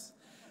Celts.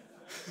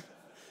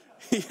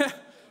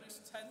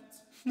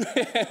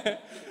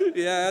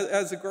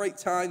 Has a great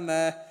time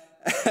there.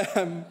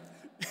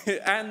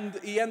 And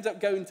he ends up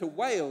going to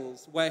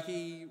Wales, where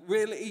he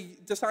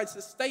decides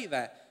to stay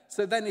there.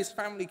 So then his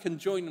family can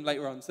join him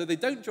later on. So they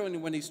don't join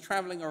him when he's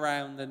traveling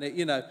around, and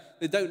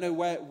they don't know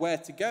where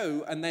to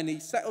go. And then he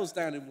settles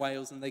down in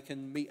Wales, and they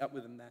can meet up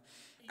with him there.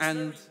 He's very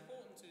important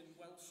in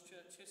Welsh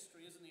church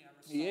history, isn't he,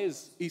 Aristobulus? He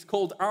is. He's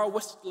called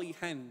Arwystli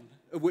Hen,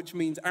 which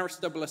means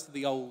Aristobulus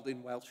the Old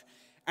in Welsh.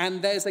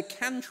 And there's a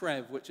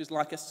Cantrev, which is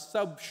like a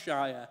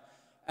sub-shire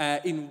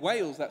in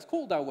Wales that's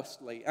called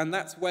Arwystli, and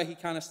that's where he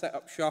kind of set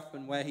up shop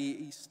and where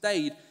he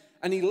stayed.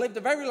 And he lived a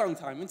very long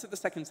time, into the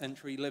 2nd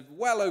century. He lived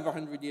well over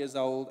 100 years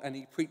old, and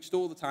he preached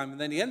all the time. And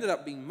then he ended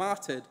up being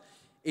martyred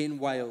in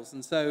Wales.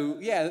 And so,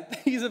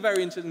 he's a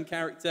very interesting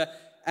character.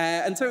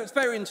 And so it's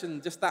very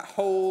interesting, just that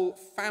whole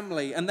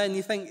family. And then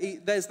you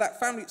think, there's that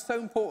family, it's so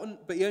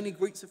important, but he only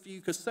greets a few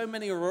because so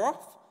many are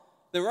off.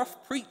 They're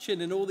off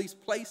preaching in all these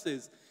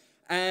places.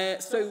 So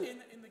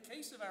in the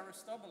case of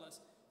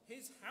Aristobulus,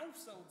 his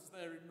household's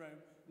there in Rome,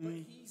 but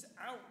he's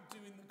out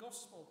doing the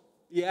gospel.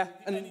 Yeah.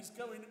 And he's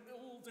going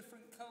all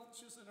different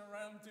cultures and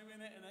around doing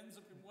it, and ends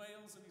up in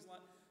Wales, and he's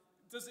like,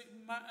 does it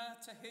matter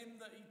to him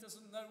that he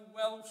doesn't know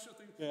Welsh?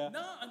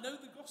 No, I know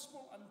the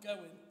gospel, I'm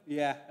going.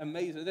 Yeah,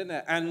 amazing, isn't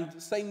it?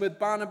 And same with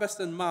Barnabas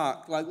and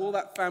Mark, like all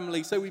that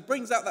family. So he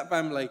brings out that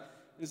family.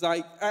 It's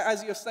like,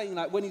 as you're saying,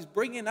 like when he's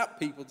bringing up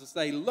people to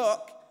say,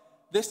 look,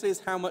 this is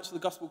how much the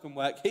gospel can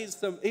work.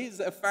 Here's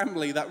a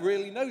family that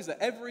really knows it.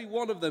 Every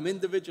one of them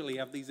individually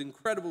have these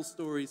incredible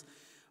stories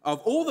of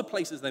all the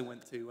places they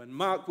went to. And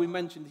Mark, we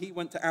mentioned, he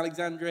went to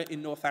Alexandria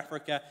in North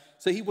Africa.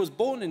 So he was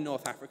born in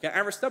North Africa.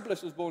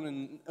 Aristobulus was born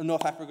in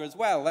North Africa as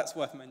well. That's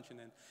worth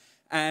mentioning.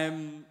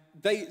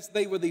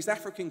 They were these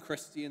African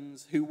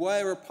Christians who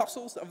were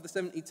apostles of the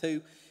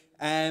 72.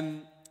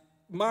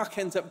 Mark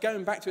ends up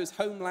going back to his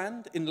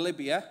homeland in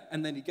Libya,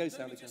 and then he goes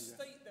to Alexandria. Just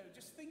state, though,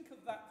 just think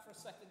of that for a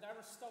second.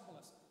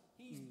 Aristobulus,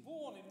 he's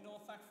born in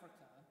North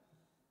Africa.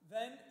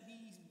 Then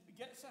he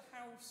gets a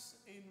house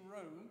in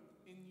Rome,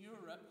 in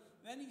Europe.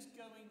 Then he's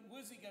going,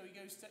 where's he go? He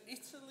goes to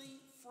Italy,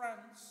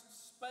 France,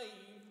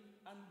 Spain,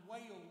 and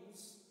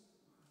Wales,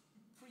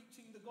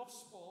 preaching the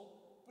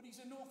gospel, but he's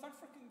a North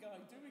African guy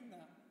doing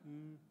that.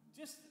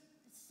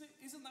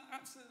 Isn't that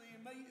absolutely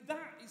amazing?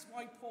 That is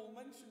why Paul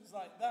mentions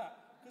like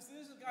that. Because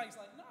there's a guy who's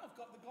like, no, I've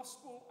got the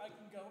gospel, I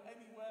can go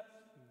anywhere,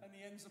 and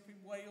he ends up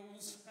in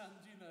Wales, and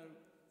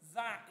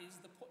that is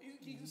the point.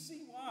 You can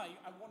see why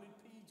I wanted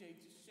PJ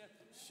to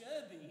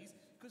share these,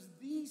 because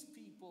these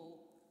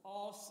people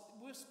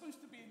we're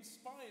supposed to be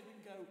inspired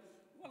and go,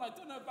 well, I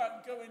don't know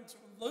about going to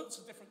lots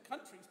of different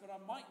countries, but I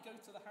might go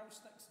to the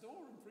house next door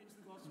and preach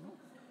the gospel.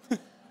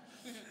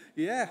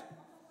 Yeah.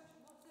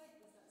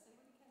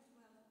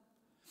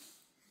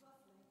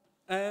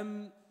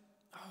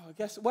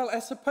 I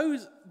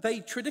suppose they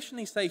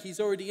traditionally say he's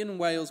already in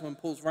Wales when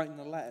Paul's writing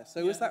the letter.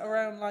 So is that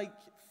around like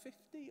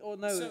 50 or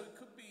no? So it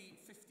could be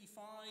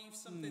 55,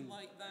 something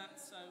like that.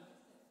 So.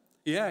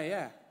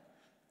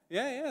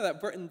 Yeah, that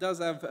Britain does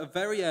have a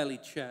very early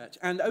church.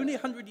 And only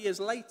 100 years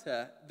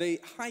later, the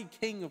High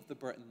King of the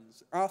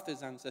Britons,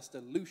 Arthur's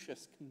ancestor,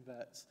 Lucius,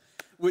 converts,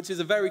 which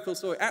is a very cool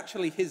story.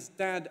 Actually, his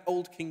dad,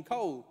 Old King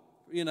Cole,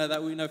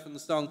 that we know from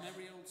the song.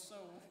 Merry old soul.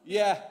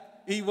 Yeah,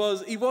 he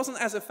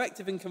wasn't as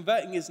effective in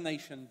converting his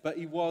nation, but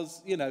he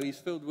was, he's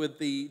filled with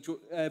the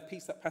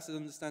peace that passes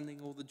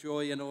understanding, all the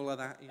joy and all of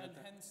that. And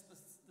hence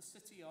the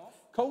city of?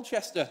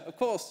 Colchester, of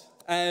course.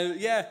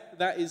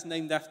 That is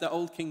named after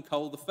Old King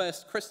Cole, the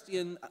first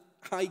Christian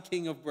High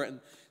King of Britain.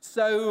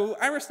 So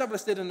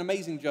Aristobulus did an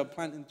amazing job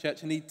planting the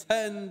church, and he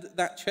turned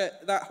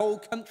that whole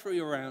country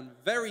around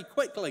very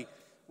quickly.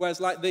 Whereas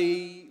like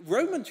the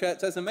Roman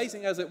church, as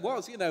amazing as it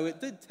was, it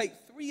did take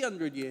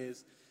 300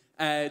 years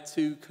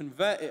to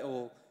convert it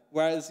all.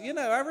 Whereas,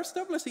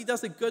 Aristobulus, he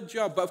does a good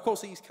job, but of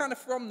course he's kind of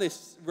from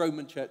this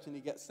Roman church and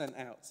he gets sent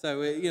out.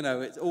 So,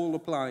 it all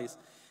applies.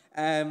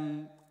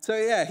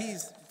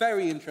 He's a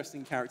very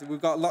interesting character. We've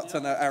got lots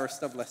on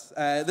Aristobulus.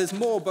 There's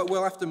more, but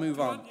we'll have to move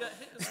on.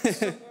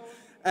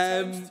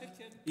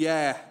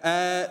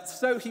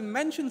 So he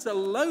mentions a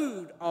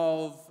load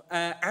of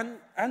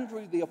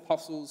Andrew the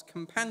Apostle's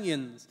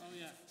companions. Oh,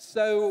 yeah.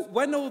 So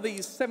when all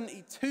these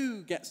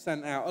 72 get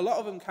sent out, a lot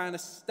of them kind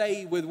of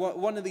stay with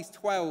one of these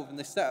 12, and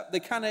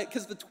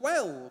because the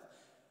 12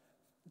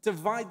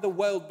 divide the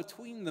world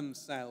between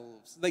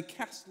themselves. They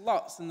cast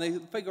lots, and they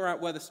figure out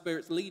where the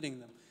Spirit's leading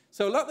them.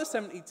 So a lot of the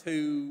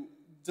 72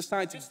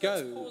 decide to go.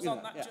 Let's pause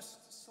on that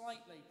just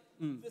slightly.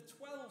 The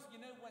 12,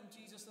 when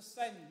Jesus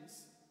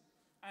ascends,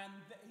 and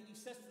he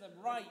says to them,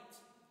 right,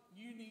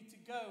 you need to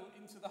go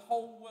into the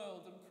whole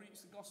world and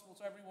preach the gospel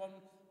to everyone,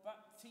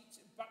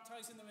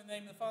 baptizing them in the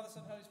name of the Father,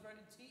 Son, and Holy Spirit,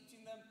 and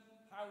teaching them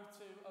how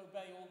to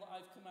obey all that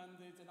I've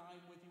commanded, and I'm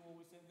with you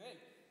always in thee.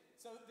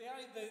 So the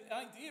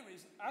idea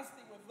is, as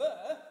they were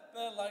there,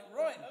 they're like,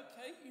 right,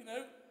 okay,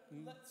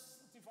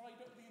 let's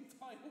divide up the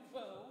entire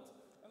world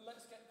and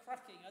let's get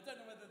cracking. I don't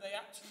know whether they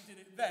actually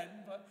did it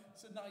then, but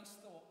it's a nice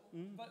thought.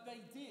 But they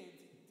did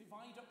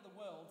divide up the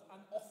world, and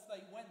off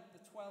they went,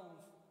 the 12,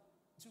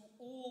 to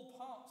all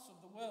parts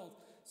of the world.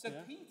 So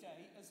PJ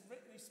has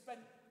spent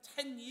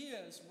 10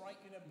 years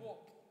writing a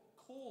book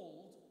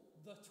called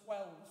The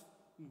 12.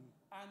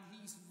 And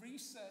he's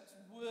researched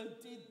where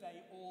did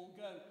they all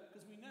go?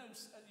 Because we know,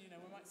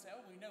 we might say,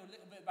 we know a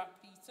little bit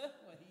about Peter,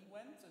 where he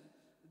went, and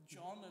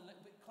John a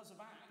little bit because of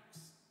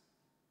Acts.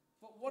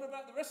 But what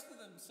about the rest of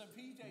them? So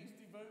PJ's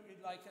devoted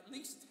at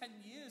least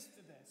 10 years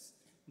to this,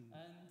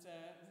 and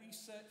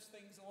researched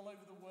things all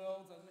over the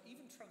world, and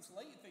even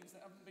translated things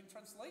that haven't been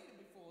translated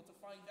before to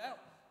find out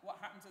what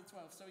happened to the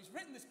 12. So he's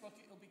written this book,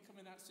 it'll be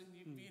coming out soon,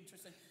 you'd be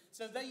interested.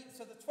 So the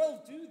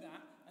 12 do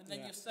that, and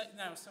then you're set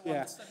now, so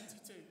on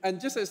 72. And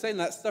just as saying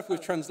that stuff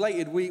we've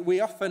translated, we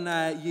often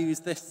use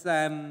this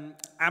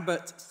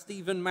abbot,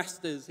 Stephen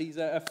Masters. He's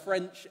a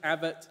French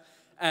abbot,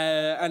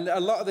 and a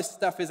lot of this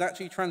stuff is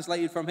actually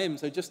translated from him.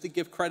 So just to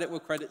give credit where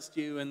credit's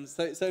due, and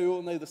so we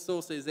all know the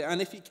sources.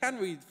 And if you can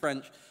read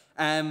French,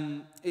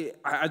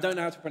 I don't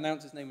know how to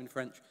pronounce his name in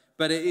French,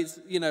 but it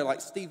is,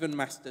 like Stephen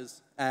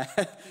Masters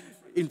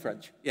in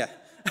French, yeah.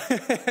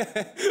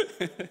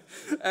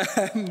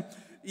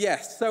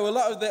 Yes, so a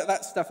lot of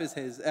that stuff is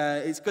his.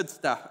 It's good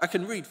stuff. I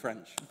can read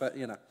French, but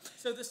you know.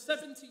 So the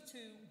 72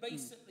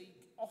 basically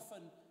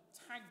often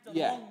tagged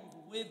along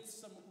with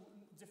some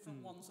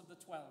different ones of the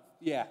 12.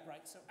 Yeah.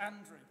 Right, so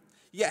Andrew.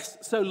 Yes,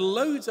 so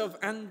loads of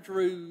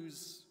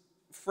Andrew's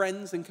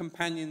friends and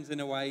companions, in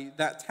a way,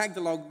 that tagged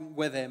along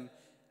with him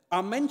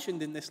are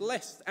mentioned in this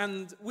list.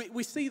 And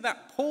we see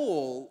that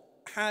Paul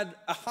had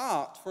a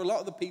heart for a lot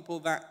of the people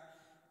that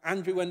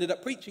Andrew ended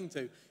up preaching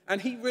to. And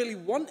he really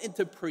wanted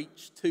to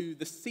preach to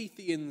the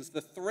Scythians,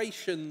 the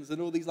Thracians,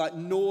 and all these like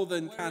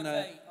northern kind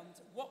of...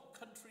 What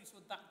countries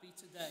would that be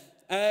today?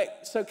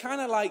 So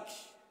kind of like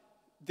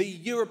the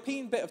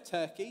European bit of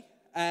Turkey,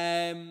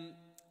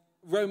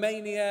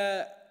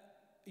 Romania,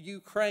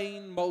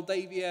 Ukraine,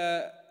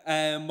 Moldavia,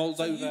 Moldova.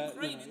 So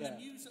Ukraine in the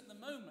news at the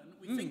moment,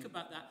 we think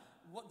about that.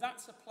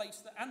 That's a place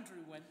that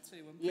Andrew went to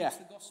and preached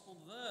the gospel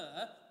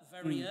there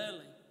very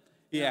early.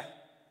 Yeah.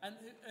 And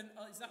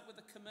is that where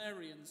the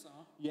Cimmerians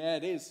are? Yeah,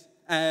 it is.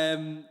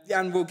 And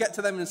we'll get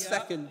to them in a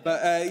second.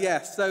 But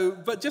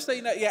but just so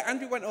you know,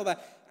 Andrew went all there.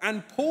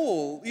 And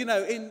Paul, you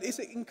know,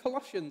 in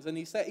Colossians, and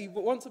he said he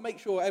wants to make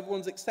sure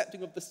everyone's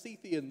accepting of the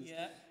Scythians.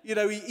 Yeah. You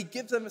know, he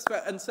gives them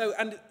respect.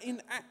 And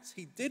in Acts,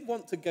 he did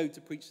want to go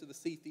to preach to the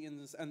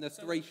Scythians and the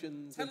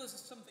Thracians. Tell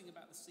us something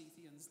about the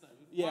Scythians, though.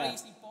 Yeah. Why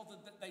is he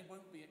bothered that they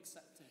won't be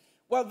accepted?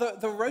 Well,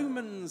 the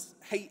Romans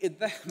hated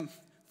them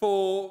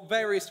for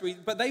various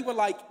reasons, but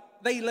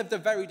they lived a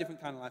very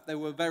different kind of life. They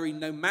were very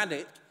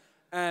nomadic.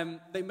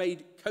 They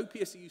made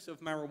copious use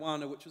of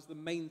marijuana, which was the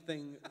main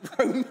thing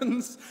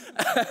Romans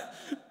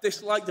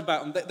disliked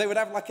about them. They would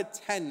have like a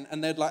tent,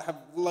 and they'd like have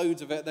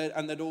loads of it,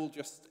 and they'd all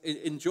just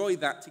enjoy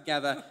that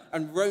together.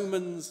 And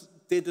Romans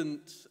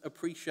didn't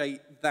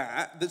appreciate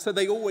that, so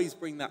they always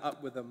bring that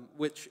up with them,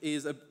 which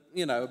is a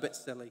bit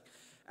silly.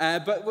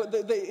 But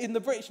in the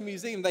British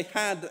Museum,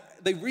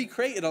 they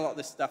recreated a lot of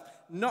this stuff,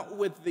 not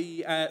with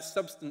the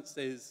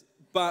substances,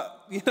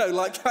 but,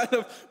 like kind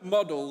of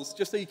models,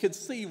 just so you could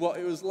see what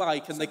it was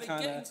like. And so they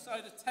kind of get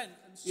inside a tent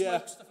and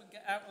smoke stuff and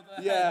get out of their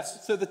heads. Yeah,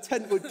 so the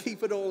tent would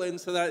keep it all in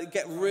so that it'd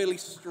get really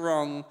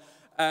strong.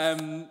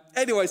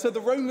 Anyway, so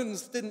the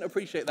Romans didn't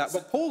appreciate that,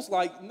 but Paul's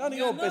like, none of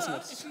your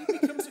business. If he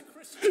becomes a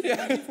Christian, you've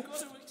got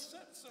to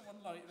accept someone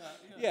like that.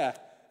 Yeah.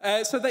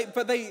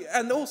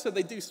 And also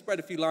they do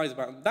spread a few lies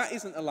about them. That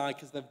isn't a lie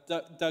because they've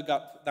dug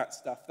up that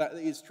stuff. That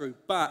is true.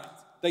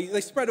 But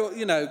they spread,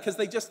 because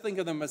they just think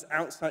of them as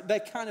outside. They're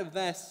kind of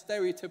their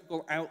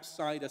stereotypical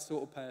outsider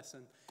sort of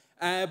person.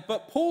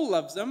 But Paul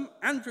loves them.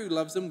 Andrew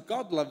loves them.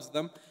 God loves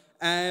them.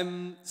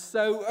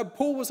 So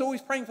Paul was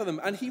always praying for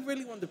them, and he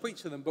really wanted to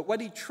preach to them. But when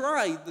he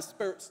tried, the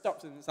Spirit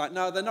stopped him. It's like,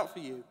 no, they're not for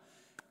you.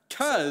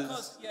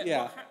 Because what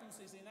happens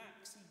is in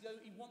Acts,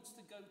 he wants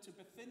to go to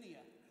Bithynia.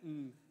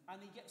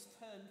 And he gets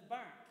turned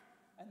back,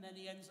 and then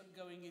he ends up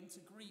going into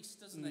Greece,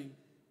 doesn't he?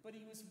 But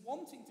he was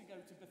wanting to go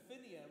to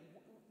Bithynia,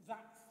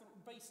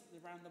 basically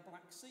around the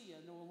Black Sea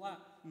and all that.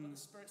 But the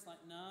Spirit's like,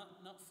 no,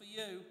 not for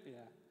you.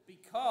 Yeah.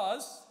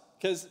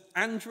 Because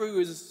Andrew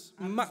is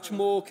much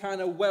more kind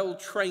of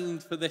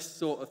well-trained for this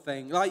sort of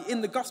thing. Like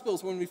in the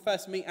Gospels, when we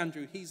first meet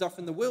Andrew, he's off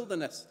in the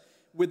wilderness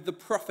with the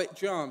prophet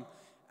John.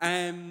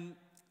 And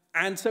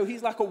so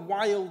he's like a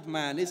wild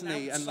man, isn't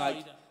he? Outsider.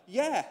 And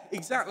yeah,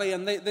 exactly.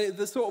 And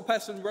the sort of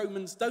person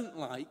Romans don't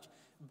like,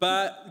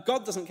 but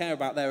God doesn't care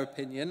about their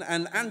opinion,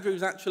 and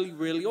Andrew's actually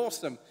really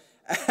awesome.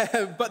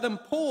 But then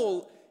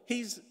Paul,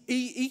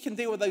 he can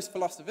deal with those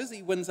philosophers.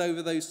 He wins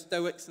over those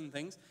Stoics and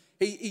things.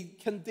 He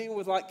can deal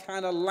with like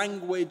kind of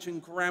language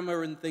and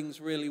grammar and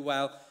things really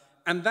well.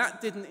 And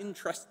that didn't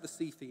interest the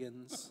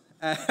Scythians.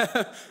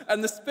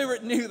 And the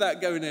Spirit knew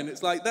that going in.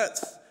 It's like,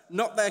 that's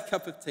not their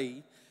cup of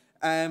tea.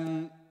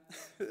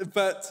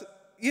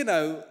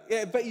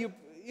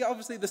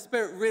 Obviously the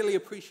Spirit really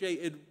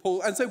appreciated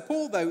Paul. And so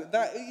Paul, though,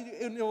 that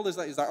in all this,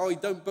 he's like, oh,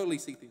 don't bully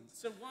Scythians.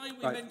 So why are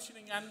we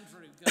mentioning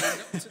Andrew going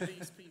up to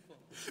these people?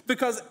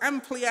 Because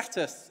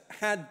Ampliatus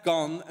had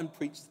gone and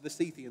preached to the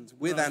Scythians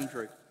with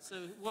Andrew.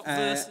 So what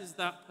verse is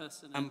that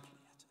person in?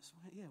 Ampliatus,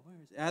 where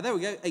is it? There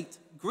we go, 8.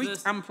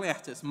 Greet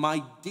Ampliatus,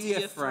 my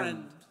dear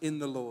friend in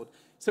the Lord.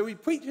 So he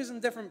preaches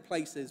in different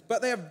places,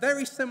 but they have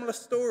very similar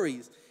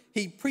stories.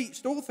 He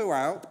preached all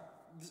throughout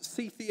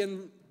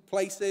Scythian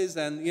places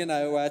and,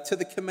 to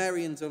the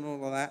Cimmerians and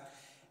all of that.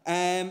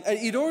 And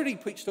he'd already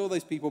preached to all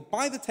those people.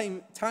 By the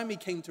time he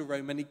came to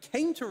Rome, and he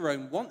came to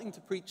Rome wanting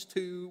to preach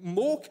to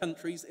more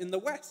countries in the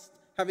West,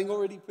 having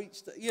already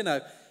preached,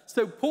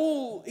 So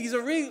Paul, he's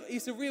a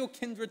real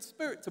kindred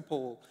spirit to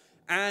Paul.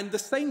 And the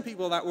same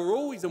people that were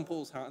always on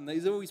Paul's heart and that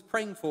he's always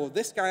praying for,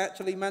 this guy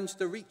actually managed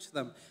to reach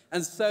them.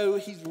 And so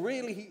he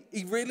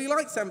really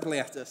likes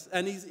Ampliatus,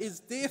 and he's his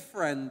dear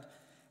friend.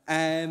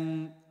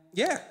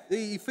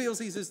 He feels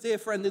he's his dear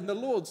friend in the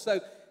Lord. So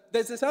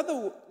there's this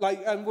other,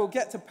 and we'll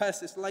get to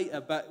Persis later,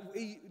 but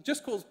he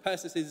just calls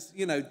Persis his,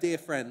 dear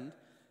friend.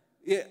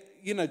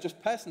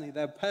 Just personally,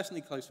 they're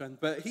personally close friends.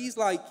 But he's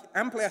like,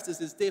 Ampliatus is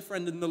his dear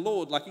friend in the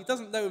Lord. Like, he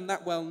doesn't know him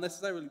that well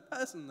necessarily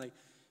personally.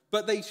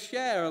 but they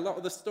share a lot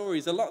of the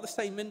stories, a lot of the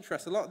same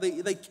interests,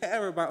 they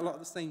care about a lot of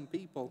the same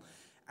people.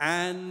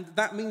 And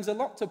that means a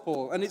lot to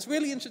Paul. And it's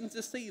really interesting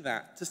to see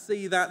that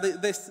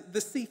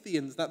the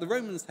Scythians that the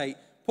Romans hate,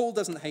 Paul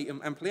doesn't hate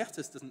them,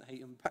 Ampliatus doesn't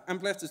hate them.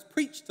 Ampliatus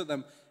preached to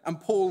them, and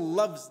Paul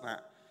loves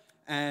that.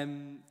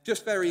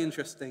 Just very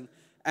interesting.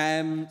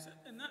 And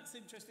that's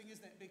interesting,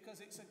 isn't it? Because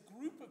it's a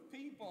group of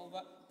people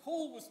that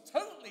Paul was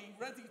totally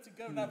ready to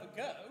go and have a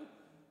go.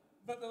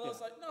 But the Lord's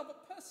like, no,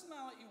 but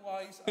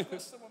personality-wise, I've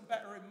got someone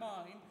better in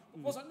mind.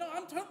 But Paul's like, no,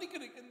 I'm totally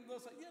going to... And the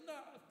Lord's like, yeah, no,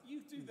 you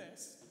do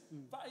this.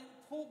 But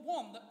Paul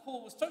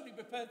was totally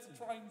prepared to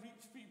try and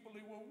reach people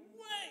who were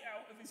way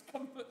out of his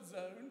comfort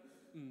zone,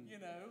 you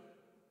know.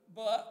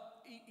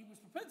 But he was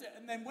prepared to.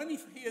 And then when he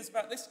hears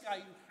about this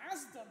guy who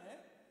has done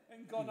it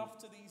and gone off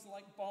to these,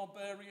 like,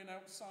 barbarian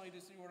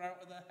outsiders who were out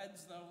of their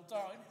heads the whole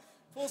time,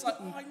 Paul's like,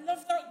 oh, I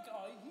love that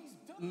guy. He's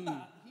done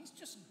that. He's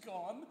just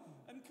gone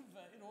and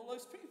converted all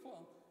those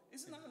people.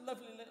 Isn't that a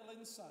lovely little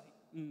insight?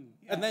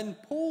 Yeah. And then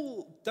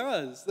Paul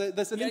does.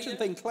 There's an interesting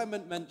thing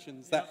Clement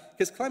mentions, that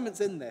because Clement's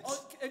in this.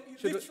 Oh,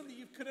 literally,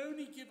 you could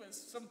only give us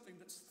something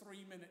that's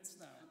 3 minutes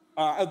now.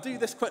 I'll do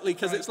this quickly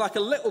because it's like a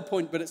little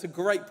point, but it's a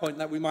great point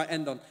that we might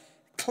end on.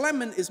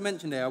 Clement is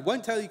mentioned here. I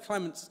won't tell you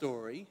Clement's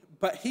story,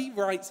 but he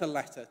writes a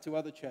letter to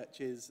other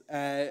churches,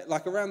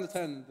 like around the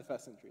turn of the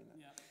first century.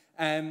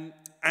 And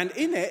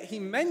in it, he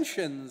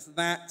mentions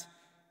that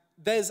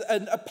there's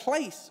a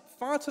place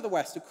far to the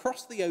west,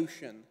 across the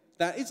ocean,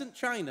 that isn't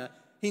China.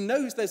 He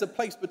knows there's a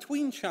place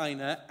between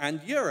China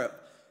and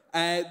Europe,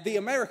 the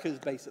Americas,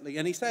 basically.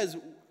 And he says,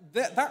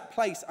 that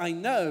place, I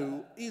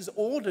know, is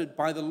ordered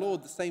by the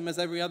Lord the same as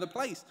every other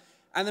place.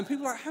 And then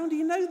people are like, how do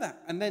you know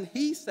that? And then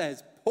he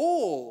says,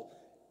 Paul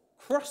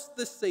crossed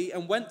the sea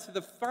and went to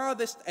the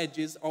farthest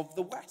edges of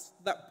the west.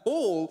 That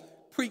Paul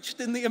preached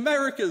in the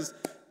Americas,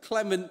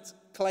 Clement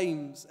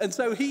claims. And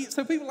so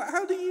people are like,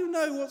 how do you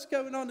know what's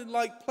going on in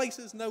like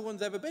places no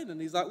one's ever been?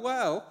 And he's like,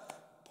 well,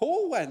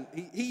 Paul went,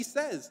 he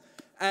says,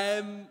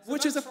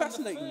 which is a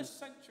fascinating... From the first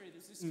century,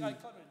 there's this guy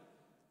Clement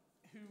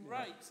who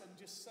writes and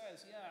just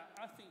says,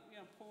 I think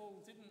Paul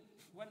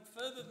went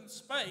further than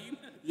Spain.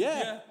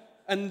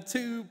 And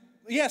so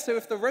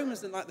if the Romans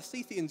didn't like the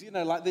Scythians,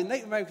 like the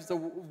Native Americans are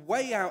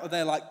way out of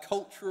their like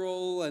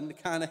cultural and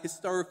kind of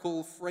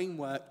historical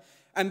framework.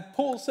 And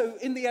Paul, so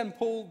in the end,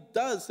 Paul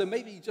does, so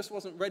maybe he just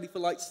wasn't ready for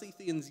like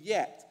Scythians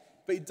yet,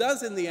 but he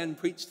does in the end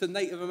preach to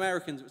Native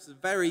Americans, which is a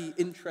very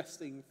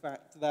interesting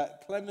fact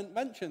that Clement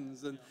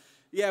mentions. And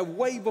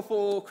way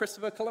before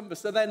Christopher Columbus.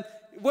 So then,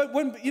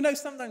 when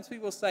sometimes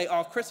people say,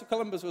 oh, Christopher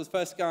Columbus was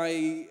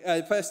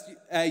the first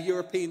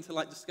European to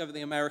like discover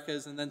the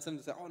Americas, and then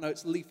somebody say, oh no,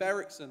 it's Leif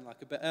Erikson,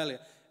 like a bit earlier.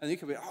 And you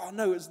could be, oh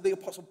no, it's the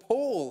Apostle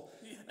Paul.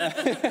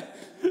 It's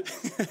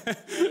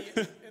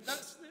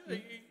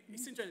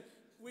interesting.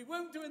 We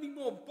won't do any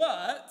more,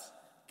 but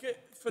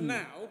for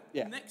now,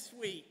 next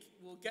week,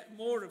 we'll get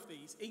more of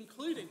these,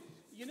 including,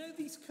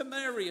 these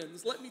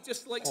Cimmerians. Let me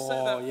just say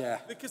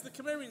that. Because the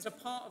Cimmerians are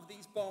part of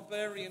these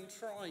barbarian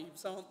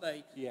tribes, aren't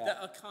they? That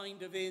are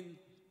kind of in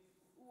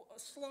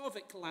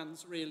Slavic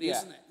lands, really,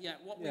 isn't it? Yeah,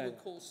 what we would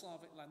call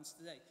Slavic lands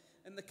today.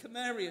 And the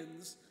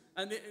Cimmerians,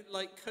 and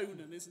like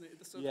Conan, isn't it?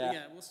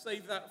 We'll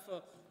save that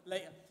for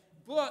later.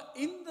 But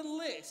in the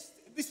list,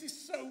 this is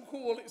so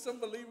cool, it's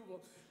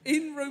unbelievable.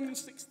 In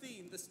Romans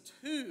 16, there's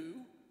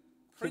 2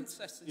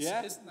 princesses,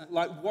 isn't there?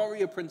 Like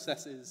warrior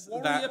princesses.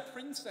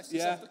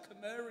 Princesses of the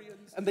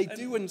Cimmerians. And they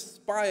do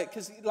inspire,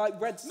 because like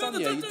Red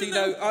Sonja, do you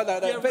know? I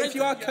don't know. But if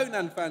you are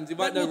Conan fans, you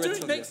might know Red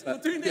Sonja. We'll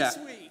do it next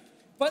week.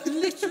 But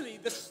literally,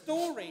 the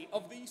story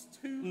of these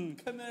 2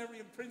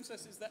 Cimmerian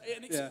princesses,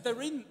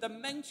 they're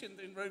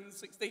mentioned in Romans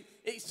 16.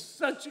 It's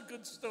such a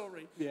good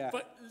story.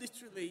 But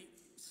literally,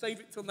 save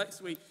it till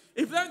next week.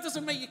 If that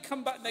doesn't make you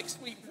come back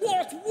next week,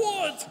 what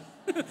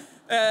would?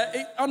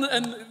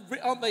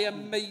 Aren't they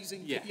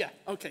amazing? Yeah.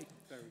 Okay.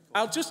 Very cool.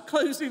 I'll just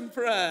close in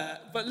prayer,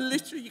 but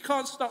literally you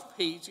can't stop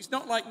Peach. It's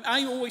not like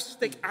I always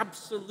stick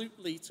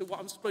absolutely to what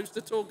I'm supposed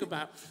to talk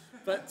about,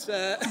 but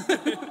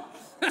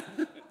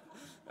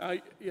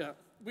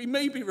we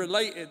may be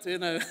related,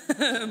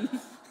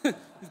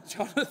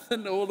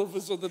 Jonathan, all of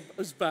us are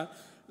as bad.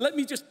 Let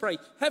me just pray.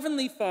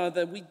 Heavenly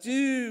Father, we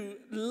do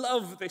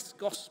love this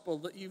gospel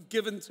that you've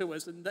given to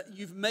us and that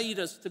you've made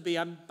us to be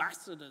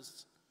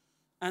ambassadors.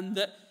 And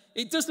that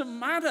it doesn't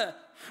matter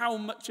how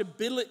much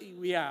ability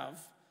we have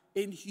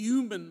in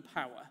human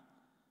power,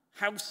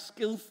 how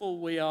skillful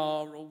we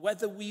are, or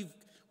whether we're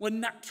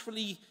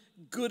naturally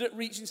good at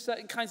reaching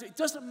certain kinds of... It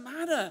doesn't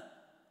matter.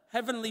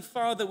 Heavenly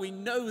Father, we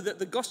know that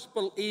the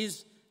gospel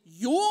is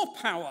your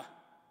power.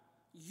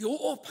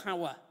 Your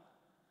power.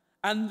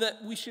 And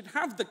that we should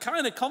have the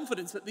kind of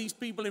confidence that these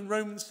people in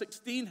Romans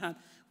 16 had,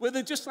 where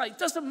they're just like, it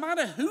doesn't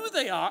matter who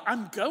they are,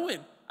 I'm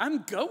going.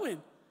 I'm going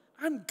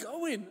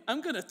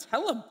to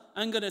tell them.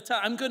 I'm going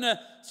to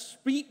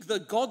speak the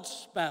God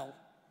spell.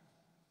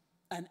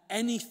 And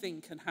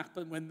anything can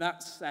happen when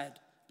that's said,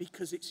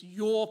 because it's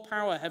your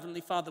power,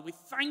 Heavenly Father. We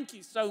thank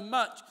you so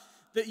much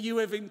that you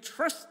have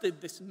entrusted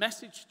this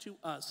message to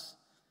us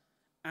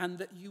and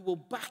that you will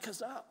back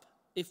us up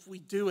if we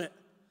do it.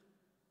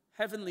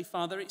 Heavenly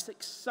Father, it's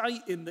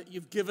exciting that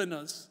you've given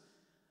us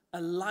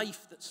a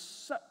life that's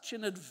such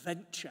an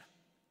adventure.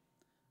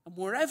 And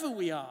wherever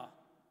we are,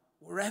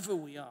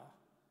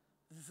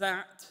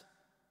 that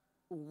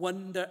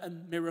wonder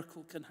and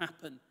miracle can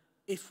happen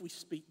if we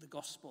speak the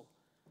gospel.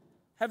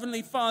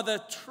 Heavenly Father,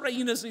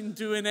 train us in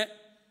doing it.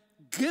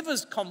 Give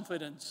us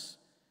confidence.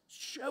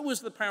 Show us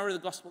the power of the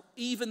gospel.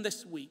 Even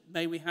this week,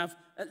 may we have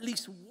at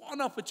least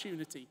one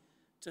opportunity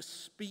to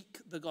speak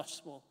the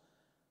gospel.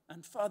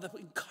 And Father,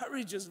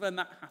 encourage us when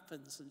that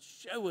happens and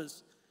show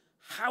us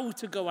how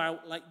to go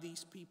out like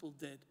these people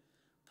did.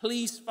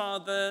 Please,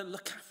 Father,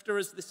 look after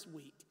us this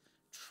week.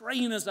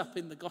 Train us up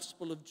in the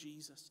gospel of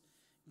Jesus.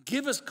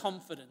 Give us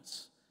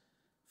confidence.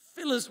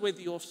 Fill us with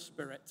your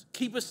Spirit.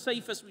 Keep us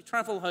safe as we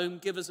travel home.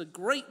 Give us a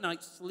great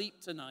night's sleep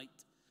tonight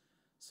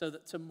so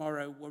that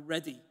tomorrow we're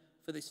ready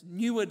for this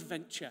new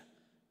adventure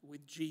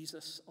with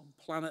Jesus on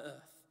planet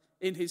Earth.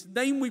 In his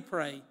name we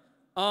pray.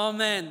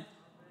 Amen.